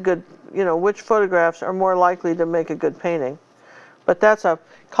makes a good, you know, which photographs are more likely to make a good painting. But that's a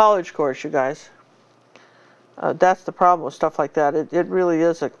college course, you guys. That's the problem with stuff like that. It really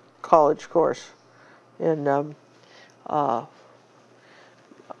is a college course in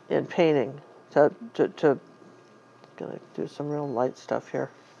painting. Gonna do some real light stuff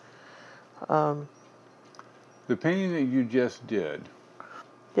here. The painting that you just did,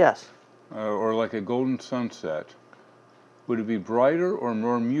 yes, or like a golden sunset, would it be brighter or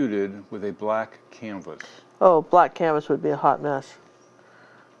more muted with a black canvas? Oh, black canvas would be a hot mess.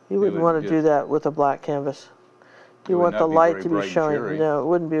 You wouldn't want to do that with a black canvas. You want the light to be showing. No, it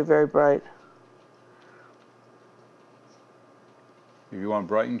wouldn't be very bright. If you want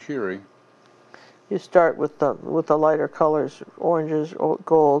bright and cheery, you start with the lighter colors, oranges,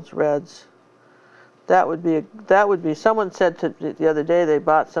 golds, reds. That would be. Someone said the other day they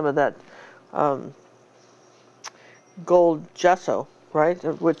bought some of that gold gesso, right?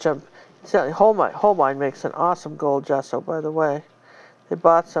 Which Holbein makes an awesome gold gesso, by the way. They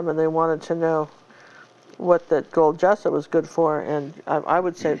bought some and they wanted to know what that gold gesso was good for, and I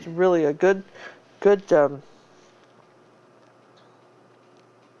would say it's really a good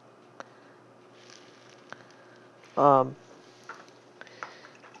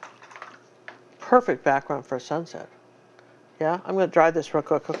perfect background for a sunset. Yeah, I'm going to dry this real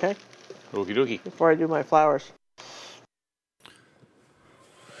quick, okay? Okie dokie. before I do my flowers.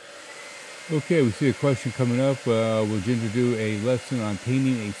 Okay, we see a question coming up. Will Ginger do a lesson on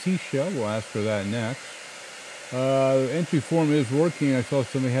painting a seashell? We'll ask for that next. Entry form is working. I saw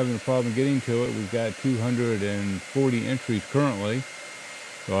somebody having a problem getting to it. We've got 240 entries currently,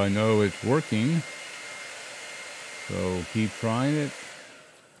 so I know it's working. So keep trying it.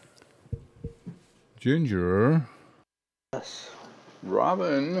 Ginger. Yes.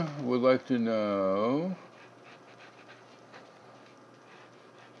 Robin would like to know,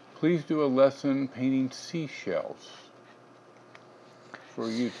 please do a lesson painting seashells for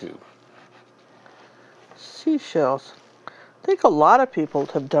YouTube. Seashells. I think a lot of people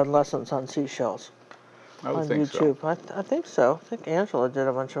have done lessons on seashells I would on think YouTube. so. I think so. I think Angela did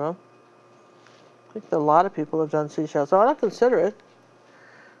a bunch of them. I think a lot of people have done seashells. So I'll consider it.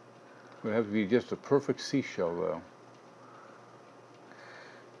 It would have to be just a perfect seashell, though.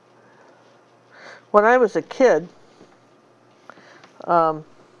 When I was a kid, my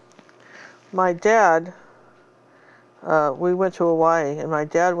dad, we went to Hawaii, and my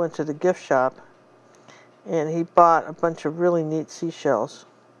dad went to the gift shop, and he bought a bunch of really neat seashells.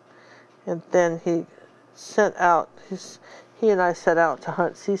 And then he sent out, he and I set out to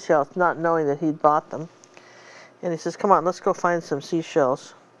hunt seashells, not knowing that he'd bought them. And he says, come on, let's go find some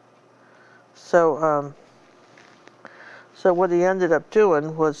seashells. So, so what he ended up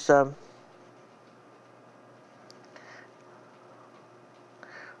doing was,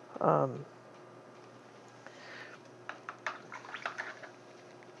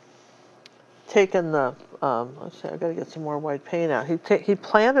 taken the, let's see, I gotta get some more white paint out. He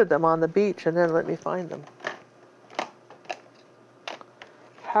planted them on the beach and then let me find them.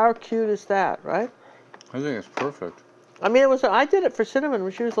 How cute is that, right? I think it's perfect. I mean, I did it for Cinnamon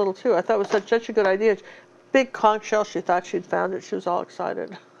when she was little too. I thought it was such a good idea. Big conch shell, she thought she'd found it. She was all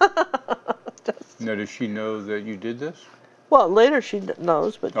excited. Now, does she know that you did this? Well, later she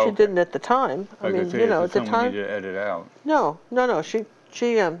knows, but Okay. she didn't at the time. I mean, you know, at the time. We need to edit out. No.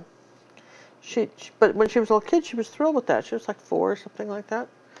 But when she was a little kid, she was thrilled with that. She was like 4 or something like that.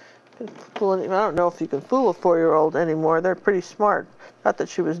 I don't know if you can fool a 4-year-old anymore. They're pretty smart. Not that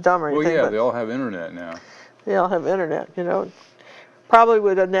she was dumb or anything. Well, yeah, but they all have internet now. they all have internet, you know. Probably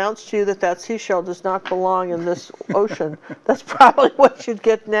would announce to you that seashell does not belong in this ocean. That's probably what you'd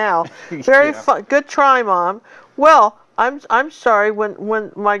get now. Very fun. Good try, Mom. Well, I'm sorry.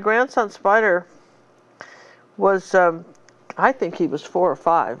 When my grandson Spider was, I think he was 4 or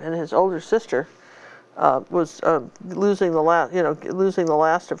 5, and his older sister was losing the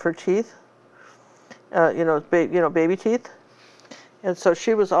last of her teeth. Baby teeth, and so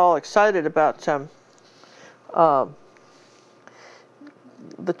she was all excited about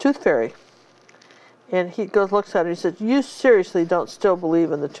the tooth fairy. And he looks at her and he says, "You seriously don't still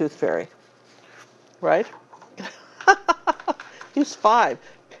believe in the tooth fairy, right?" He's 5.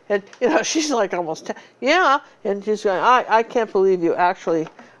 And, she's like almost 10. Yeah. And she's going, I can't believe you actually,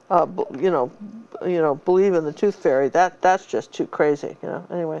 believe in the tooth fairy. That's just too crazy,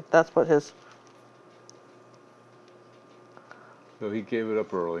 Anyway, that's what his... So he gave it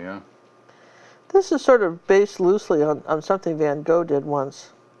up early, huh? This is sort of based loosely on something Van Gogh did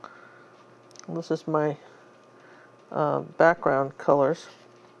once. This is my background colors.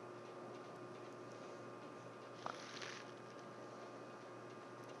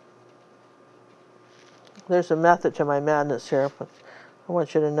 There's a method to my madness here, but I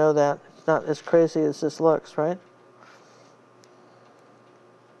want you to know that it's not as crazy as this looks, right?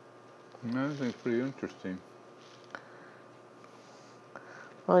 I think it's pretty interesting.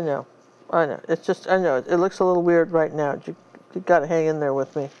 I know. It's just, I know, it looks a little weird right now. You got to hang in there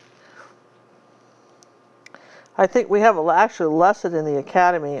with me. I think we have actually a lesson in the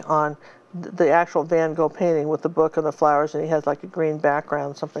academy on the actual Van Gogh painting with the book and the flowers, and he has like a green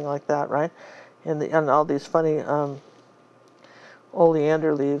background, something like that, right? And all these funny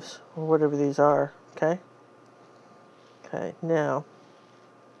oleander leaves, or whatever these are, okay? Okay, now.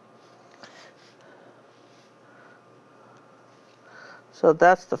 So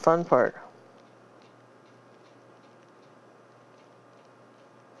that's the fun part.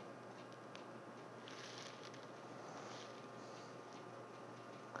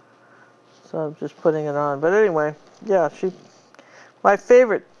 So I'm just putting it on. But anyway, yeah, my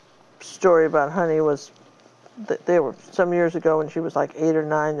favorite story about Honey was that they were some years ago when she was like 8 or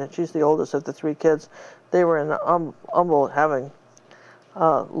 9, and she's the oldest of the 3 kids. They were in Humboldt having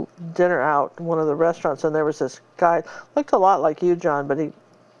dinner out in one of the restaurants, and there was this guy, looked a lot like you, John, but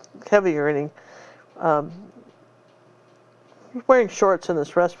heavier, and he was wearing shorts in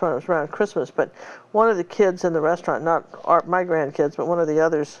this restaurant. It was around Christmas, but one of the kids in the restaurant, not my grandkids, but one of the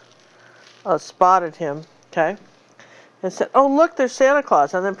others, spotted him, okay, and said, "Oh, look, there's Santa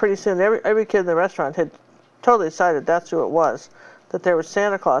Claus." And then pretty soon, every kid in the restaurant had totally decided that's who it was, that there was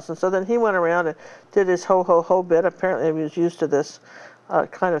Santa Claus. And so then he went around and did his ho ho ho bit. Apparently, he was used to this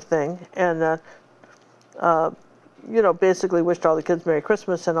kind of thing, and you know, basically wished all the kids Merry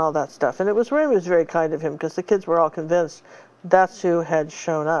Christmas and all that stuff. And it was very kind of him, because the kids were all convinced that's who had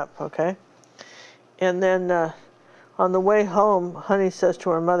shown up, okay? And then on the way home, Honey says to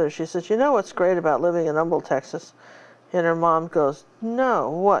her mother, she says, "You know what's great about living in Humble, Texas?" And her mom goes, "No,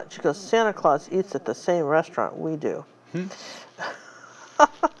 what?" She goes, "Santa Claus eats at the same restaurant we do."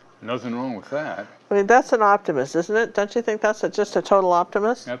 Nothing wrong with that. I mean, that's an optimist, isn't it? Don't you think that's just a total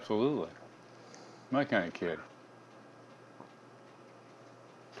optimist? Absolutely. My kind of kid.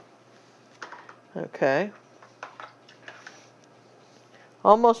 Okay.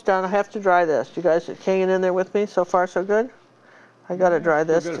 Almost done. I have to dry this. You guys hanging in there with me? So far, so good? I got to dry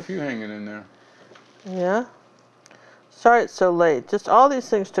this. We've got a few hanging in there. Yeah? Sorry it's so late. Just all these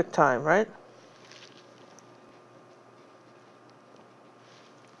things took time, right?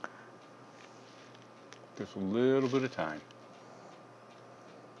 Just a little bit of time.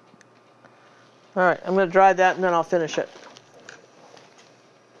 All right, I'm going to dry that and then I'll finish it.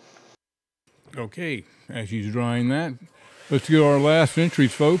 Okay, as she's drying that, let's get our last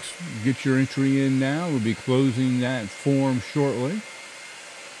entries, folks. Get your entry in now. We'll be closing that form shortly.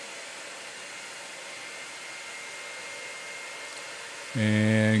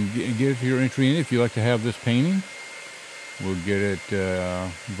 And get your entry in if you'd like to have this painting. We'll get it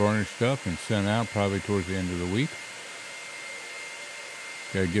varnished up and sent out probably towards the end of the week.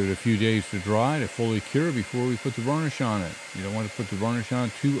 Got to give it a few days to dry to fully cure before we put the varnish on it. You don't want to put the varnish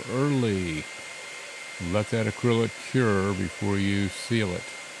on too early. Let that acrylic cure before you seal it.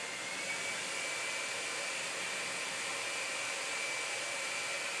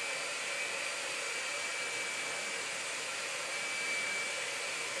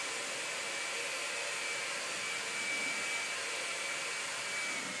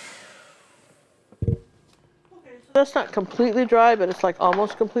 That's not completely dry, but it's like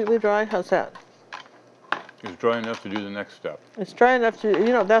almost completely dry. How's that? It's dry enough to do the next step. It's dry enough to, you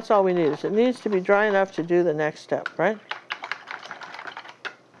know, that's all we need. Is it needs to be dry enough to do the next step, right?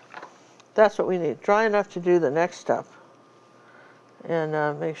 That's what we need. Dry enough to do the next step.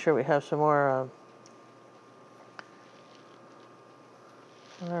 And make sure we have some more.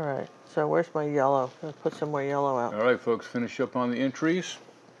 All right. So where's my yellow? Let's put some more yellow out. All right, folks, finish up on the entries.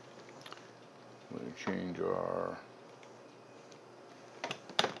 We'll change our...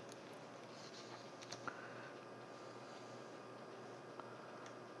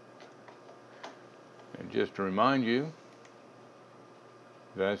 And just to remind you,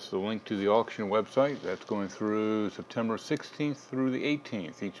 that's the link to the auction website. That's going through September 16th through the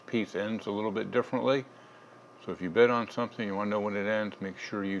 18th. Each piece ends a little bit differently. So if you bid on something, you want to know when it ends, make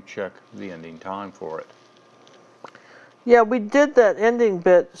sure you check the ending time for it. Yeah, we did that ending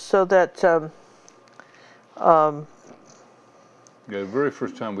bit so that Yeah, the very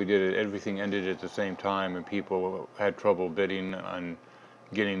first time we did it, everything ended at the same time, and people had trouble bidding on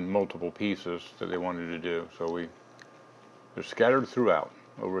getting multiple pieces that they wanted to do. So they're scattered throughout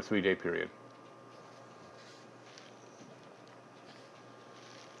over a 3-day period.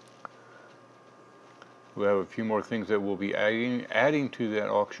 We have a few more things that we'll be adding to that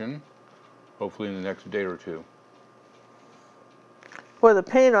auction, hopefully in the next day or two. boy, the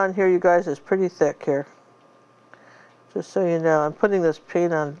paint on here, you guys, is pretty thick here. Just so you know, I'm putting this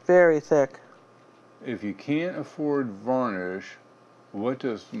paint on very thick. If you can't afford varnish, what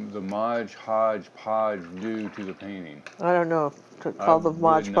does the Mod Hodge Podge do to the painting? I don't know, to call the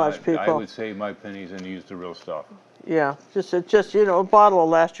Mod Podge people. I would save my pennies and use the real stuff. Yeah, just you know, a bottle will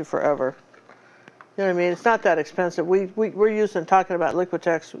last you forever. You know what I mean? It's not that expensive. We're talking about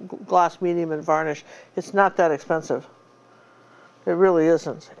Liquitex gloss medium and varnish. It's not that expensive. It really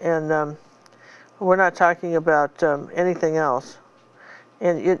isn't. And we're not talking about anything else.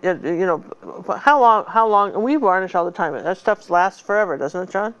 And you know, how long? And we varnish all the time. That stuff lasts forever, doesn't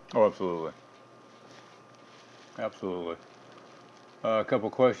it, John? Oh, absolutely. Absolutely. A couple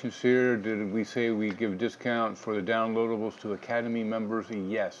questions here. Did we say we give discount for the downloadables to Academy members?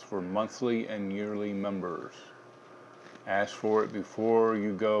 Yes, for monthly and yearly members. Ask for it before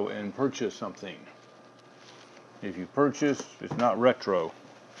you go and purchase something. If you purchase, it's not retro.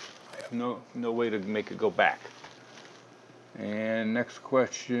 I have no way to make it go back. And next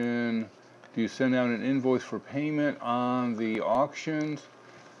question, do you send out an invoice for payment on the auctions?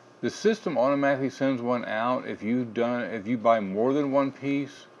 The system automatically sends one out. If you buy more than one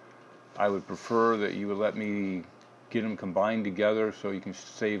piece, I would prefer that you would let me get them combined together so you can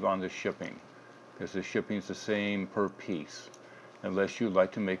save on the shipping, because the shipping's the same per piece, unless you'd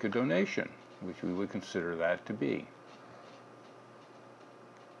like to make a donation, which we would consider that to be.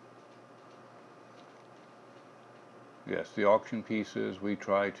 Yes, the auction pieces, we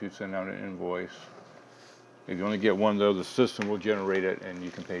try to send out an invoice. If you only get one, though, the system will generate it and you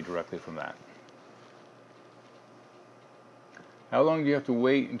can pay directly from that. How long do you have to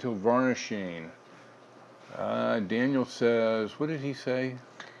wait until varnishing? Daniel says, what did he say?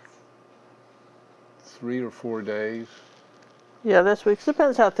 3 or 4 days? Yeah, this week.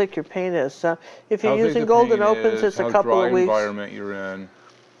 Depends how thick your paint is. If you're using Golden Opens, it's a couple of weeks. How dry environment you're in.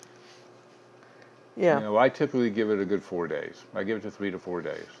 Yeah. You know, I typically give it a good 4 days. I give it to 3 to 4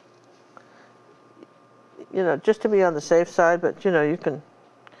 days. You know, just to be on the safe side, but you know, you can.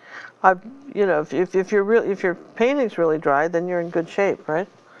 You know, if your painting's really dry, then you're in good shape, right?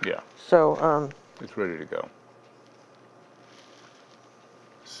 Yeah. So. It's ready to go.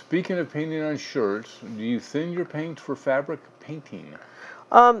 Speaking of painting on shirts, do you thin your paints for fabric painting?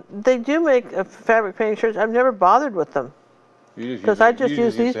 They do make fabric painting shirts. I've never bothered with them. Because I just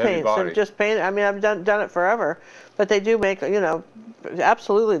use these paints and just paint. I mean, I've done it forever, but they do make, you know,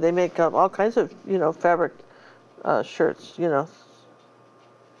 absolutely, they make all kinds of, you know, fabric shirts, you know.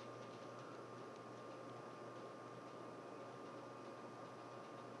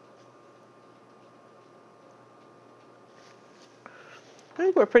 I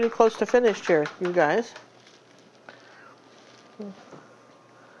think we're pretty close to finished here, you guys.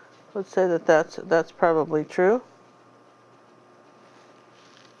 Let's say that's probably true.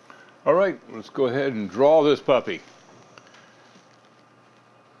 All right, let's go ahead and draw this puppy.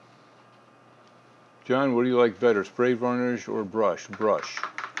 John, what do you like better, spray varnish or brush? Brush.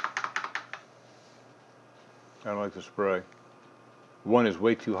 I don't like the spray. One is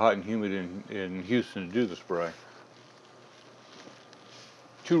way too hot and humid in Houston to do the spray.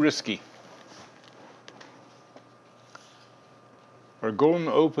 Too risky. Are Golden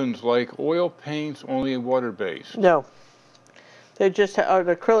Opens like oil paints, only water-based? No. They just are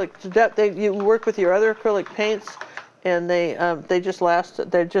acrylic. You work with your other acrylic paints, and they just last.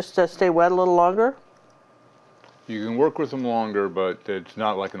 They just stay wet a little longer. You can work with them longer, but it's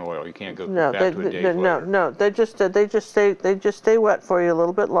not like an oil. You can't go back to a day later. No. They just stay wet for you a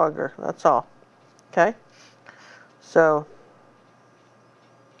little bit longer. That's all. Okay. So.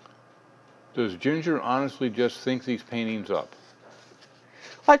 Does Ginger honestly just think these paintings up?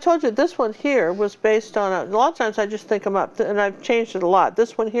 I told you this one here was based on a lot of times I just think them up, and I've changed it a lot.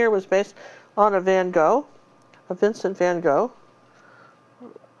 This one here was based on a Van Gogh, a Vincent Van Gogh,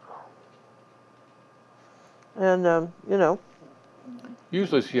 and you know.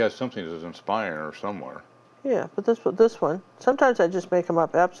 Usually she has something that's inspiring her somewhere. Yeah, but this one. Sometimes I just make them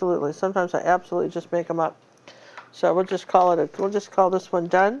up. Absolutely. Sometimes I absolutely just make them up. So we'll just call it. We'll just call this one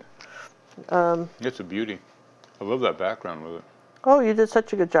done. It's a beauty. I love that background with it. Oh, you did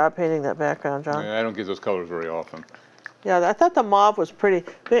such a good job painting that background, John. Yeah, I don't get those colors very often. Yeah, I thought the mauve was pretty.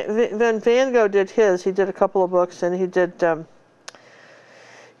 When Van Gogh did his, he did a couple of books, and he did a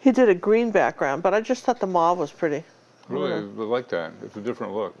green background, but I just thought the mauve was pretty. Really, I like that. It's a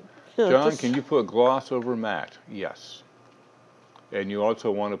different look. Yeah, John, can you put gloss over matte? Yes. And you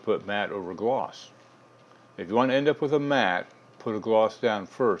also want to put matte over gloss. If you want to end up with a matte, put a gloss down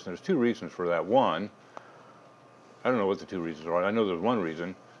first. And there's 2 reasons for that. One, I don't know what the 2 reasons are. I know there's one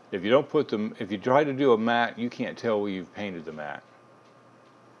reason. If you don't put them, if you try to do a matte, you can't tell where you've painted the matte.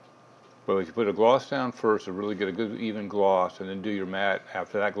 But if you put a gloss down first to really get a good even gloss, and then do your matte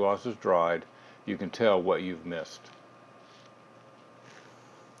after that gloss is dried, you can tell what you've missed.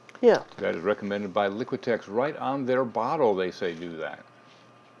 Yeah. That is recommended by Liquitex. Right on their bottle, they say do that.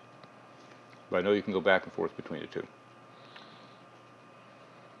 But I know you can go back and forth between the 2.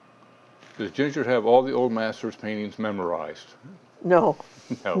 Does Ginger have all the old masters' paintings memorized? No.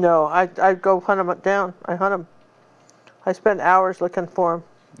 No. I go hunt them down. I hunt them. I spend hours looking for them.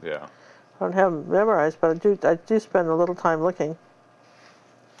 Yeah. I don't have them memorized, but I do spend a little time looking.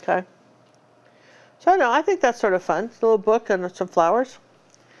 Okay. So no, I think that's sort of fun. It's a little book and some flowers.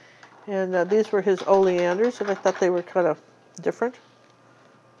 And these were his oleanders, and I thought they were kind of different.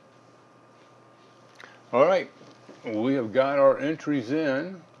 All right. We have got our entries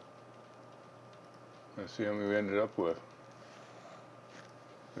in. Let's see how many we ended up with.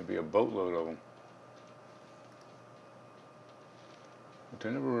 Maybe a boatload of them. But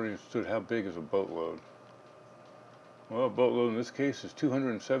I never really understood how big is a boatload. Well, a boatload in this case is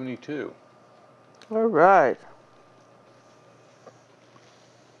 272. All right.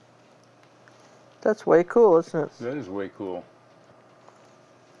 That's way cool, isn't it? That is way cool.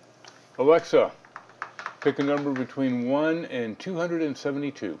 Alexa, Pick a number between 1 and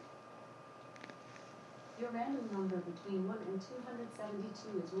 272. Your random number between 1 and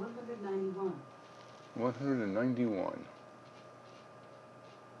 272 is 191. 191.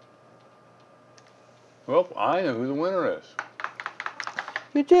 Well, I know who the winner is.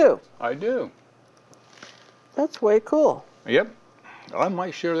 You do? I do. That's way cool. Yep. I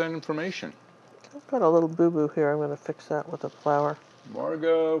might share that information. I've got a little boo-boo here. I'm going to fix that with a flower.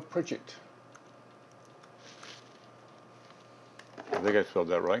 Margot Pritchett. I think I spelled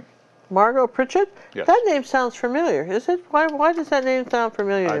that right. Margot Pritchett? Yes. That name sounds familiar. Is it? Why does that name sound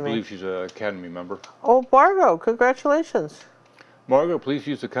familiar to me? I believe she's an Academy member. Oh, Margot, congratulations. Margot, please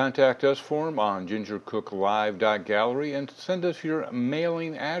use the Contact Us form on gingercooklive.gallery and send us your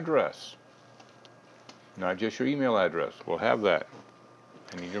mailing address. Not just your email address. We'll have that.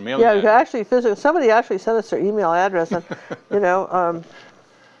 I need your mailing address. Yeah, actually, somebody actually sent us their email address, and you know.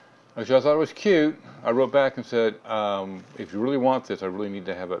 Which I thought it was cute. I wrote back and said, if you really want this, I really need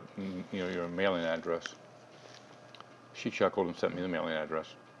to have your mailing address. She chuckled and sent me the mailing address.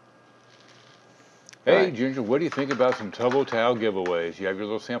 Hey, Right. Ginger, what do you think about some Tubbo Towel giveaways? You have your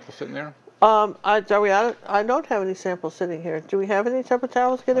little sample sitting there? Are we out? I don't have any samples sitting here. Do we have any Tubbo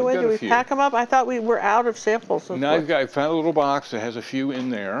towels get away? got Do a we few. pack them up? I thought we were out of samples. Now I found a little box that has a few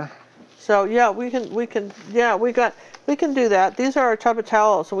in there. So yeah, we can do that. These are our Tubbo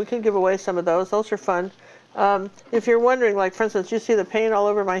towels, so we can give away some of those. Those are fun. If you're wondering, like for instance, you see the paint all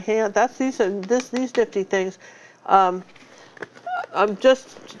over my hand. That's these nifty things. I'm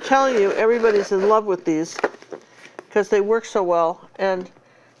just telling you, everybody's in love with these because they work so well, and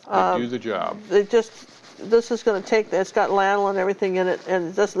They do the job. this is going to take. It's got lanolin and everything in it, and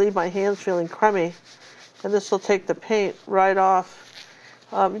it doesn't leave my hands feeling crummy. And this will take the paint right off.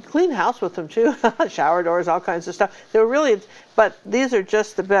 You clean house with them too, shower doors, all kinds of stuff. They're really, but these are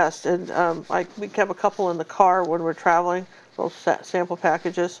just the best. And we have a couple in the car when we're traveling, little sample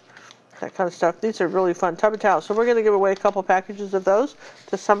packages, that kind of stuff. These are really fun Tubbo towels. So we're going to give away a couple packages of those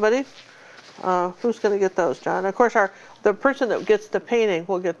to somebody. Who's going to get those, John? Of course, the person that gets the painting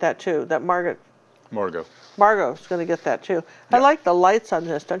will get that too. That Margot's going to get that too. Yeah. I like the lights on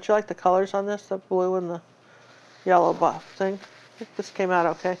this. Don't you like the colors on this? The blue and the yellow buff thing. I think this came out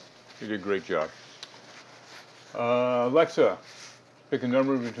okay. You did a great job. Alexa, pick a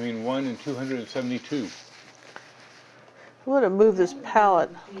number between 1 and 272. I'm going to move this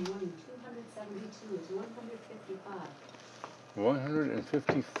palette. Between 1 and 272 is 155.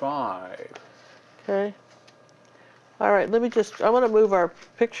 155. Okay. All right, I want to move our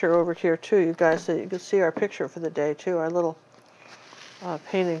picture over here too, you guys, so you can see our picture for the day too, our little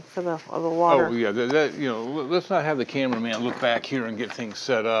painting of the water. Oh yeah, let's not have the cameraman look back here and get things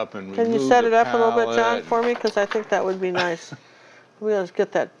set up and Can you remove set the it up a little bit, John, palette. for me? Because I think that would be nice. We'll just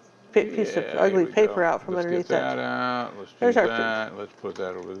get that piece of Yeah, ugly here we paper go. out from Let's underneath get that that. out. Let's do There's our that. Let's put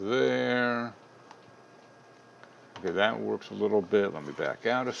that over there. Okay, that works a little bit. Let me back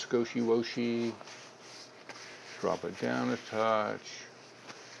out a skoshi-woshi. Drop it down a touch.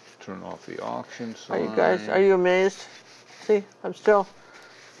 Turn off the auction sign. Are you amazed? See, I'm still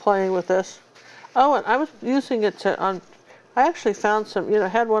playing with this. Oh, and I was using it I actually found some, I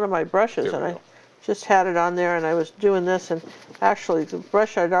had one of my brushes There and we I go. just had it on there and I was doing this, and actually the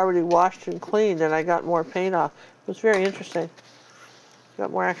brush I'd already washed and cleaned and I got more paint off. It was very interesting. Got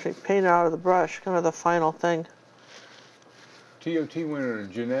more actually paint out of the brush, kind of the final thing. TOT winner,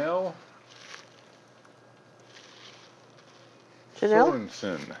 Janelle Janelle?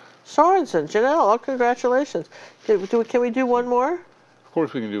 Sorensen. Janelle, oh, congratulations. Can we do one more? Of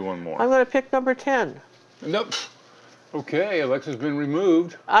course we can do one more. I'm going to pick number 10. Nope. Okay, Alexa's been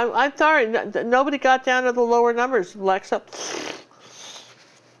removed. I'm sorry, nobody got down to the lower numbers, Alexa.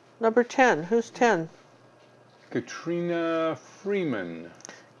 Number 10, who's 10? Katrina Freeman.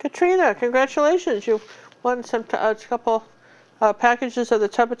 Katrina, congratulations. You won a couple packages of the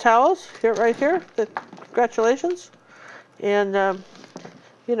Tubbo towels here, right here. Congratulations. And,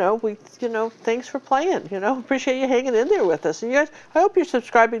 thanks for playing. Appreciate you hanging in there with us. And you guys, I hope you're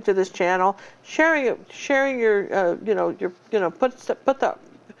subscribing to this channel, sharing your, put the,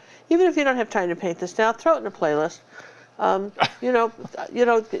 even if you don't have time to paint this now, throw it in a playlist.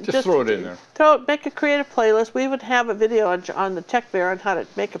 Just throw it in there. Make a creative playlist. We would have a video on the Tech Bear on how to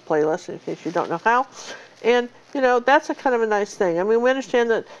make a playlist in case you don't know how. And, that's a kind of a nice thing. I mean, we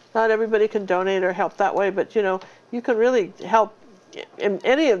understand that not everybody can donate or help that way, but, you can really help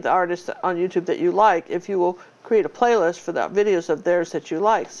any of the artists on YouTube that you like if you will create a playlist for the videos of theirs that you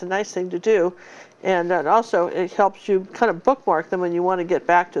like. It's a nice thing to do. And also, it helps you kind of bookmark them when you want to get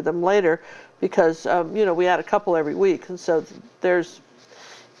back to them later because, we add a couple every week. And so there's,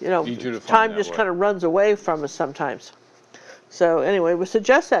 you know, Need you to find time that just way. kind of runs away from us sometimes. So anyway, we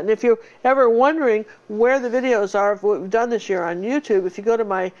suggest that. And if you're ever wondering where the videos are of what we've done this year on YouTube, if you go to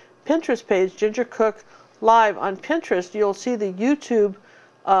my Pinterest page, Ginger Cook Live on Pinterest, you'll see the YouTube,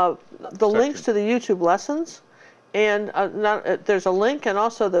 the links to the YouTube lessons. And there's a link and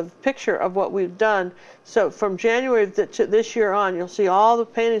also the picture of what we've done. So from January to this year on, you'll see all the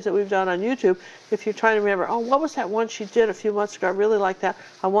paintings that we've done on YouTube. If you're trying to remember, oh, what was that one she did a few months ago? I really like that.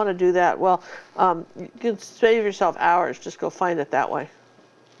 I want to do that. Well, you can save yourself hours. Just go find it that way.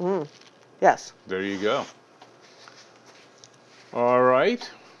 Yes. There you go. All right,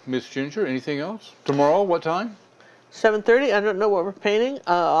 Miss Ginger, anything else? Tomorrow, what time? 7:30. I don't know what we're painting.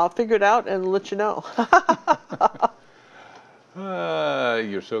 I'll figure it out and let you know.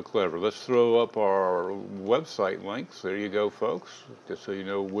 You're so clever. Let's throw up our website links. There you go, folks. Just so you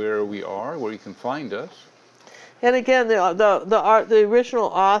know where we are, where you can find us. And again, the original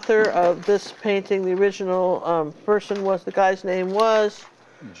author of this painting, the original person was, the guy's name was?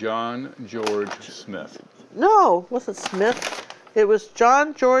 John George Smith. No, it wasn't Smith. It was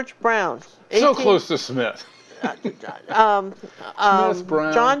John George Brown. So close to Smith. Smith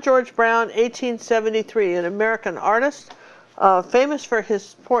Brown. John George Brown, 1873, an American artist, famous for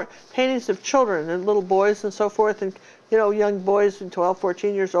his paintings of children and little boys and so forth, and you know, young boys 12,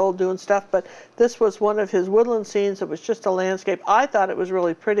 14 years old doing stuff. But this was one of his woodland scenes. It was just a landscape. I thought it was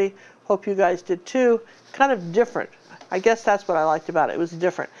really pretty. Hope you guys did too. Kind of different. I guess that's what I liked about it. It was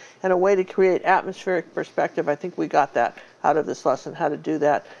different and a way to create atmospheric perspective. I think we got that out of this lesson, how to do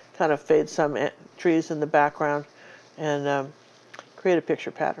that. Kind of fade some trees in the background and create a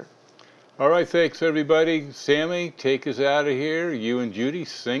picture pattern. All right, thanks everybody. Sammy, take us out of here. You and Judy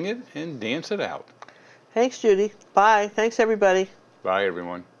sing it and dance it out. Thanks, Judy. Bye. Thanks, everybody. Bye,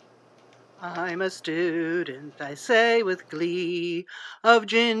 everyone. I'm a student, I say with glee, of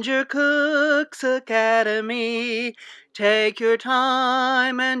Ginger Cook's Academy. Take your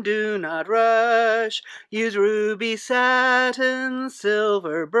time and do not rush. Use ruby satin,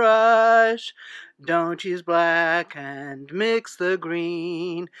 silver brush. Don't use black and mix the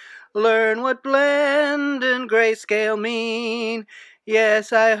green. Learn what blend and grayscale mean.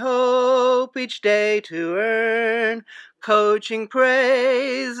 Yes, I hope each day to earn coaching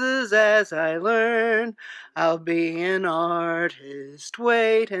praises as I learn. I'll be an artist,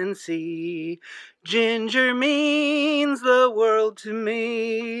 wait and see. Ginger means the world to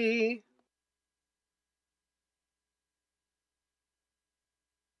me.